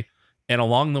seminary. And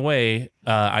along the way,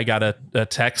 I got a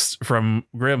text from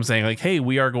Grim saying like, hey,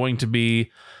 we are going to be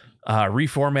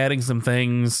reformatting some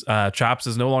things. Chops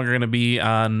is no longer going to be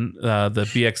on the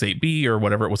BX8B or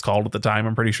whatever it was called at the time.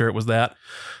 I'm pretty sure it was that.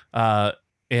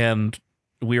 And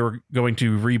we were going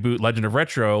to reboot Legend of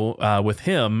Retro with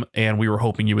him, and we were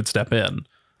hoping you would step in.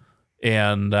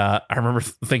 And I remember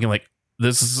thinking, like,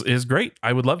 this is great.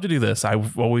 I would love to do this.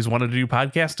 I've always wanted to do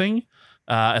podcasting.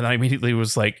 And I immediately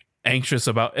was like anxious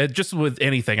about it. Just with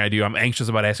anything I do, I'm anxious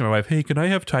about asking my wife, hey, can I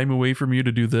have time away from you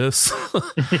to do this?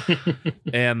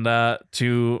 And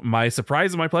to my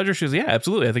surprise and my pleasure, she was, yeah,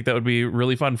 absolutely. I think that would be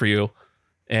really fun for you.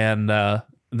 And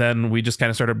then we just kind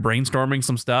of started brainstorming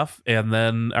some stuff. And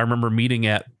then I remember meeting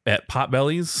at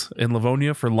Potbelly's in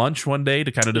Livonia for lunch one day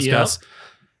to kind of discuss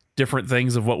different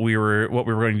things of what we were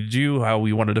going to do, how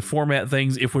we wanted to format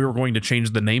things, if we were going to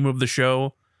change the name of the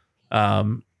show.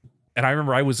 And I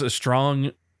remember I was a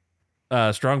strong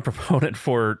proponent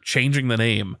for changing the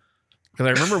name. Because I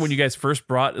remember when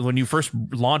you first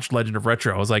launched Legend of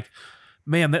Retro, I was like,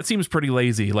 man, that seems pretty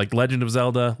lazy. Like Legend of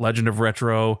Zelda, Legend of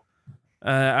Retro.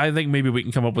 I think maybe we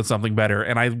can come up with something better.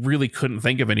 And I really couldn't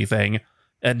think of anything.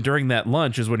 And during that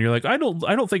lunch is when you're like, I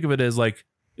don't think of it as like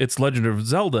it's Legend of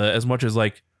Zelda as much as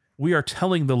like we are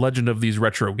telling the legend of these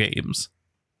retro games.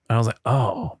 And I was like,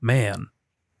 oh man,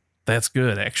 that's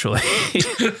good actually.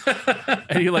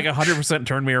 And you like 100%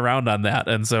 turned me around on that.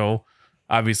 And so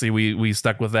obviously we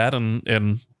stuck with that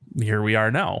and here we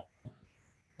are now.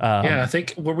 I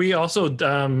think were we also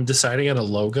deciding on a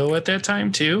logo at that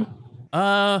time too?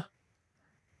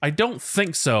 I don't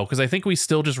think so, because I think we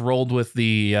still just rolled with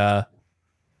the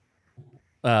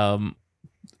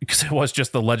because it was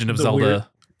just the Legend of Zelda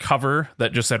cover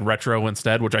that just said retro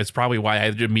instead, which is probably why I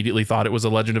immediately thought it was a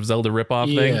Legend of Zelda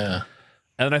ripoff thing. Yeah.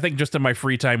 And I think just in my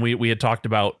free time we had talked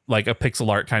about like a pixel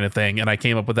art kind of thing, and I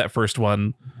came up with that first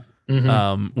one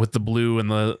with the blue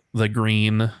and the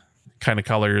green kind of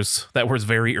colors that was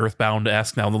very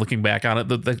Earthbound-esque. Now looking back on it,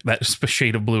 that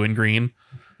shade of blue and green.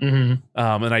 And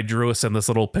I drew us in this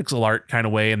little pixel art kind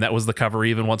of way, and that was the cover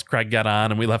even once Craig got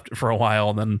on, and we left it for a while.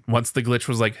 And then once the glitch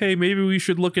was like, hey, maybe we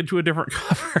should look into a different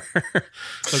cover.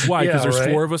 Like, why? Because there's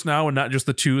 4 of us now and not just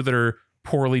the 2 that are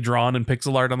poorly drawn in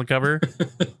pixel art on the cover.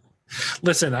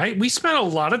 Listen, we spent a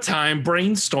lot of time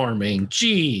brainstorming.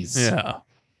 Jeez. Yeah.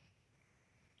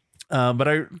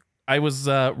 But I was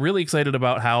really excited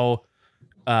about how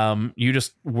you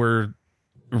just were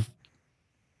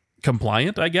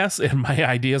compliant, I guess, in my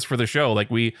ideas for the show. Like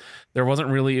there wasn't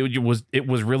really, it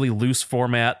was really loose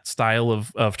format style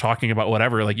of talking about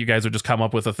whatever. Like you guys would just come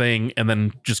up with a thing and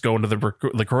then just go into the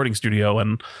recording studio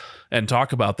and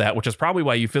talk about that, which is probably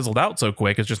why you fizzled out so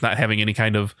quick, is just not having any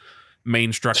kind of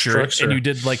main structure. And you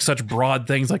did like such broad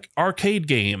things like arcade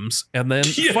games and then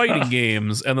fighting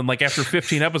games. And then like after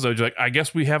 15 episodes, you're like, I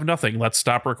guess we have nothing. Let's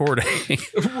stop recording.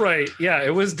 Right. Yeah.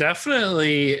 It was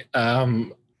definitely,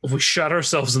 we shot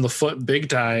ourselves in the foot big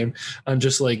time on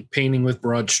just like painting with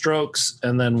broad strokes.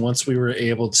 And then once you were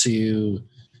able to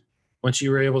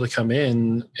come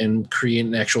in and create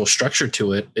an actual structure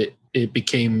to it, it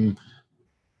became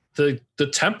the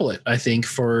template, I think,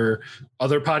 for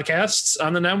other podcasts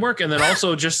on the network. And then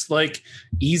also just like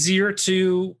easier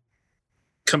to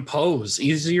compose,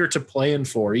 easier to plan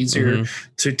for, easier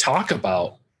to talk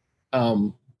about.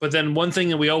 But then one thing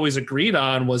that we always agreed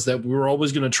on was that we were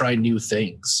always going to try new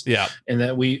things. Yeah. And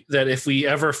that if we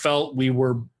ever felt we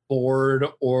were bored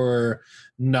or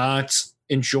not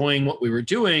enjoying what we were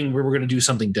doing, we were going to do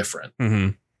something different.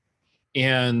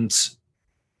 And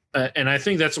I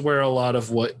think that's where a lot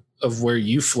of where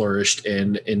you flourished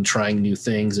in trying new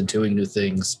things and doing new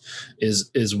things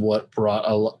is what brought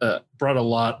a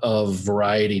lot of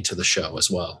variety to the show as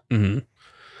well.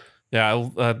 Yeah,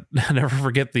 I'll never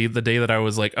forget the day that I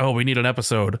was like, oh, we need an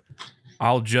episode.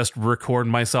 I'll just record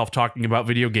myself talking about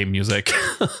video game music.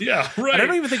 Yeah, right. I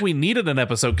don't even think we needed an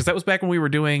episode, because that was back when we were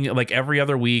doing like every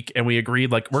other week, and we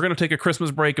agreed like we're going to take a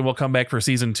Christmas break and we'll come back for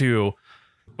season 2.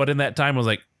 But in that time I was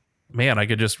like, man, I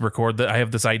could just record that. I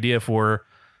have this idea for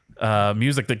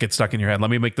music that gets stuck in your head.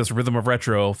 Let me make this Rhythm of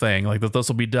Retro thing. Like this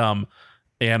will be dumb.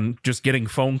 and just getting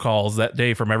phone calls that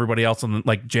day from everybody else, and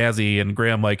like Jazzy and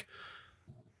Graham, like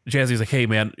Jazzy's like, hey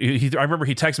man, I remember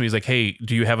he texted me, he's like, hey,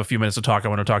 do you have a few minutes to talk? I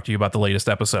want to talk to you about the latest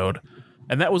episode.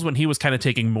 And that was when he was kind of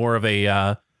taking more of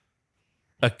a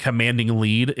commanding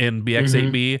lead in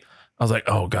BX8B. I was like,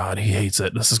 oh God, he hates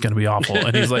it. This is going to be awful.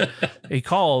 And he's like, he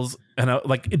calls, and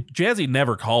Jazzy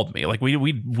never called me. Like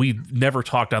we never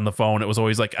talked on the phone. It was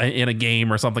always like in a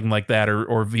game or something like that,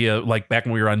 or via like back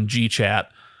when we were on G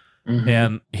Chat.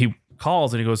 And he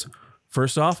calls and he goes,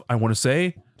 first off, I want to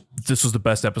say this was the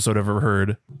best episode I've ever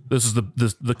heard. This is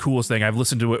the coolest thing. I've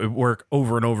listened to it at work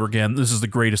over and over again. This is the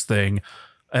greatest thing.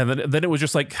 And then it was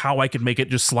just like how I could make it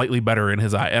just slightly better in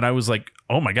his eye. And I was like,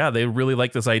 oh my God, they really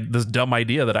like this dumb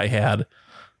idea that I had.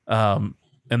 And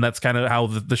that's kind of how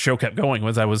the show kept going.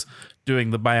 Was I was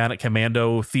doing the Bionic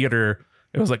Commando theater.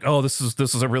 It was like, oh, this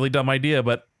is a really dumb idea,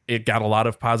 but it got a lot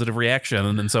of positive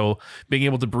reaction. And so being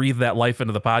able to breathe that life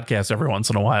into the podcast every once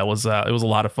in a while was it was a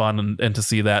lot of fun. And to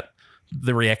see that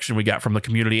the reaction we got from the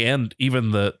community and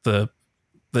even the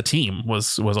team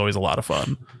was always a lot of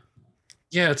fun.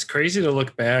 Yeah, it's crazy to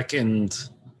look back and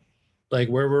like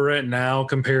where we're at now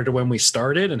compared to when we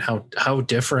started, and how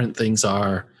different things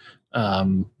are.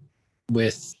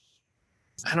 With,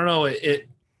 I don't know, it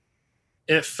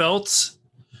felt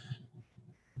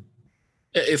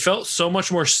so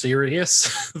much more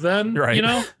serious then, right. You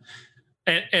know,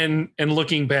 and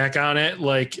looking back on it,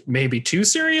 like maybe too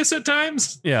serious at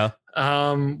times. Yeah.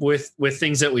 With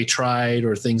things that we tried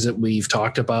or things that we've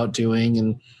talked about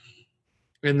doing,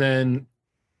 and then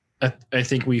I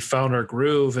think we found our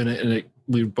groove, and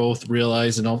we both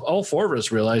realized, and all four of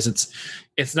us realized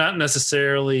it's not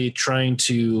necessarily trying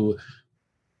to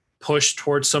push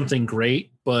towards something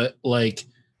great, but like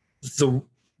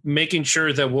making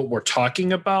sure that what we're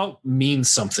talking about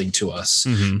means something to us,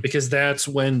 because that's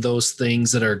when those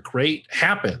things that are great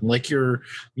happen, like your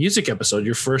music episode,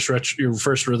 your first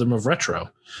rhythm of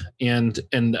retro. And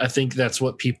I think that's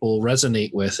what people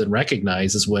resonate with and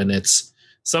recognize, is when it's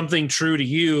something true to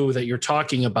you that you're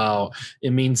talking about, it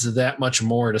means that much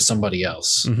more to somebody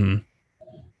else.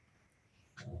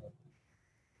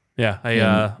 Yeah,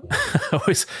 I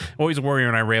always worry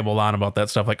when I ramble on about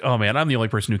that stuff. Like, oh man, I'm the only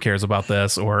person who cares about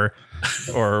this, or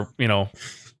you know,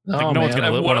 like no one's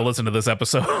gonna want to listen to this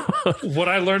episode. What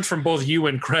I learned from both you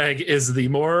and Craig is the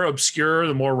more obscure,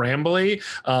 the more rambly,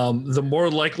 the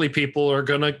more likely people are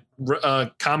gonna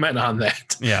comment on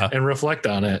that, and reflect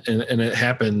on it, and it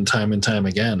happened time and time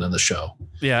again in the show.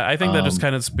 Yeah, I think that just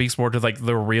kind of speaks more to like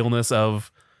the realness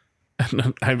of.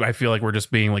 I feel like we're just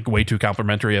being like way too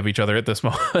complimentary of each other at this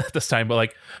moment, at this time, but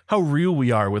like how real we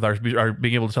are with our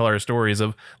being able to tell our stories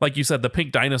of, like you said, the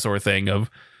pink dinosaur thing of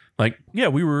like, yeah,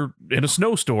 we were in a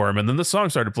snowstorm and then the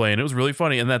song started playing. It was really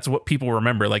funny. And that's what people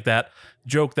remember. Like that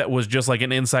joke that was just like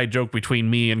an inside joke between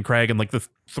me and Craig and like the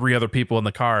three other people in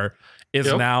the car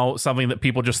is now something that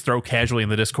people just throw casually in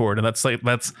the Discord. And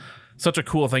that's such a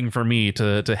cool thing for me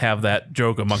to have that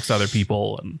joke amongst other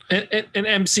people, and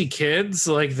MC Kids,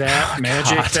 like that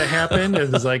magic that happened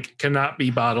is like cannot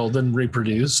be bottled and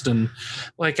reproduced. And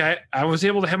like I was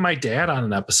able to have my dad on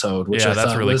an episode, which I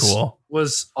thought really cool.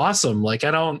 Was awesome. Like I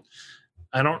don't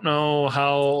know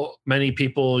how many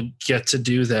people get to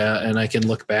do that, and I can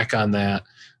look back on that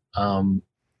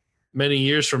many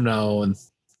years from now and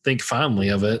think fondly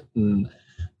of it. And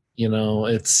you know,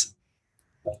 it's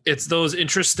those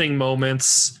interesting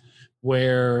moments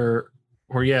where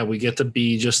we get to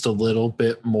be just a little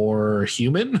bit more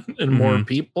human and more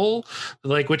people,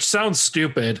 like, which sounds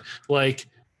stupid, like,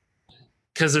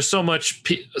 because there's so much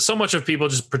of people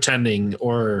just pretending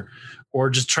or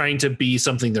just trying to be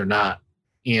something they're not,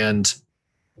 and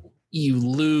you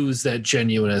lose that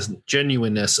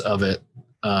genuineness of it,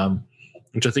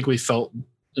 which I think we felt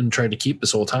and tried to keep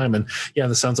this whole time. And yeah,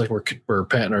 this sounds like we're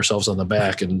patting ourselves on the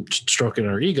back and stroking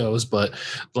our egos, but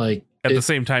like at the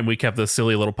same time, we kept this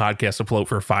silly little podcast afloat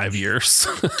for 5 years.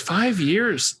 5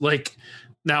 years. Like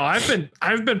now I've been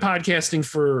podcasting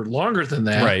for longer than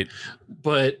that. Right.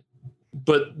 But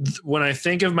when I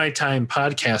think of my time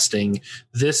podcasting,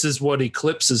 this is what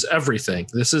eclipses everything.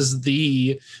 This is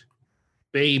the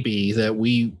baby that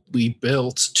we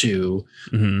built to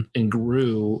and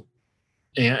grew,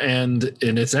 and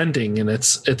it's ending, and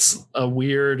it's a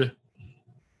weird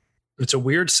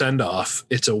send off.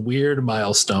 It's a weird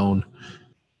milestone.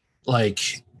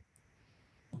 Like,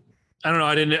 I don't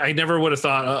know. I never would have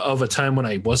thought of a time when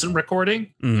I wasn't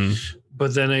recording,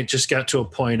 but then it just got to a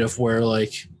point of where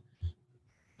like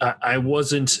I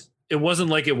wasn't. It wasn't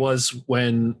like it was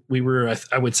when we were,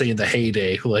 I would say, in the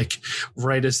heyday, like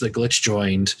right as the glitch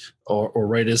joined or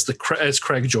right as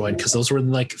Craig joined, because those were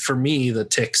like, for me, the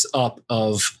ticks up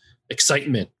of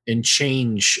excitement and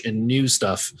change and new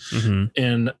stuff.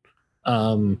 And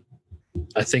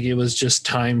I think it was just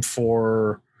time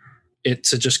for it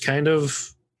to just kind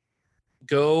of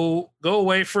go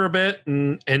away for a bit.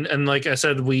 And like I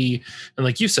said,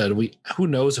 like you said, who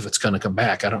knows if it's going to come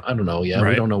back? I don't know yet.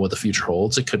 We don't know what the future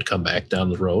holds. It could come back down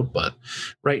the road, but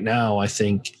right now I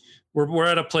think we're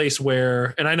at a place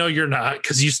where, and I know you're not,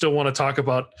 because you still want to talk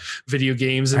about video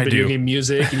games and video game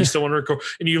music, and you still want to record,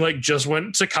 and you like just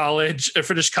went to college,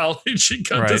 finished college, and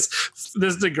got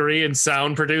this degree in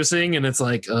sound producing, and it's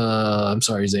like, I'm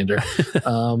sorry, Xander,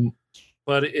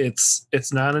 but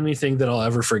it's not anything that I'll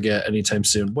ever forget anytime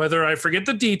soon. Whether I forget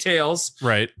the details,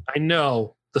 I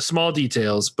know the small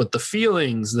details, but the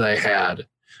feelings that I had,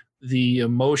 the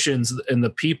emotions, and the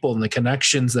people and the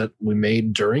connections that we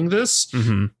made during this.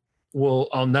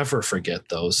 I'll never forget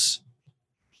those.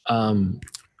 Yeah,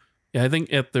 I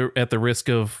think at the risk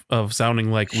of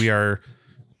sounding like we are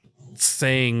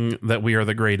saying that we are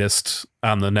the greatest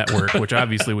on the network, which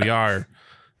obviously we are.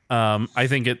 I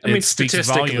think it speaks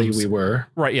volumes. We were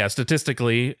right. Yeah.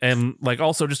 Statistically. And like,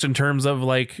 also just in terms of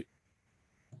like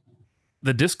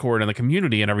the Discord and the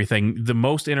community and everything, the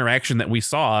most interaction that we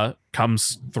saw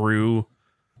comes through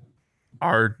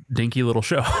our dinky little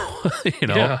show,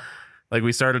 Like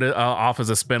we started it off as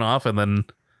a spinoff, and then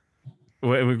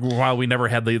while we never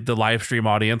had the live stream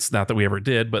audience, not that we ever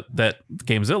did, but that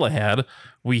Gamezilla had,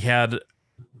 we had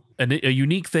a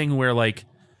unique thing where like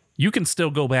you can still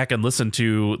go back and listen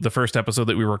to the first episode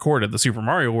that we recorded, the Super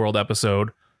Mario World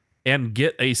episode, and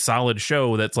get a solid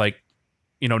show that's like,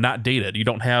 not dated. You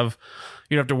don't have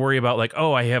to worry about like,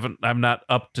 I'm not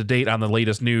up to date on the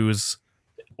latest news.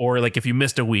 Or like if you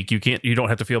missed a week, you don't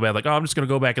have to feel bad. Like, I'm just going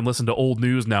to go back and listen to old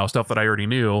news now, stuff that I already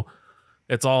knew.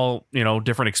 It's all,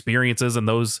 different experiences, and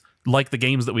those, like the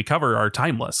games that we cover, are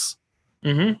timeless.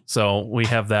 So we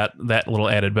have that little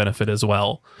added benefit as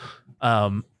well.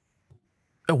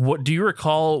 What do you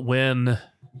recall when,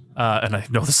 and I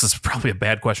know this is probably a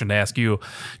bad question to ask you,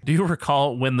 do you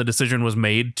recall when the decision was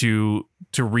made to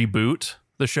reboot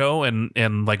the show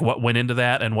and like what went into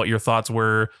that and what your thoughts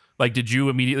were? Like, did you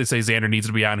immediately say Xander needs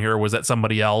to be on here, or was that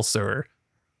somebody else? Or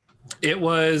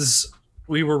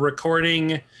we were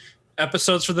recording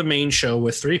episodes for the main show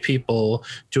with 3 people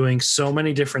doing so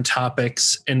many different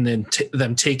topics, and then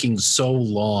them taking so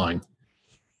long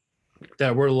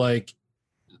that we're like,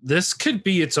 this could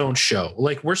be its own show.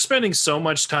 Like, we're spending so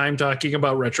much time talking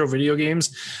about retro video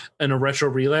games and a retro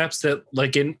relapse that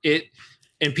like and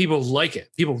people like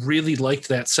it. People really liked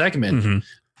that segment,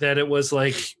 that it was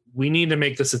like, we need to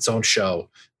make this its own show.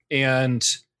 And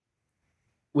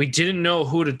we didn't know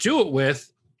who to do it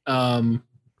with.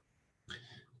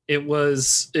 It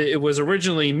was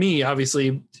originally me.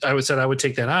 Obviously, I said I would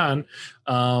take that on.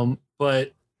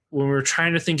 But when we were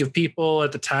trying to think of people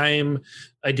at the time,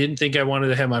 I didn't think I wanted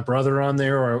to have my brother on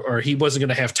there, or he wasn't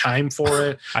going to have time for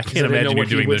it. I can't imagine you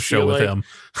doing this show with him.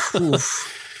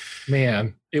 Oof,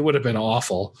 man, it would have been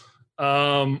awful.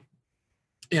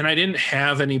 And I didn't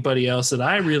have anybody else that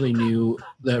I really knew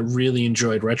that really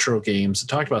enjoyed retro games and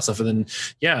talked about stuff. And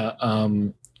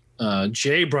then,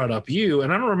 Jay brought up you,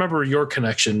 and I don't remember your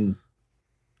connection.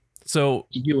 So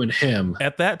you and him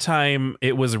at that time,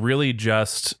 it was really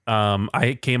just,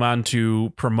 I came on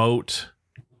to promote,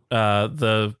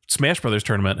 the Smash Brothers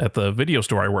tournament at the video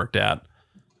store I worked at.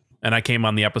 And I came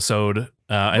on the episode.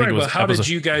 I think it was, but how did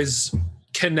you guys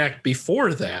connect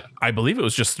before that? I believe it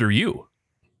was just through you.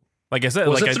 Like I said,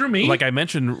 was it through me? Like I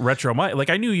mentioned, Retro Mike. Like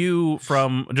I knew you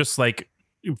from just like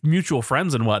mutual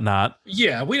friends and whatnot.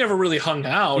 Yeah, we never really hung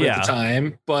out at the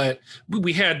time, but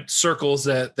we had circles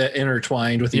that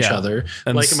intertwined with each other.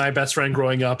 And like my best friend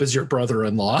growing up is your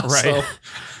brother-in-law, right? So.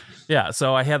 Yeah,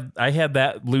 so I had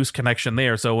that loose connection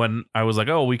there. So when I was like,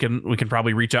 oh, we can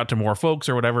probably reach out to more folks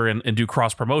or whatever and do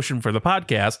cross promotion for the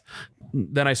podcast,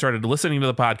 then I started listening to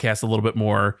the podcast a little bit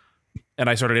more. And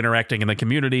I started interacting in the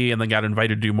community, and then got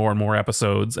invited to do more and more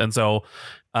episodes. And so,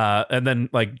 and then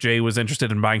like Jay was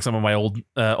interested in buying some of my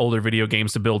older video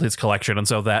games to build his collection. And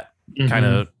so that kind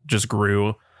of just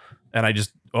grew. And I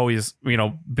just always,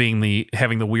 having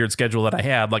the weird schedule that I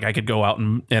had, like I could go out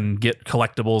and get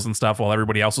collectibles and stuff while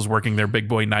everybody else was working their big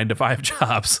boy 9-to-5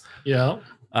 jobs. Yeah.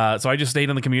 So I just stayed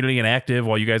in the community and active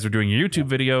while you guys were doing your YouTube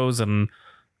videos. And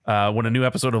when a new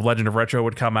episode of Legend of Retro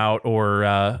would come out,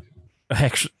 or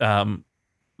actually,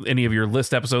 any of your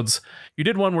list episodes, you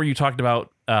did one where you talked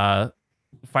about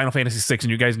Final Fantasy VI,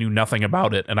 and you guys knew nothing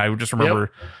about it. And I just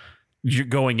remember you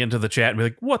going into the chat and be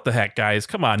like, "What the heck, guys?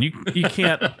 Come on, you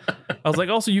can't." I was like,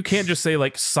 also, you can't just say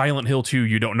like Silent Hill 2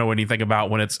 you don't know anything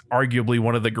about when it's arguably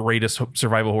one of the greatest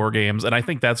survival horror games. And I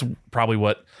think that's probably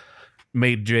what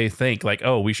made Jay think like,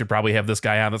 oh, we should probably have this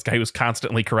guy on. This guy who's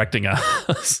constantly correcting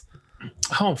us.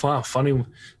 Oh wow, funny!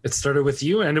 It started with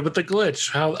you, ended with the glitch.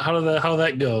 How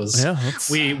that goes? Yeah,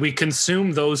 we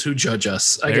consume those who judge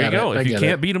us. There you go. If you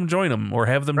can't beat them, join them, or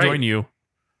have them join you.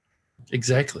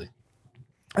 Exactly.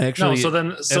 Actually,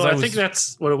 I think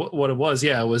that's what it was.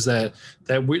 Yeah, it was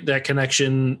that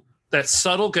connection, that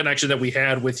subtle connection that we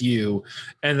had with you,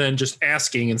 and then just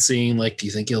asking and seeing like, do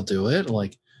you think he'll do it?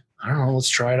 Like, I don't know. Let's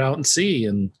try it out and see,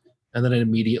 and then it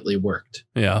immediately worked.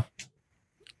 Yeah.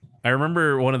 I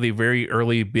remember one of the very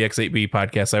early BX8B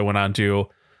podcasts I went on to.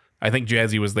 I think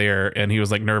Jazzy was there, and he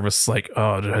was like nervous, like,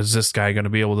 "Oh, is this guy going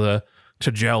to be able to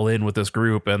gel in with this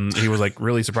group?" And he was like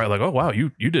really surprised, like, "Oh, wow,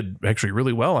 you did actually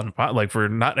really well on like for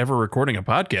not ever recording a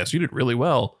podcast, you did really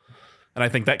well." And I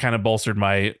think that kind of bolstered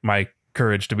my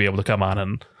courage to be able to come on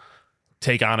and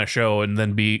take on a show, and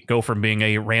then go from being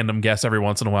a random guest every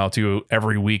once in a while to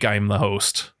every week I'm the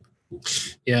host.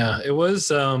 Yeah, it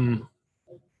was.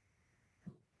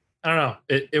 I don't know.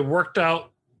 It worked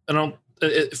out.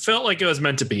 It felt like it was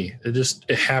meant to be.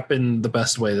 It happened the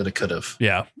best way that it could have.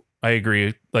 Yeah, I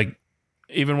agree. Like,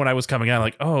 even when I was coming on,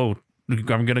 like, oh, I'm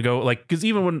going to go, like, because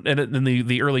even when in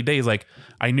the early days, like,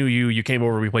 I knew you came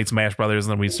over, we played Smash Brothers,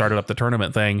 and then we started up the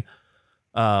tournament thing.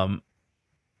 When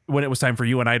it was time for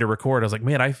you and I to record, I was like,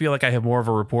 man, I feel like I have more of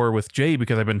a rapport with Jay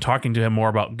because I've been talking to him more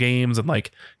about games and like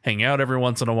hang out every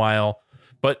once in a while.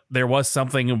 But there was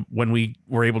something when we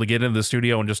were able to get into the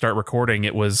studio and just start recording.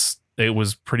 It was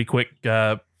pretty quick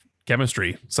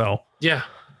chemistry. So yeah,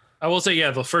 I will say,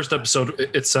 the first episode,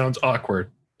 it sounds awkward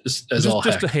just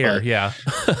a hair. Yeah.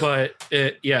 But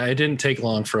it didn't take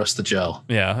long for us to gel.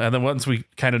 Yeah. And then once we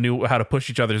kind of knew how to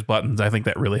push each other's buttons, I think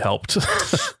that really helped.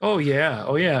 Oh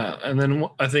yeah. And then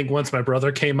I think once my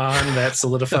brother came on, that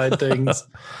solidified things.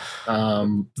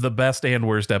 The best and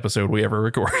worst episode we ever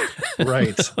recorded.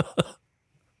 Right.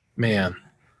 Man,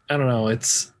 I don't know.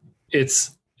 It's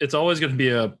always going to be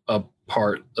a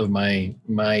part of my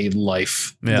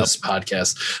life. Yeah. This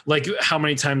podcast, like how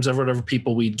many times I've whatever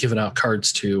people we'd given out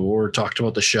cards to or talked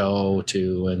about the show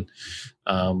to, and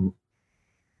I don't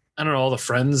know, all the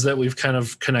friends that we've kind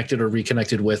of connected or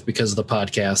reconnected with because of the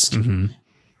podcast.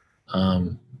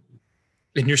 Mm-hmm.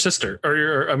 And your sister or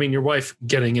your wife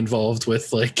getting involved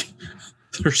with like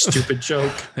her stupid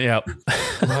joke. Yep.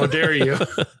 How dare you?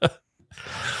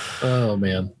 Oh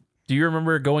man. Do you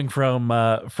remember going from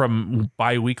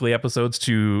bi-weekly episodes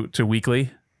to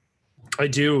weekly? I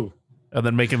do. And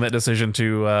then making that decision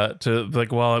to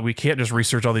like, well, we can't just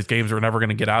research all these games. We're never going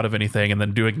to get out of anything. And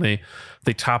then doing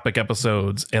the topic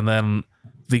episodes, and then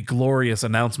the glorious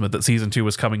announcement that season 2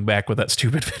 was coming back with that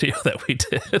stupid video that we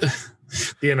did.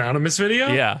 The anonymous video?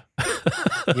 Yeah.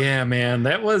 Yeah, man.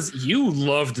 You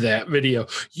loved that video.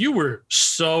 You were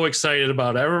so excited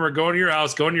about it. I remember going to your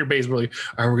house, going to your basement, like,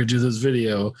 all right, we're going to do this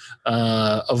video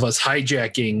of us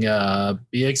hijacking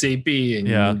BX8B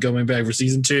and going back for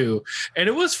season 2. And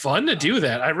it was fun to do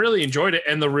that. I really enjoyed it.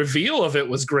 And the reveal of it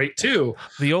was great too.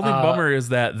 The only bummer is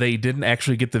that they didn't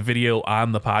actually get the video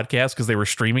on the podcast because they were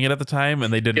streaming it at the time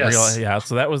and they didn't realize. Yeah.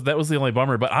 So that was the only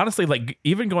bummer. But honestly, like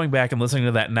even going back and listening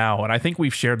to that now, and I think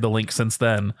we've shared the link since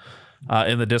then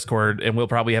in the Discord, and we'll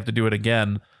probably have to do it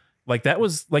again. Like that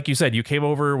was, like you said, you came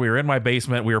over, we were in my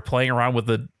basement, we were playing around with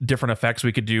the different effects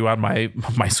we could do on my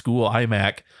school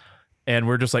iMac. And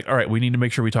we're just like, all right, we need to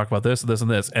make sure we talk about this, this,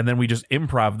 and this. And then we just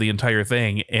improv the entire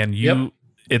thing. And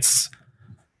it's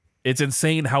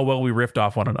insane how well we riffed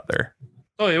off one another.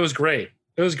 Oh, it was great.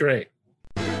 It was great.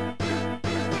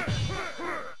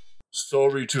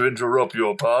 Sorry to interrupt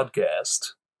your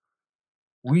podcast.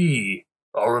 We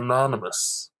are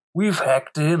anonymous. We've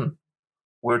hacked in.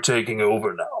 We're taking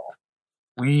over now.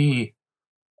 We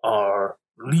are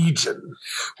Legion.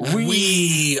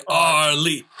 We are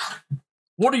Legion.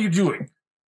 What are you doing?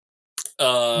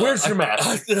 Where's your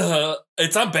mask?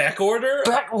 It's on back order.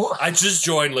 I just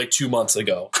joined like 2 months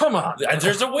ago. Come on.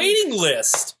 There's a waiting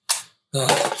list.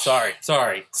 Sorry.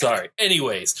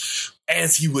 Anyways,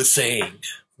 as he was saying,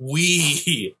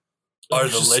 we are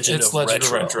the Legend of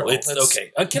Retro. It's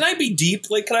okay. Can I be deep?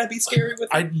 Like, can I be scary with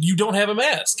it? You don't have a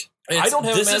mask. I don't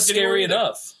have a mask. This is scary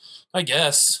enough. I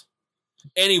guess.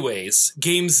 Anyways,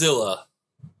 Gamezilla,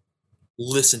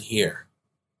 listen here.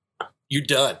 You're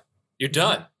done. You're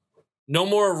done. No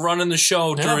more running the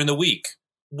show during the week.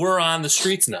 We're on the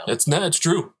streets now. It's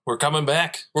true. We're coming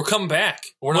back. We're coming back.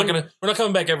 We're not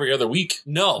coming back every other week.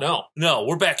 No.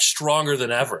 We're back stronger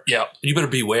than ever. Yeah. You better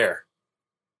beware.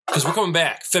 Because we're coming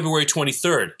back February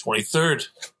 23rd. 23rd.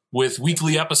 With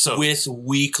weekly episodes.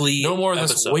 No more of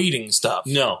this waiting stuff.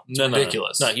 No.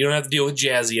 Ridiculous. No, you don't have to deal with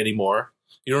Jazzy anymore.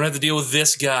 You don't have to deal with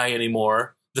this guy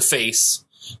anymore. The face.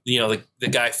 the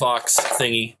Guy Fawkes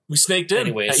thingy. We snaked in.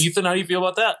 Anyways. Ethan, how do you feel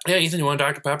about that? Yeah, Ethan, you want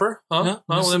Dr. Pepper? Huh?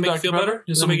 Yeah. Will that make you feel better?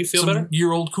 Does it make you feel better?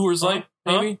 Year-old Coors Light,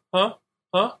 maybe? Huh?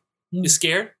 You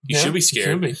scared? You should be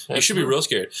scared. You should be real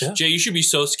scared. Yeah. Jay, you should be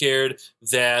so scared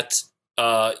that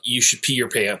you should pee your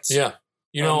pants. Yeah.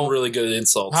 You know, I'm really good at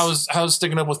insults. How's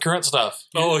sticking up with current stuff?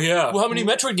 Oh, yeah. Well, how many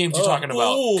Metroid games are you talking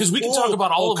about? Because we can talk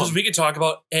about all of them. Because we can talk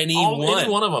about any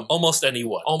one of them. Almost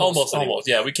anyone. Almost anyone.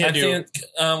 Yeah, we can't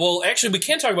well, actually, we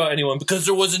can't talk about anyone because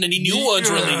there wasn't any new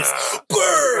ones released.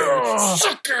 Burn!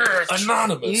 Suckers!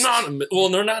 Anonymous. Well,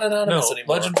 they're not anonymous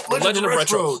anymore. Legend of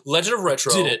Retro. Legend of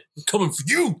Retro. Did it. Coming for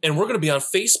you. And we're going to be on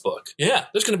Facebook. Yeah.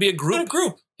 There's going to be a group.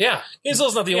 Yeah.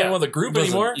 Hazel's not the only one with a group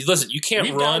anymore. Listen, you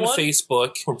can't run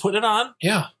Facebook. We're putting it on.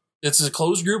 Yeah. It's a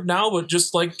closed group now, but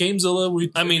just like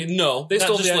Gamezilla, no, they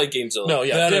still just like Gamezilla. No,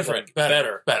 yeah, different,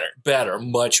 better,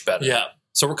 much better. Yeah.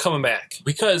 So we're coming back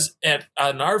because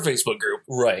on our Facebook group,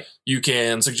 right? You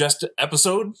can suggest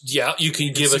episode. Yeah, you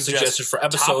can give us suggestions for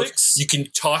episodes. Topics. You can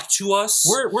talk to us.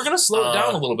 We're gonna slow it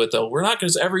down a little bit though. We're not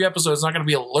because every episode is not going to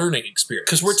be a learning experience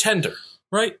because we're tender,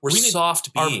 right? We're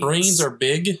soft beings. Our brains are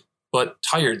big but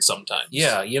tired sometimes.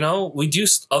 Yeah, we do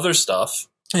other stuff.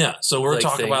 Yeah, so we're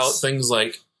talking about things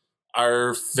like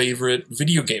our favorite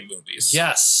video game movies.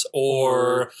 Yes.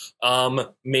 Or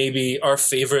maybe our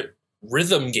favorite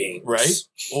rhythm games. Right.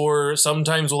 Or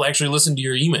sometimes we'll actually listen to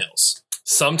your emails.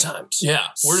 Sometimes. Yeah.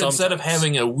 Instead of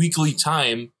having a weekly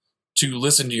time to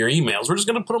listen to your emails, we're just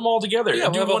going to put them all together. Yeah,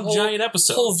 and do one giant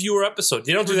episode. Whole viewer episode.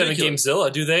 They don't do that in Gamezilla,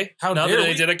 do they? How now dare that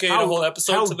they we? dedicate a whole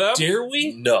episode to them? How dare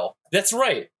we? No. That's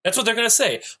right. That's what they're going to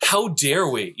say. How dare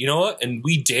we? You know what? And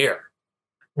we dare.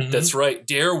 Mm-hmm. That's right.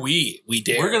 Dare we? We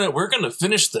dare. We're gonna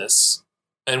finish this,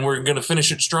 and we're gonna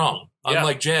finish it strong. Yeah.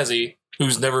 Unlike Jazzy,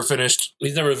 who's never finished.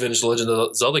 He's never finished the Legend of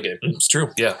the Zelda game. It's true.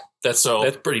 Yeah, that's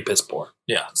pretty piss poor.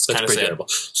 Yeah, that's pretty terrible.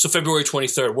 So February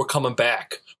 23rd, we're coming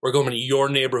back. We're going to your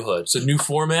neighborhood. It's a new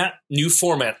format.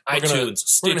 iTunes,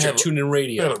 Stitcher, TuneIn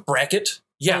Radio. We have a bracket.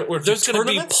 Yeah, there's going to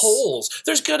be polls.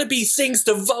 There's going to be things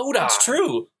to vote on. It's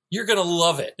true. You're going to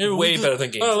love it. Way better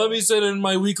than Gamezilla. Let me send in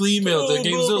my weekly email to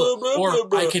Gamezilla.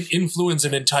 Or I can influence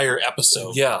an entire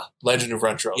episode. Yeah. Legend of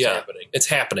Retro is happening. It's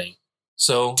happening.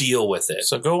 So deal with it.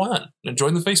 So go on and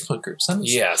join the Facebook group.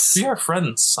 Yes. Be our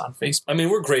friends on Facebook. I mean,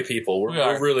 we're great people.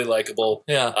 We're really likable.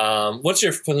 Yeah. What's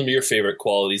some of your favorite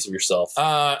qualities of yourself?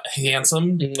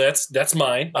 Handsome. That's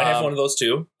mine. I have one of those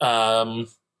too.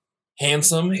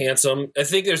 Handsome. I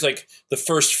think there's like the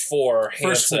first four.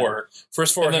 First four.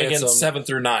 And then again 7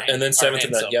 through 9. And then 7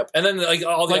 through 9. Yep. And then like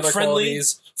all the other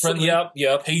qualities. Friendly.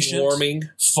 Yep. Patient. Warming.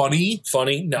 Funny.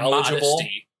 Knowledgeable.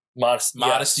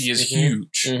 Modesty is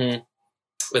huge. Mm-hmm.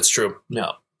 That's true.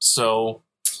 No. So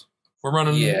we're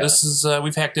running. Yeah. This is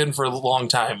we've hacked in for a long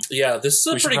time. Yeah. This is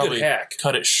a pretty good hack.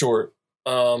 Cut it short.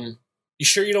 You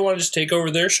sure you don't want to just take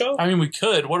over their show? I mean, we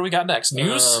could. What do we got next?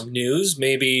 News? News.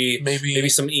 Maybe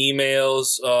some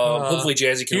emails. Hopefully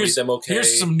Jazzy can read them okay.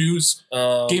 Here's some news.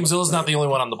 Gamezilla's not the only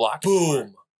one on the block.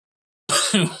 Boom.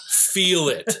 Feel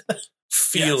it.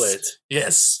 Feel it.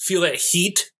 Yes. Feel that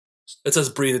heat. It says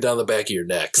breathe it down the back of your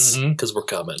necks. Because we're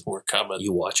coming. We're coming.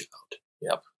 You watch out.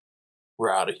 Yep.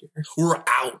 We're out of here. We're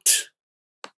out.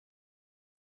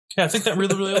 Yeah, I think that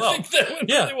really, really well. I think that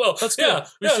went really well. That's good.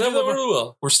 Yeah, that went really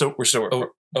well. We're still.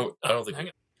 Oh, I don't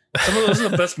think. Those are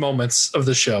the best moments of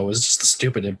the show. Is just the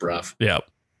stupid improv. Yeah.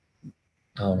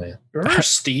 Oh man, remember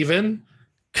Steven?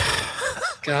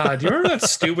 God, do you remember that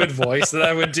stupid voice that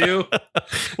I would do?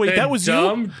 Wait, that was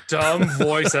dumb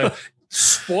voice.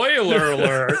 Spoiler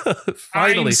alert!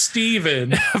 Finally, I'm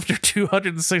Steven. After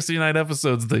 269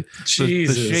 episodes, the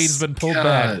shade's been pulled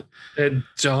back. A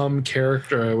dumb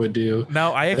character I would do.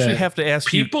 Now I actually have to ask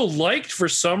people liked for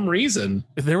some reason.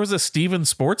 There was a Steven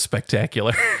Sports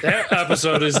Spectacular. That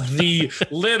episode is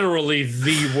literally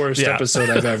the worst episode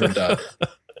I've ever done.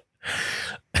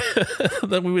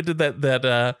 Then we did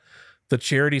that the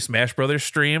charity Smash Brothers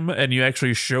stream, and you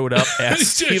actually showed up as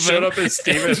Steven. Showed up as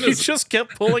Steven. You just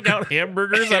kept pulling out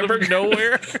hamburgers out of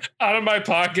nowhere. Out of my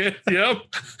pocket. Yep.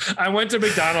 I went to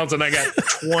McDonald's and I got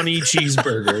 20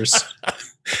 cheeseburgers.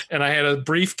 And I had a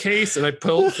briefcase and I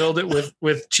filled it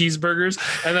with cheeseburgers.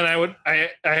 And then I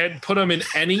had put them in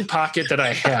any pocket that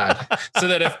I had, so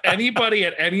that if anybody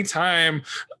at any time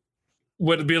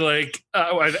would be like,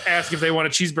 I'd ask if they want a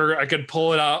cheeseburger, I could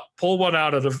pull one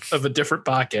out of a different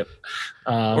pocket.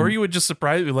 Or you would just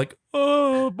surprise me like,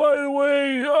 oh, by the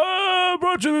way, I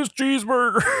brought you this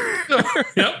cheeseburger.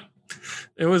 Yep.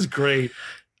 It was great.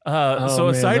 So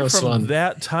aside from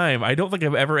that time, I don't think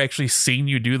I've ever actually seen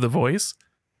you do the voice.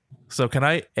 So can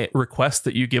I request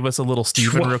that you give us a little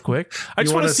Steven real quick? I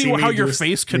just want to see how your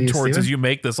face contorts as you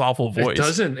make this awful voice.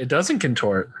 It doesn't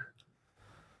contort.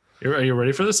 Are you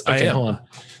ready for this? Okay, hold on.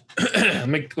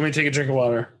 let me take a drink of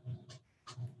water.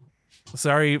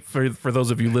 Sorry for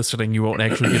those of you listening, you won't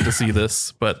actually get to see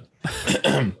this, but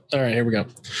all right, here we go.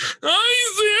 Hi,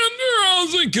 Xander,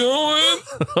 how's it going?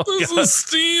 This is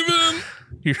Steven.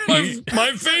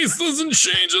 My face doesn't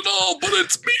change at all, but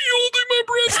it's me holding my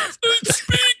breath and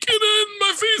speaking, and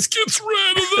my face gets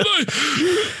red, and then I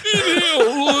inhale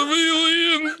heavily,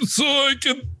 and so I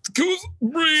can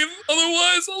breathe.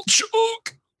 Otherwise, I'll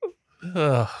choke.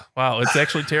 Wow, it's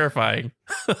actually terrifying.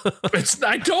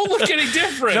 I don't look any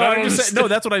different. No,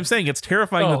 that's what I'm saying. It's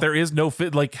terrifying that there is no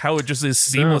fit, like how it just is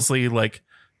seamlessly. Like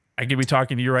I could be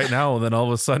talking to you right now, and then all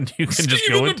of a sudden you can just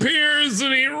go. Steven appears,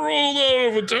 and he rolled out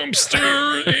of a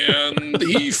dumpster, and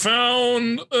he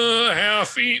found a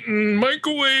half-eaten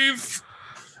microwave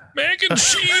mac and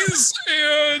cheese,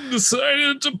 and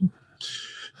decided to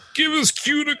give his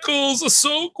cuticles a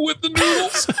soak with the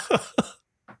noodles.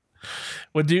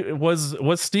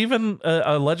 Was Steven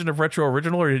a Legend of Retro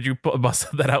original, or did you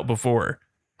bust that out before?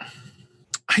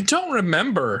 I don't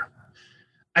remember.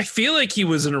 I feel like he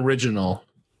was an original.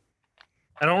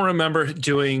 I don't remember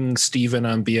doing Steven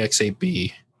on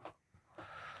BX8B.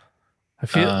 I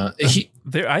feel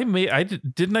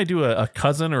didn't I do a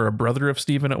cousin or a brother of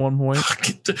Steven at one point?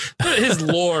 His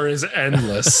lore is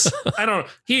endless.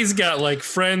 He's got like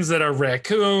friends that are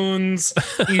raccoons.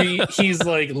 He's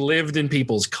like lived in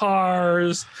people's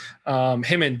cars.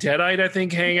 Him and Deadite, I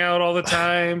think, hang out all the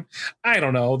time. I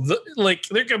don't know.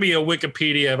 There could be a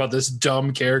Wikipedia about this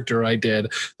dumb character I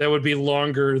did that would be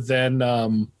longer than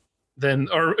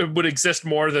or it would exist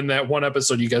more than that one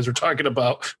episode you guys were talking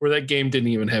about where that game didn't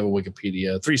even have a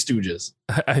Wikipedia. Three Stooges.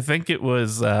 I think it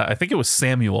was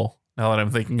Samuel, now that I'm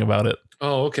thinking about it.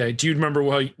 Oh, okay. Do you remember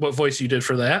what voice you did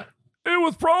for that? It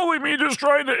was probably me just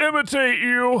trying to imitate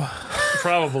you.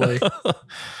 Probably.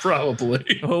 Well,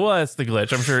 that's the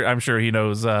glitch. I'm sure he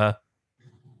knows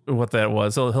what that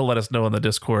was. He'll let us know in the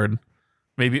Discord.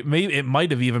 Maybe it might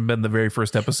have even been the very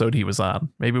first episode he was on.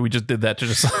 Maybe we just did that to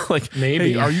just like,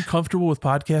 maybe. Hey, are you comfortable with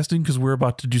podcasting? Because we're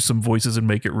about to do some voices and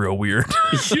make it real weird.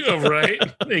 Yeah, right.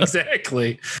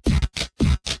 Exactly.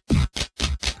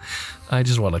 I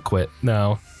just want to quit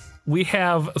now. We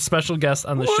have a special guest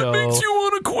on the show. What makes you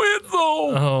want to quit,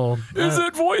 though? Oh, is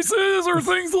it voices or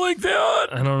things like that?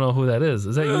 I don't know who that is.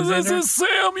 Is that you, Xander? This is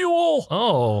Samuel.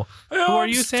 Oh, who are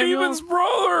you, Samuel? Steven's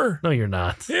brother. No, you're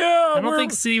not. Yeah, I don't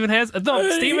think Steven has. No,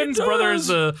 Steven's brother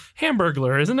is a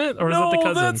hamburglar, isn't it? Or is that the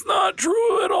cousin? No, that's not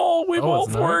true at all. We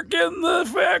both work in the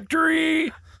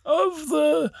factory of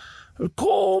the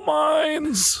coal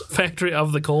mines. Factory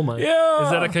of the coal mines. Yeah. Is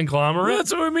that a conglomerate?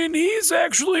 That's what I mean. He's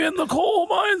actually in the coal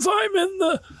mines. I'm in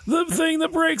the thing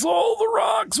that breaks all the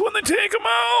rocks when they take them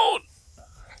out.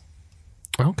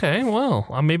 Okay, well,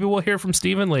 maybe we'll hear from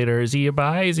Steven later. Is he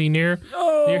by? Is he near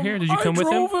here? Did you come with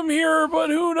him? I drove him here,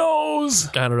 but who knows?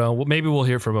 I don't know. Well, maybe we'll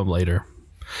hear from him later.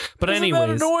 But Isn't that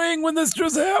annoying when this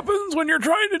just happens when you're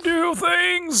trying to do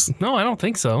things? No, I don't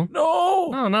think so. No,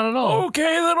 not at all. Okay,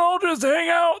 then I'll just hang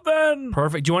out then.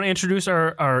 Perfect. Do you want to introduce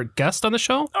our guest on the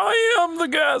show? I am the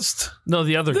guest. No,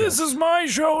 the other guest. This is my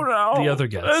show now. The other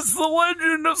guest. It's the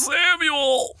Legend of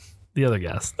Samuel. The other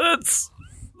guest. It's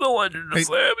the Legend of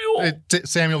Samuel.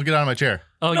 Samuel, get out of my chair.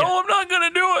 Oh, no, yeah. I'm not going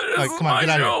to do it. This is come on, my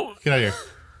get show. out of here. Get out of here.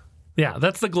 Yeah,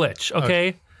 that's the glitch,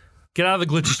 okay? Get out of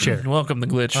the glitch's chair. Welcome, the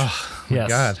glitch. Oh, yes.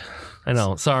 God. I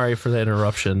know. Sorry for the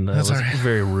interruption. That was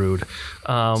very rude.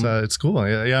 It's cool.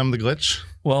 Yeah, I'm the glitch.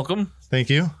 Welcome. Thank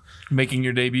you. Making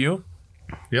your debut.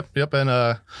 Yep. And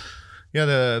the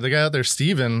guy out there,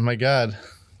 Steven, my God,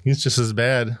 he's just as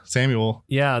bad. Samuel.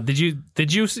 Yeah. Did you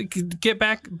get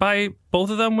back by both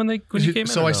of them when you came in?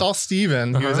 So I saw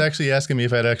Steven. He was actually asking me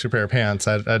if I had an extra pair of pants.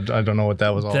 I don't know what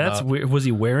that was all about. That's weird. Was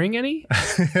he wearing any?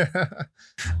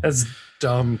 That's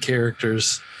dumb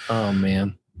characters. Oh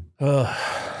man.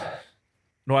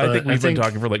 No, I think we've been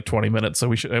talking for like 20 minutes, so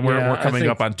we should. And we're coming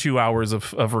up on 2 hours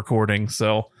of recording.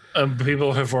 So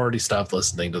people have already stopped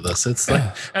listening to this. It's like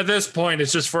at this point,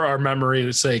 it's just for our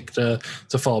memory's sake to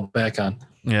fall back on.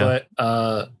 Yeah.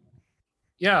 But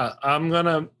I'm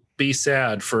gonna be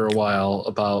sad for a while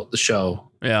about the show.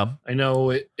 Yeah, I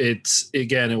know it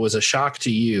was a shock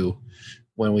to you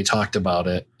when we talked about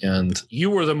it, and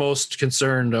you were the most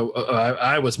concerned.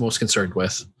 I was most concerned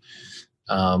with.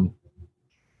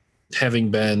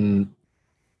 Having been,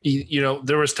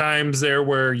 there was times there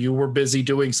where you were busy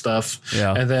doing stuff,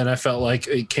 and then I felt like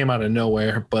it came out of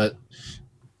nowhere. But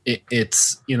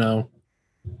it's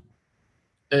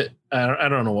I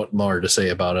don't know what more to say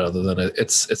about it other than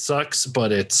it sucks,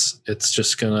 but it's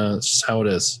just how it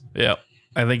is. Yeah,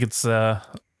 I think it's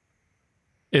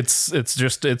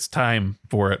time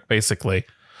for it, basically.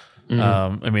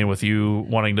 I mean, with you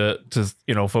wanting to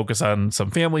focus on some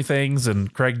family things,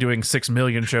 and Craig doing 6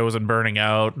 million shows and burning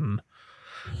out, and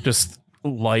just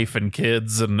life and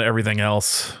kids and everything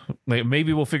else.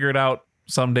 Maybe we'll figure it out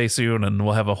someday soon, and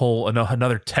we'll have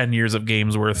another 10 years of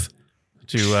games worth.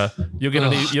 You'll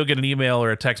get an email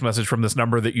or a text message from this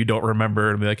number that you don't remember,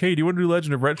 and be like, "Hey, do you want to do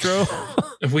Legend of Retro?"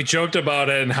 If we joked about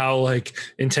it and how like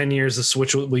in 10 years the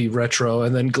Switch will be retro,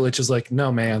 and then Glitch is like,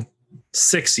 "No, man,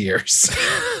 6 years,"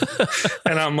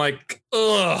 and I'm like,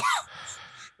 "Ugh."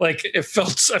 Like I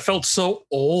felt so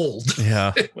old.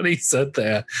 Yeah. When he said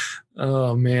that.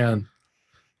 Oh man.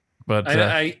 But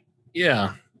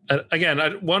again,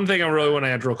 one thing I really want to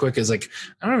add real quick is like,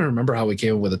 I don't even remember how we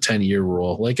came up with a 10-year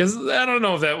rule. Like, I don't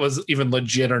know if that was even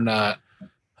legit or not.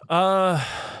 Yeah,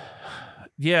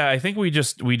 I think we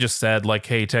just said like,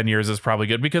 hey, 10 years is probably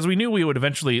good, because we knew we would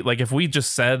eventually, like, if we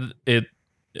just said it,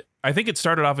 I think it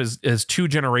started off as 2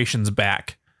 generations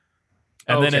back.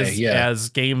 And then as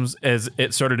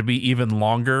it started to be even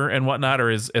longer and whatnot, or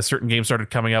as certain games started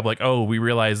coming up, like, oh, we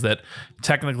realized that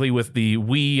technically with the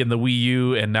Wii and the Wii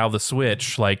U and now the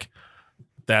Switch, like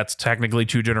that's technically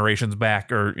 2 generations back,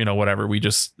 or whatever. We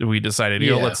decided,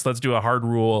 let's do a hard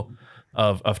rule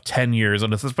of 10 years,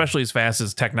 and it's especially as fast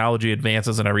as technology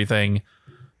advances and everything,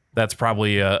 that's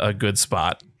probably a good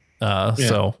spot.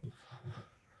 So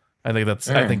I think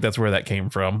that's where that came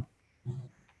from.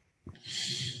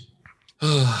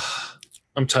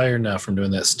 I'm tired now from doing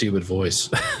that stupid voice.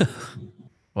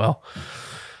 Well,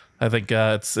 I think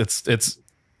it's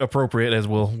appropriate as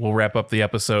we'll wrap up the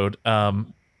episode.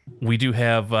 We do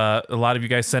have a lot of you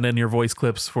guys send in your voice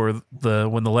clips for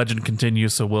when the legend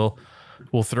continues, so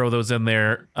we'll throw those in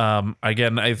there.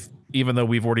 Again, even though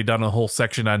we've already done a whole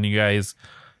section on you guys,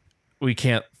 we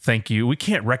can't thank you. We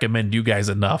can't recommend you guys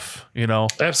enough,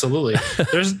 Absolutely.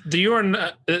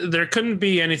 There couldn't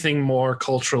be anything more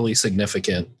culturally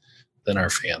significant than our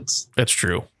fans. That's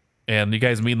true. And you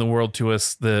guys mean the world to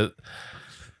us. The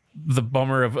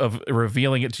bummer of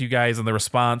revealing it to you guys and the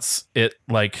response, it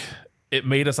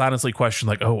made us honestly question,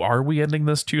 like, oh, are we ending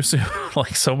this too soon?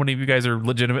 Like, so many of you guys are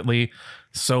legitimately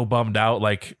so bummed out.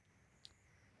 Like,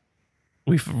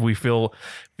 we feel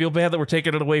bad that we're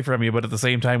taking it away from you, but at the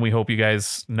same time, we hope you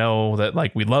guys know that,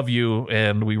 like, we love you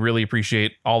and we really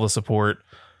appreciate all the support,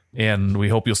 and we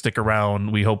hope you'll stick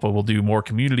around. We hope we'll do more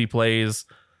community plays.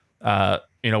 We're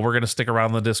going to stick around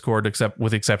in the Discord,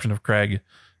 with the exception of Craig,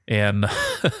 and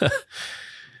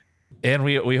and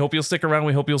we hope you'll stick around.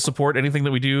 We hope you'll support anything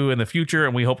that we do in the future,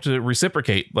 and we hope to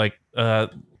reciprocate. Like,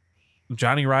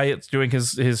 Johnny Riot's doing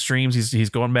his streams. He's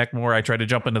going back more. I try to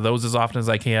jump into those as often as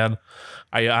I can.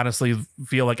 I honestly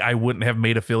feel like I wouldn't have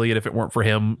made Affiliate if it weren't for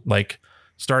him, like,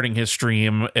 starting his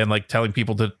stream and like telling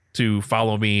people to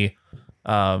follow me.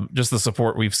 Just the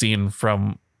support we've seen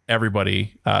from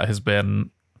everybody has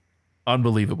been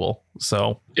unbelievable.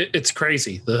 So it's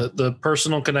crazy, the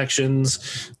personal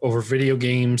connections over video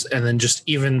games, and then just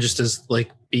as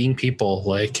like being people.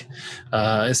 Like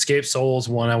Escape Souls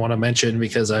one I want to mention,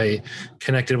 because I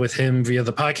connected with him via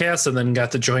the podcast and then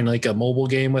got to join like a mobile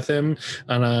game with him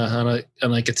on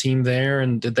a team there,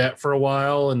 and did that for a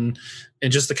while, and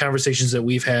just the conversations that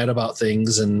we've had about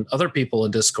things, and other people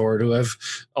in Discord who have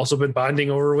also been bonding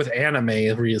over with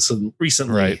anime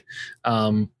recently.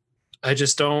 Right. I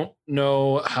just don't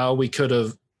know how we could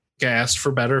have asked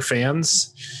for better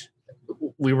fans.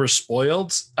 We were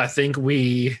spoiled. I think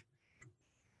we,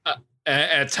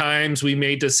 at times, we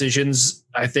made decisions,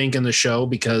 I think, in the show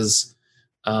because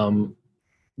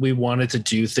we wanted to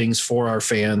do things for our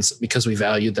fans because we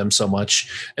valued them so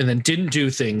much, and then didn't do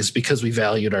things because we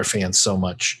valued our fans so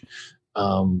much.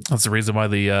 That's the reason why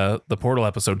the Portal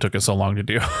episode took us so long to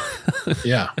do.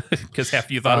 Yeah, because half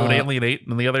you thought it would alienate,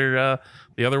 and the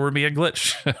other would be a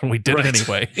glitch. We did it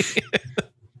anyway.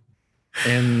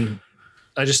 And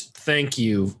I just thank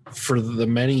you for the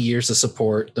many years of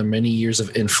support, the many years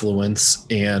of influence,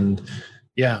 and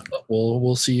yeah,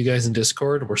 we'll see you guys in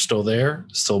Discord. We're still there.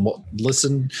 Still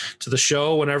listen to the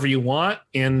show whenever you want,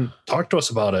 and talk to us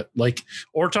about it. Like,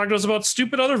 or talk to us about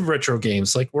stupid other retro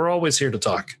games. Like, we're always here to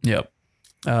talk. Yep.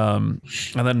 And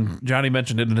then Johnny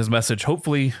mentioned it in his message.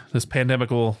 Hopefully this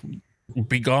pandemic will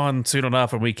be gone soon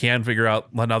enough, and we can figure out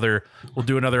we'll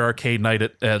do another arcade night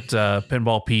at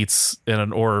Pinball Pete's,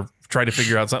 or try to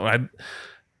figure out something.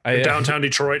 Downtown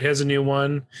Detroit has a new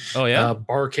one. Oh yeah.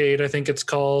 Barcade, I think it's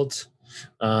called.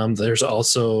 There's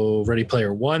also Ready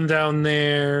Player One down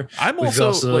there. I'm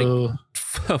also like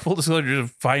full disclosure,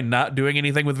 fine not doing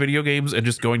anything with video games and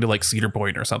just going to like Cedar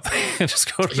Point or something and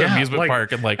just go to the amusement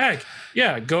park and like, heck,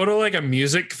 yeah, go to like a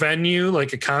music venue,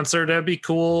 like a concert. That'd be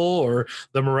cool. Or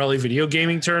the Morelli video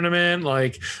gaming tournament,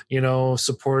 like,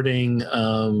 supporting.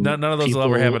 None of those will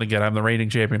ever happen again. I'm the reigning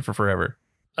champion for forever.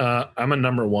 I'm a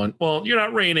number one. Well, you're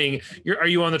not reigning. Are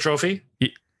you on the trophy?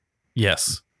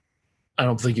 Yes. I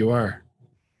don't think you are.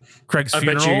 Craig's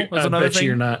funeral is another thing.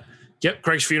 You're not. Yep,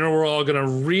 Craig's funeral. We're all gonna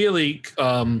really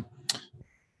pal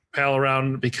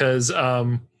around because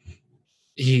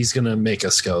he's gonna make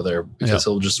us go there because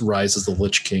he'll just rise as the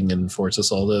Lich King and force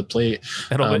us all to play.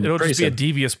 It'll just be a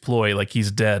devious ploy, like he's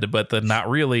dead, but then not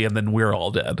really, and then we're all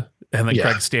dead, and then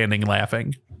Craig's standing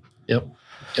laughing. Yep.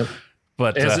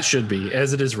 But as it should be,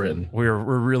 as it is written. We're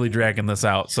really dragging this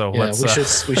out, so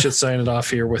let's, we should sign it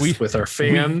off here with our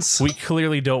fans. We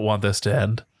clearly don't want this to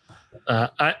end.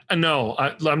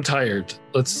 I'm tired.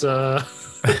 Let's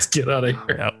get out of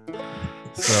here. Yep.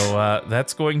 So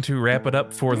that's going to wrap it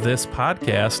up for this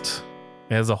podcast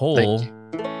as a whole.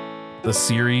 The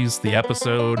series, the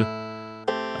episode,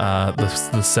 the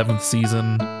 7th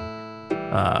season.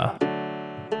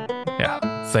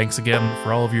 Thanks again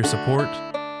for all of your support,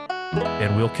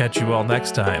 and we'll catch you all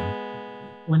next time.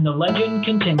 When the legend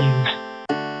continues.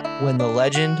 When the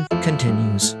legend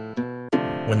continues.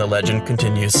 When the legend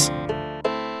continues.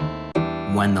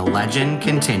 When the legend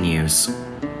continues.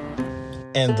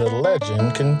 And the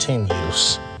legend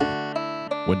continues.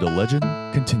 When the legend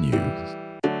continues.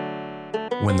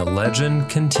 When the legend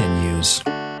continues.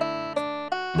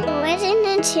 Legend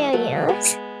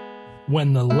continues.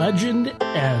 When the legend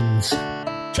ends.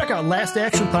 Check out Last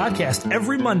Action Podcast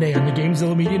every Monday on the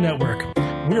Gamezilla Media Network.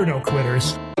 We're no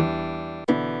quitters.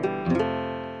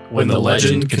 When the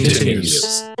legend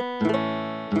continues.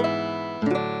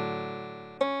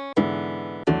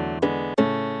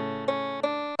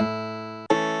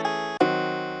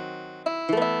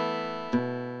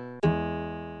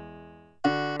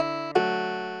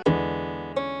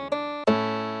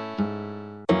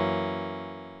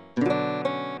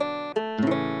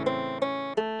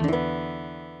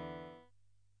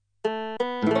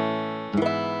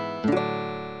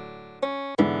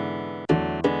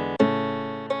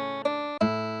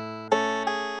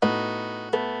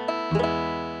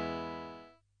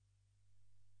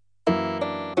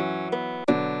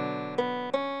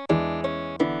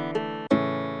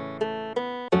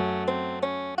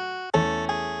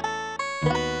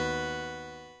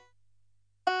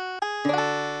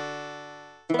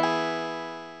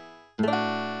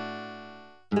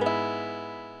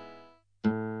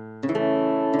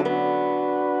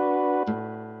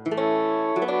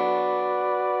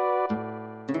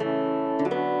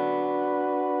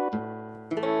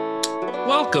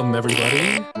 Welcome,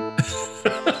 everybody.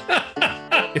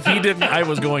 If he didn't, I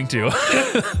was going to.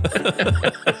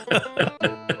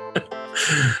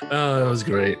 Oh, that was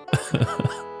great.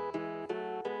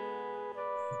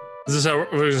 Is this how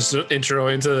we're just intro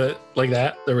into like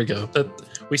that? There we go.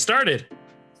 We started.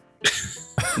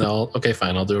 No, okay,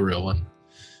 fine. I'll do a real one.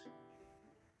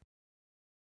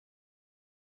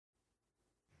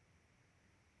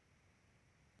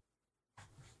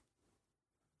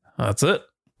 That's it.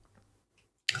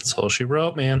 That's all she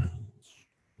wrote, man.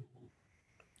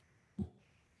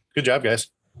 Good job, guys.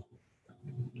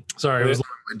 Sorry, it was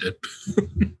long-winded.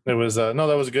 It was no,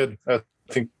 that was good. I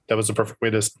think that was the perfect way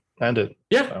to end it.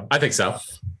 Yeah, so. I think so.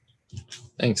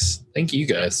 Thanks. Thank you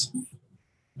guys.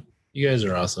 You guys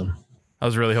are awesome. I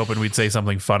was really hoping we'd say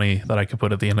something funny that I could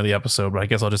put at the end of the episode, but I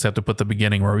guess I'll just have to put the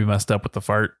beginning where we messed up with the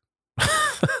fart.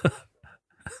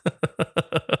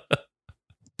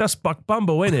 That's Buck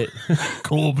Bumbo, ain't it?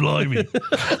 Cool, blimey.